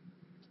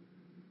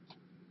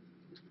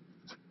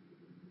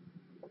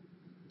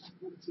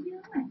 What you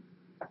doing?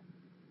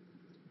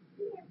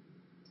 Here.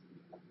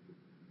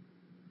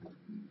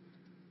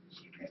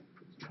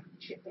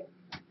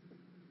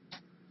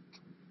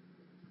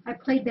 I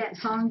played that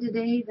song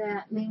today,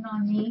 that Lean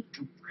on Me,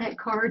 that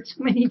card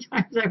so many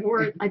times I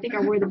wore it. I think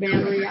I wore the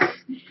battery out.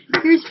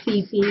 Here's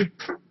Fifi.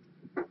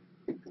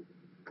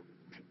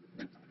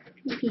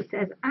 Fifi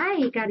says,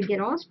 I got to get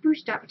all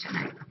spruced up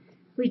tonight.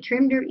 We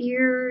trimmed her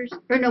ears.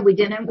 Or no, we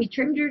didn't. We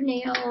trimmed her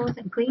nails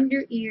and cleaned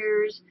her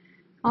ears.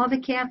 All the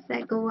cats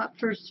that go up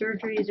for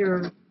surgeries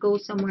or go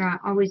somewhere, I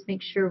always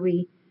make sure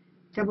we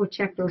double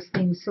check those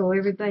things so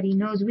everybody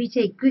knows we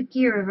take good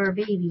care of our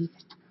babies.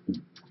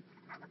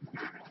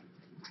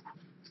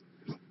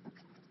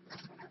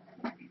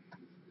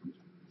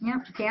 Yeah,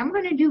 okay, I'm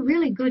going to do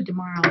really good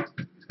tomorrow.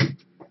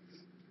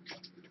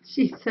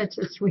 She's such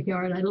a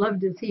sweetheart. I love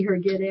to see her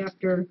get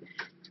after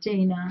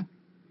Jaina.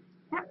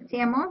 Yeah,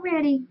 see, I'm all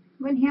ready.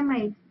 I'm going to have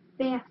my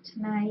bath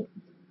tonight.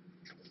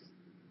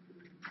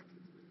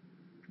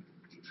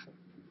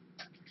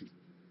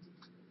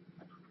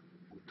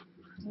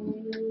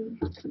 Hey,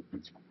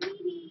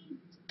 sweetie.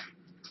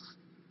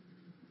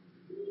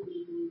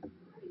 Sweetie,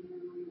 how are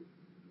you?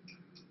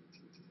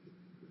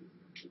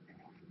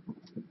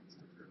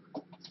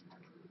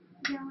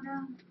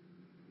 Jonah.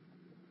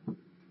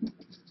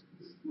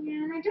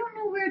 Yeah, and I don't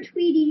know where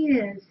Tweety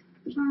is.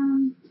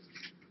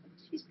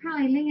 She's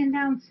probably laying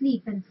down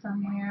sleeping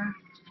somewhere.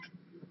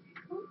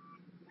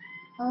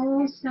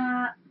 Oh,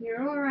 stop.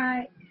 You're all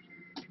right.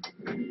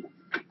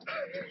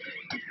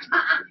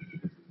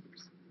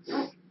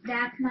 Oh,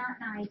 that's not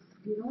nice.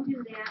 You don't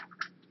do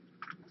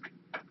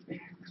that.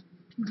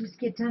 You just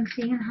get done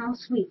saying how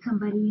sweet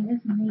somebody is,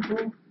 and they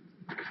go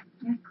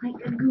act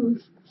like a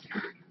goose.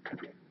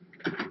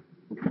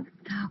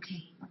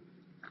 Okay.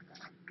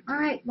 All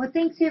right. Well,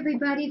 thanks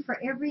everybody for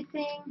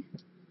everything.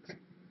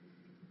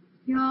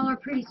 You all are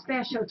pretty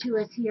special to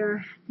us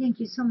here. Thank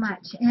you so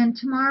much. And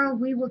tomorrow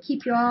we will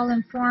keep you all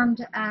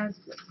informed as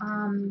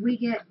we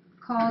get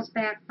calls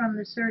back from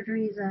the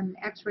surgeries and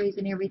x-rays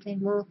and everything.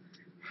 We'll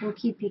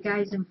keep you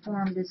guys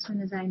informed as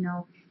soon as I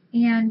know.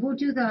 And we'll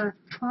do the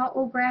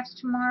autographs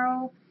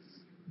tomorrow.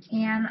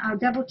 And I'll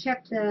double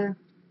check the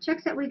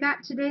checks that we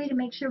got today to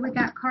make sure we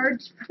got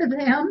cards for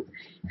them.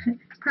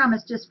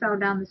 Promise just fell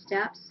down the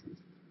steps.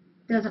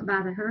 Doesn't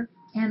bother her.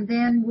 And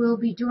then we'll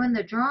be doing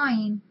the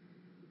drawing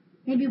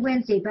maybe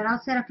Wednesday, but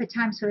I'll set up a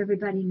time so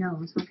everybody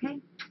knows, okay?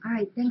 All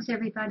right, thanks,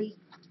 everybody.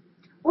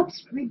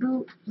 Oops,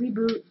 reboot,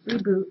 reboot,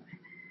 reboot.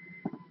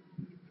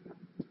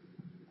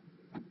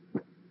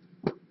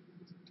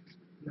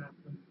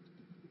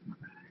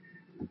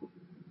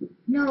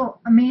 No,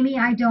 Mamie,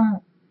 I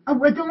don't. Oh,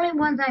 well, the only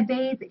ones I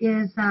bathe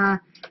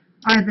are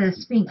the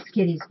Sphinx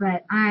kitties,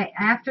 but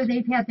after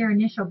they've had their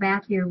initial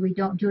bath here, we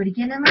don't do it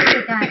again unless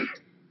they got,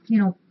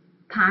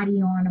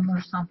 potty on them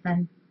or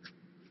something.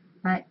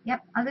 But, yep,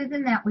 other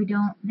than that, we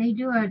don't. They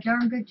do a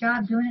darn good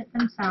job doing it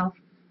themselves.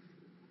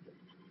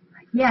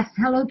 Yes,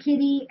 Hello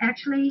Kitty.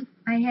 Actually,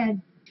 I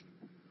had,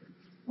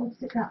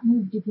 oops, it got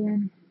moved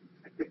again.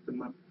 I picked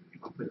them up.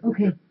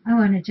 Okay, I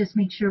want to just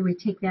make sure we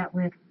take that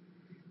with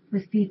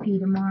Fifi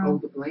tomorrow. Oh,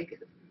 the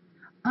blanket.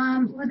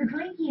 Well, the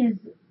blankie is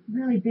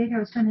really big. I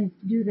was going to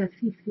do the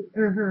Fifi,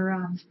 or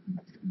her,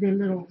 the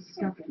little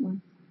stuffed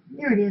one.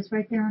 There it is,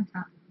 right there on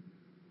top.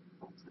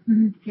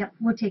 Yep,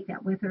 we'll take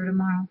that with her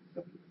tomorrow.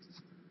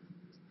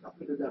 I'll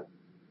put it up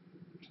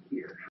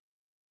here.